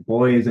in like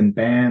boys and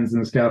bands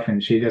and stuff,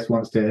 and she just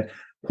wants to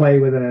play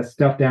with her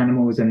stuffed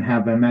animals and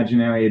have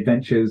imaginary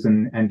adventures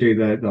and do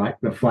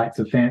the flights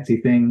of fancy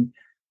thing.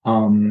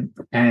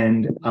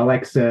 And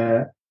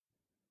Alexa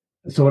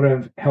sort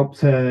of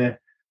helps her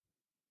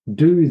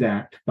do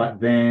that, but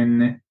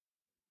then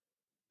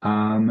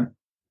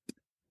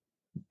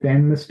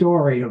the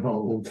story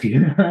evolves, you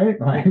know,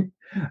 like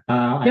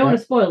I don't want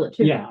to spoil it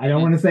too. Yeah, I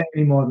don't want to say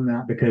any more than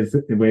that because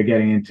we're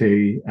getting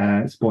into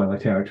spoiler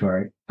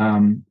territory.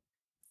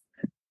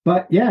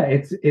 But yeah,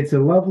 it's a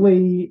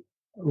lovely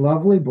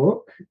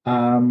book.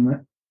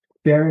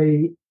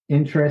 Very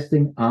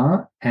interesting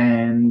art,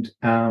 and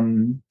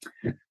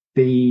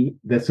the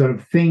sort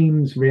of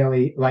themes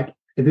really, like,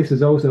 this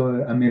is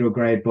also a middle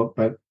grade book,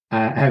 but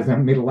as a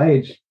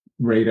middle-aged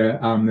reader,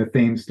 the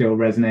themes still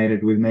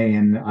resonated with me,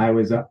 and I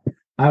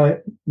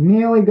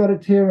nearly got a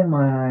tear in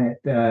my eye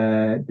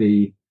at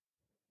the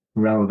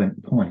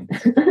relevant point,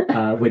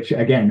 which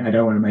again, I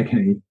don't want to make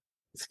any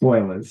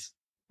spoilers.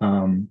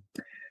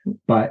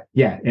 But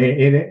yeah,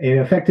 it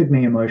affected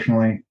me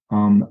emotionally.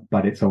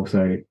 But it's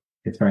very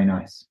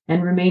nice.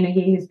 And Romina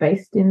here is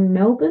based in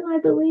Melbourne, I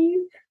believe.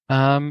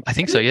 I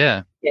think so.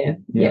 Yeah. Yeah.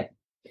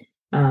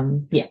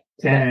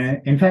 So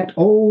in fact,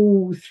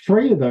 all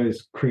three of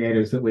those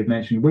creators that we've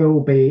mentioned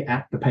will be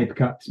at the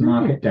Papecuts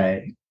Market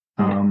Day.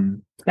 I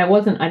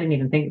didn't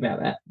even think about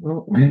that.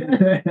 Oh,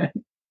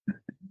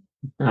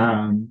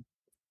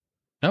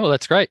 well,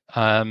 that's great.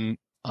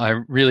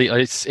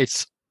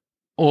 It's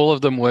all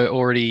of them were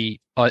already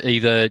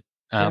either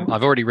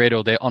I've already read,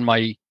 or they're on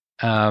my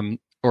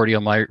already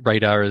on my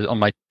radar, on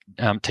my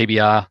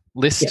TBR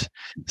list. Yeah.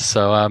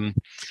 So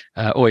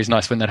always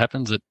nice when that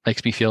happens. It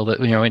makes me feel that,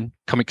 you know, when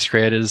comics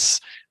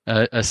creators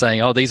are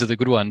saying, "Oh, these are the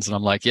good ones," and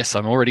I'm like, "Yes,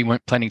 I'm already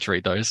planning to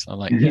read those." I'm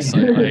like, "Yes,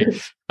 my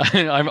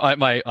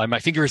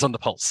finger is on the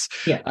pulse."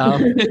 Yeah.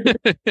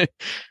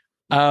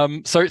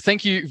 So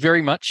thank you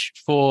very much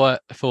for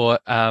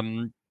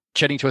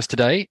chatting to us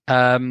today.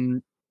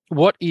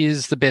 What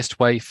is the best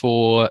way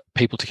for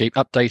people to keep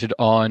updated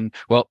on,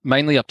 well,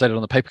 mainly updated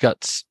on the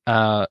Papecuts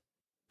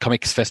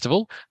Comics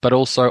Festival, but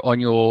also on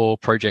your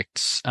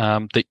projects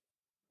that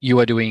you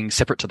are doing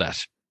separate to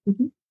that?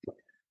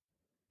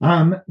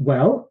 Mm-hmm.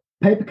 Well,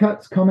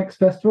 Papecuts Comics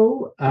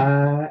Festival,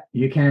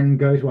 you can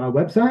go to our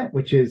website,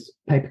 which is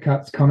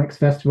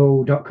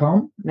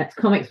papecutscomicsfestival.com. That's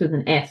comics with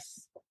an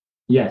S.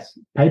 Yes,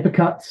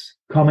 Papecuts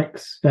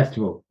Comics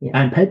Festival. Yeah.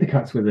 And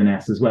Papecuts with an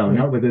S as well,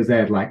 not with a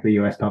Z like the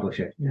US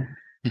publisher. Yeah.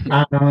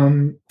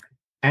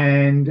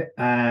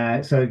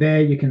 So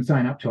there you can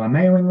sign up to our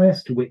mailing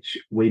list, which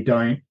we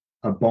don't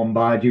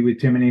bombard you with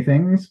too many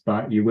things,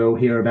 but you will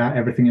hear about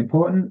everything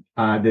important.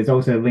 There's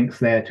also links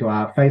there to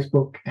our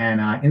Facebook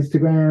and our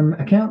Instagram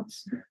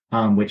accounts,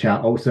 which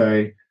are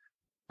also,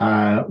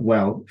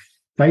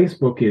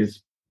 Facebook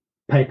is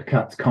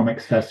Papecuts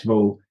Comics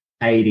Festival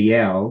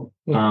ADL,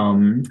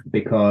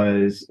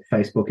 because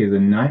Facebook is a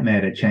nightmare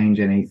to change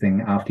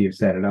anything after you've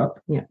set it up.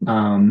 Yeah.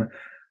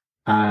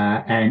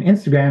 And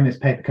Instagram is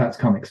Papecuts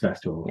Comics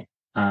Festival.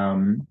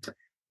 So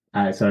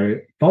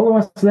follow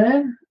us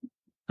there.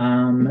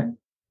 And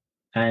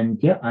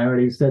yeah, I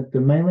already said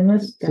the mailing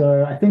list.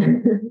 So I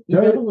think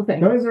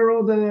those are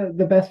all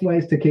the best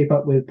ways to keep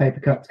up with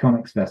Papecuts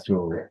Comics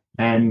Festival.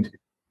 And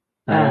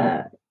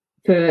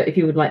if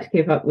you would like to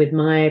keep up with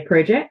my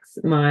projects,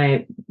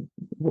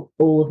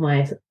 all of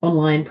my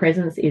online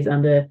presence is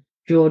under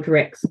George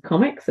Rex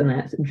Comics, and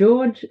that's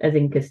George as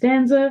in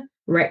Costanza,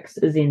 Rex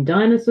as in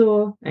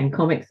dinosaur, and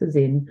comics as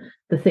in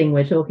the thing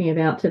we're talking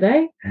about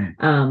today.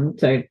 So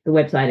the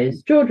website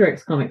is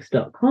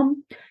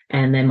georgerexcomics.com,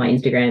 and then my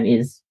Instagram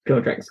is at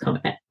George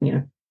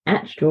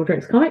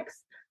Rex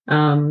Comics.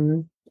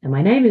 And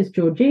my name is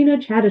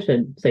Georgina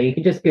Chatterton, so you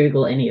can just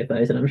Google any of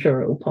those, and I'm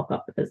sure it will pop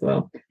up as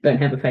well.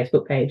 Don't have a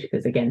Facebook page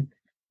because, again,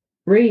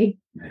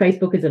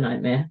 Facebook is a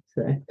nightmare.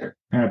 So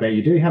I bet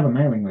you do have a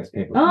mailing list,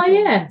 people. Oh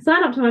yeah,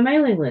 sign up to my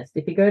mailing list.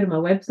 If you go to my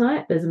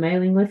website, there's a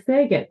mailing list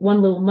there. Get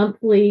one little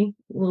monthly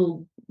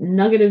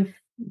nugget of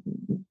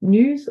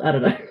news. I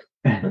don't know.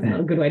 That's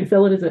not a good way to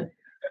sell it, is it?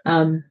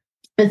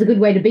 It's a good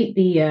way to beat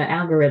the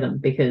algorithm,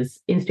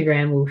 because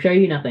Instagram will show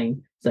you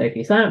nothing. So if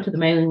you sign up to the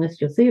mailing list,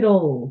 you'll see it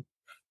all.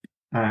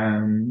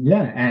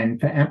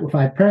 And for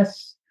Amplified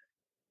Press,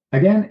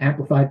 again,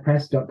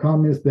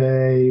 amplifiedpress.com is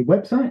the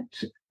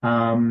website.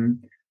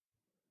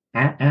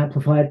 At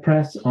Amplified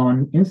Press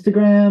on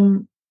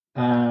Instagram,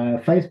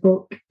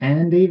 Facebook,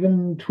 and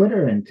even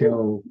Twitter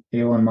until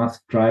Elon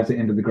Musk drives it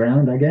into the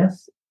ground, I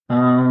guess.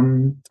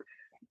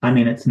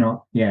 It's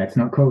not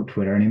called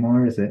Twitter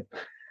anymore, is it?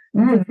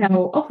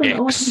 How often I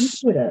want to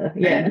use Twitter.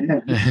 Yeah.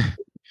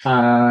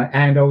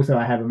 And also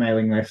I have a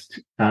mailing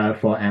list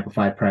for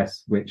Amplified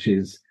Press, which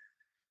is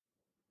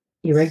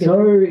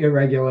so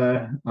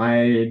irregular.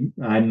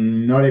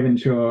 I'm not even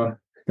sure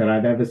that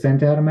I've ever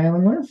sent out a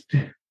mailing list.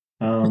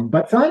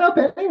 But sign up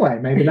anyway.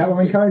 Maybe that will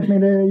encourage me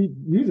to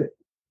use it.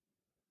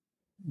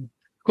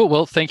 Cool.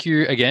 Well, thank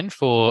you again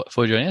for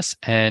joining us,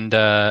 and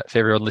for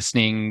everyone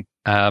listening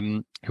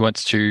who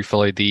wants to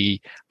follow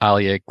the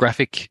Alia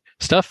graphic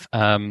stuff,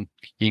 you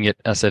can get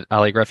us at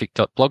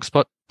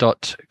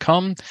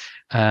aliagraphic.blogspot.com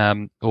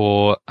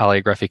or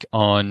Alia Graphic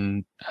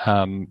on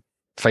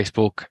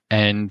Facebook,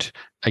 and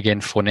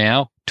again for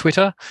now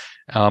Twitter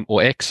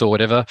or X or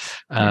whatever.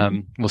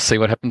 We'll see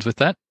what happens with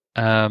that.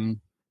 And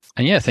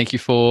yeah, thank you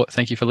for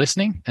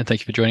listening, and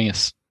thank you for joining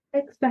us.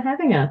 Thanks for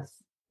having us.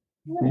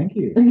 Thank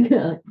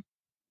you.